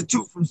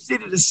institute from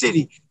city to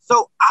city.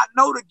 So I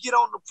know to get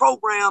on the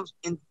programs,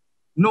 and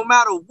no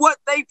matter what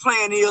they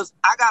plan is,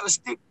 I got to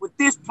stick with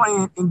this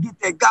plan and get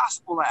that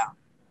gospel out.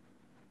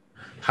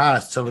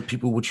 Haas, telling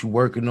people what you're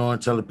working on,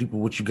 telling people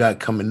what you got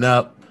coming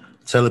up,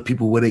 telling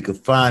people where they could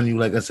find you.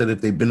 Like I said,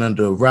 if they've been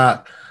under a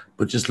rock,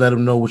 but just let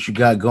them know what you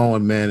got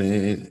going, man,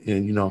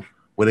 and you know,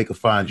 where they could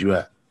find you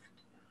at.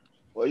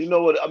 Well, you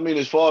know what I mean,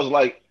 as far as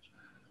like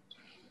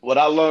what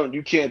I learned,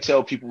 you can't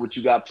tell people what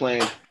you got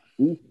planned.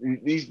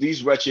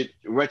 These wretched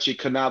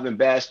conniving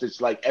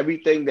bastards, like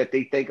everything that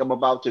they think I'm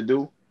about to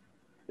do,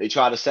 they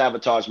try to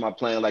sabotage my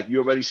plan. Like you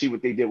already see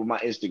what they did with my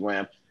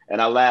Instagram,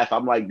 and I laugh.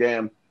 I'm like,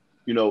 damn,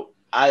 you know,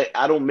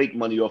 I don't make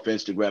money off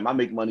Instagram. I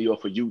make money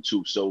off of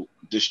YouTube. So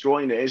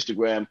destroying the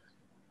Instagram,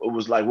 it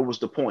was like, what was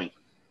the point?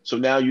 So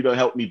now you don't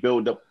help me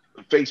build up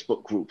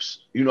Facebook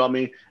groups. You know what I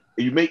mean?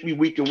 You make me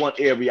weak in one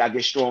area, I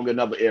get strong in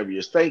other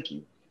areas. Thank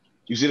you.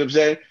 You see what I'm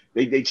saying?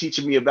 They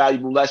teaching me a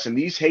valuable lesson.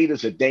 These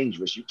haters are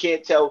dangerous. You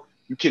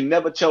can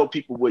never tell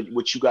people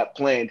what you got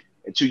planned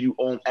until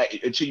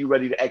you're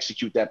ready to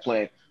execute that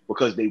plan,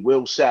 because they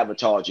will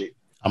sabotage it.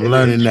 I'm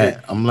learning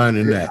that. I'm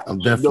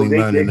definitely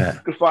learning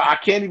that. I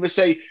can't even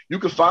say you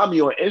can find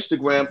me on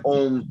Instagram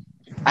on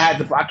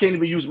I can't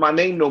even use my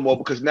name no more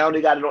because now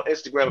they got it on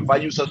Instagram. If I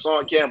use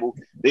Hassan Campbell,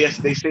 they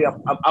say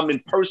I'm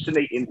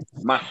impersonating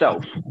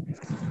myself.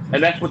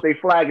 And that's what they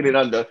flagging it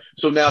under.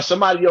 So now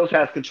somebody else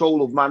has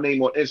control of my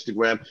name on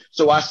Instagram.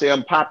 So I say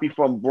I'm Poppy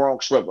from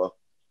Bronx River.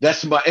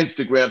 That's my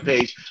Instagram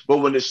page.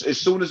 But as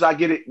soon as I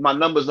get it, my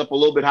numbers up a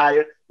little bit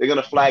higher, they're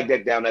gonna flag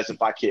that down as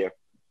if I care.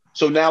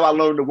 So now I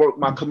learned to work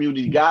my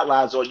community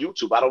guidelines on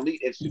YouTube. I don't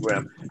need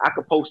Instagram. I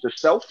could post a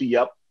selfie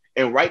up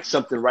and write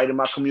something right in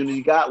my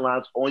community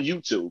guidelines on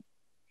YouTube.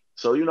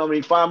 So you know what I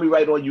mean? Find me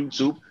right on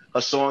YouTube,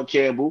 Hassan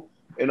Campbell.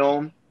 You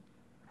know,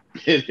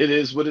 it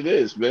is what it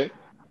is, man.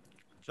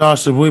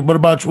 Charleston, what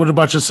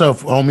about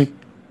yourself, homie?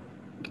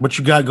 What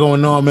you got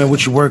going on, man?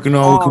 What you working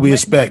on? What Oh can we man,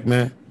 expect,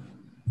 man?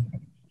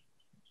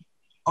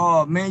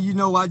 oh man,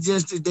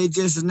 they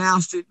just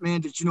announced it,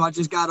 man. That I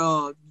just got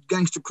a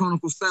Gangster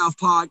Chronicle South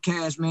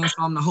podcast, man. So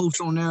I'm the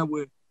host on there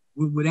with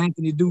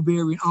Anthony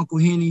Dewberry and Uncle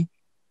Henny.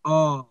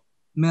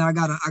 Man,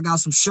 I got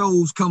some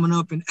shows coming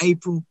up in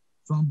April,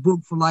 so I'm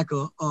booked for like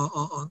a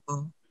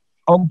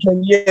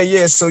okay,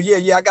 yeah. So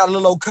yeah, I got a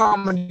little old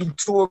comedy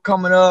tour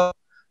coming up.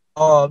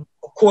 Of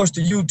course,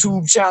 the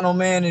YouTube channel,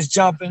 man, is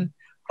jumping.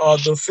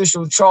 The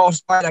official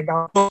Charles fight, I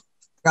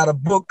got a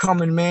book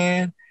coming,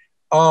 man.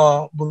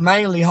 But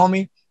mainly,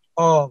 homie,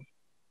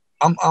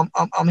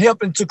 I'm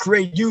helping to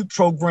create youth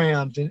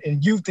programs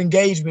and youth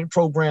engagement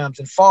programs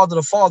and father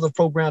to father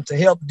programs to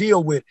help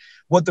deal with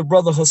what the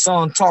brother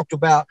Hassan talked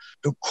about,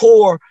 the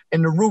core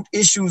and the root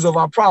issues of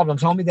our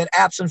problems, homie. That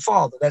absent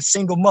father, that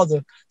single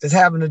mother that's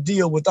having to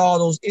deal with all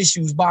those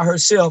issues by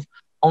herself,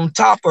 on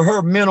top of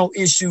her mental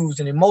issues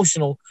and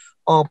emotional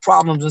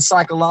problems and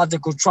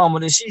psychological trauma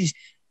that she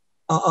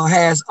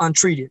has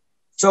untreated.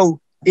 So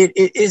it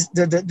is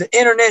the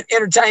internet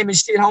entertainment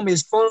shit, homie,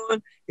 is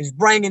fun. It's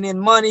bringing in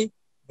money,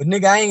 but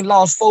nigga, I ain't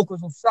lost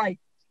focus of sight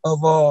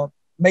of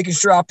making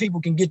sure our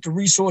people can get the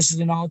resources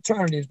and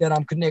alternatives that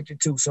I'm connected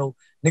to. So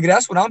nigga,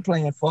 that's what I'm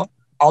playing for.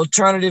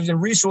 Alternatives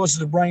and resources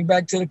to bring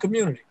back to the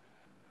community.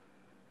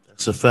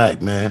 That's a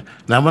fact, man.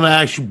 Now I'm gonna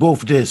ask you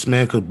both this,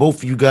 man, because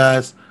both of you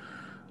guys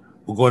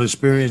we're going to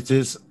experience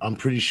this. I'm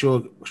pretty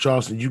sure,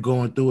 Charleston, you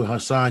going through it.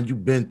 Hassan,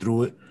 you've been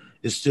through it.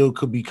 It still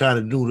could be kind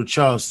of new to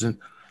Charleston,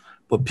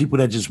 but people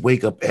that just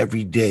wake up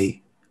every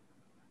day,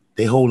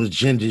 they hold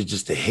agendas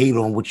just to hate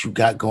on what you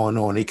got going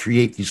on. They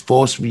create these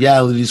false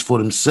realities for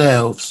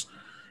themselves,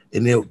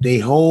 and they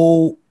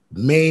whole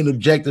main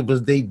objective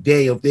of their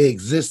day of their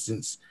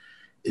existence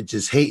is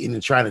just hating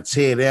and trying to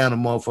tear down a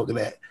motherfucker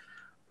that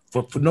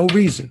for no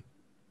reason.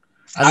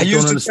 I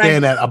just don't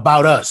understand that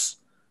about us.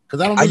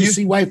 Because I don't really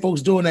see white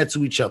folks doing that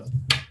to each other.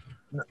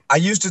 I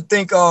used to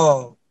think,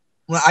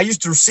 when I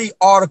used to see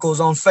articles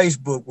on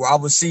Facebook where I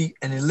would see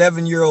an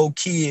 11-year-old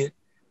kid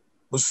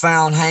was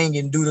found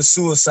hanging due to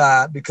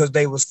suicide because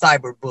they was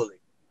cyberbullied.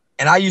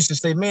 And I used to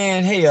say,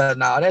 man, hell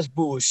no, that's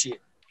bullshit.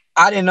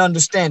 I didn't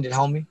understand it,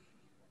 homie.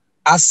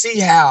 I see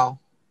how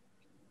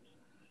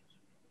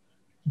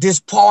this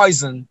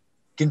poison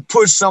can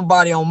push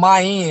somebody on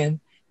my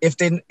end if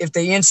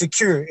they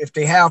insecure, if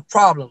they have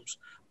problems.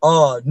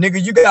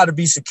 Nigga, you got to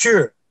be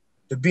secure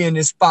to be in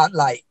this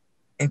spotlight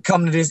and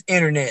come to this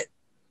internet.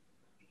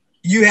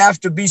 You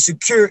have to be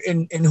secure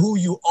in who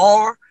you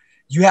are.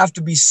 You have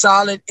to be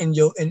solid in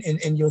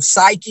your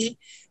psyche.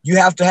 You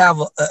have to have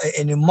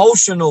an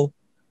emotional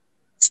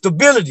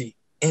stability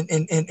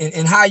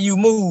in how you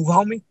move,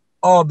 homie.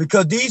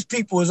 Because these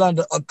people is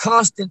under a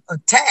constant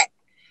attack.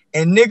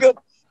 And nigga,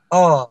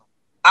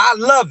 I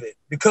love it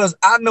because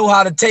I know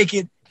how to take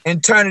it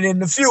and turn it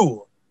into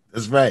fuel.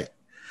 That's right.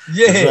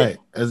 Yeah,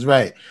 that's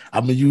right.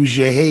 I'm gonna use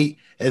your hate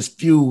as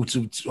fuel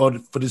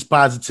for this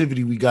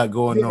positivity we got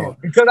going on.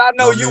 Because I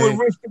know you would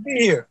wish to be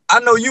here. I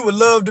know you would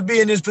love to be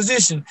in this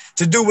position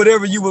to do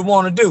whatever you would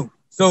want to do.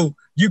 So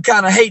you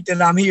kind of hate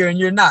that I'm here and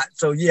you're not.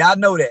 So yeah, I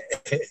know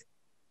that.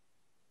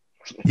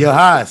 Yo,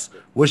 Haas,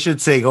 what's your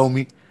take,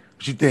 homie?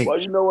 What you think? Well,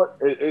 you know what?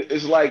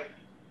 It's like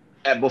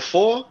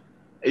before,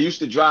 it used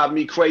to drive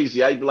me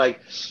crazy. I'd be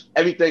like,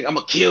 everything, I'm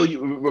gonna kill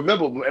you.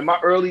 Remember, in my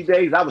early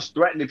days, I was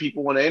threatening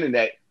people on the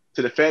internet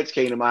till the feds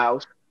came to my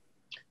house.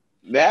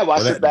 Now I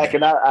sit back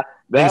and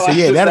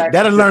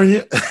that'll learn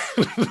you.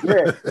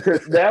 Yeah,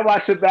 now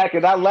I sit back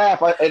and I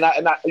laugh and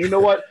I you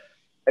know what?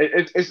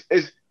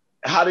 It's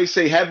how they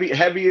say heavy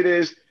it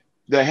is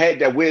the head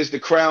that wears the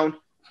crown.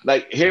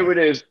 Like here it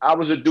is. I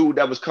was a dude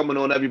that was coming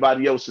on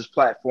everybody else's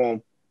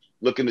platform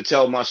looking to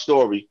tell my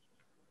story.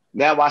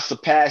 Now I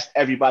surpassed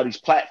everybody's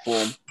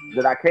platform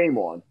that I came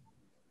on.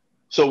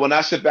 So when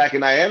I sit back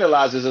and I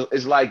analyze it,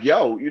 it's like,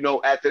 yo, you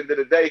know, at the end of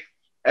the day,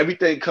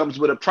 everything comes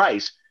with a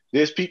price.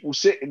 There's people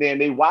sitting there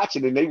and they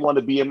watching and they want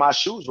to be in my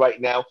shoes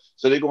right now.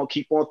 So they're going to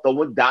keep on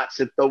throwing dots.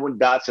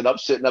 And I'm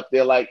sitting up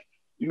there like,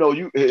 you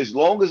know, as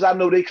long as I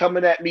know they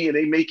coming at me and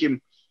they making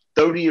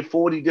 30 or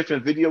 40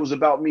 different videos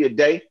about me a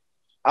day,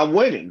 I'm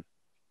winning.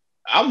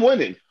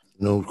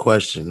 No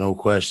question.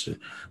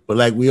 But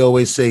like we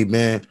always say,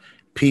 man,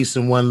 peace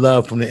and one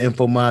love from the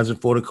Info Minds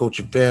and For the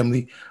Culture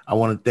family. I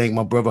want to thank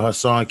my brother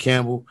Hassan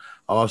Campbell.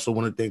 I also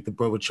want to thank the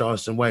brother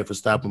Charleston White for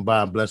stopping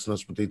by and blessing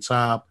us with their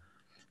time.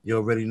 You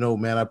already know,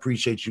 man. I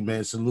appreciate you,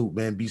 man. Salute,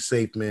 man. Be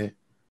safe, man.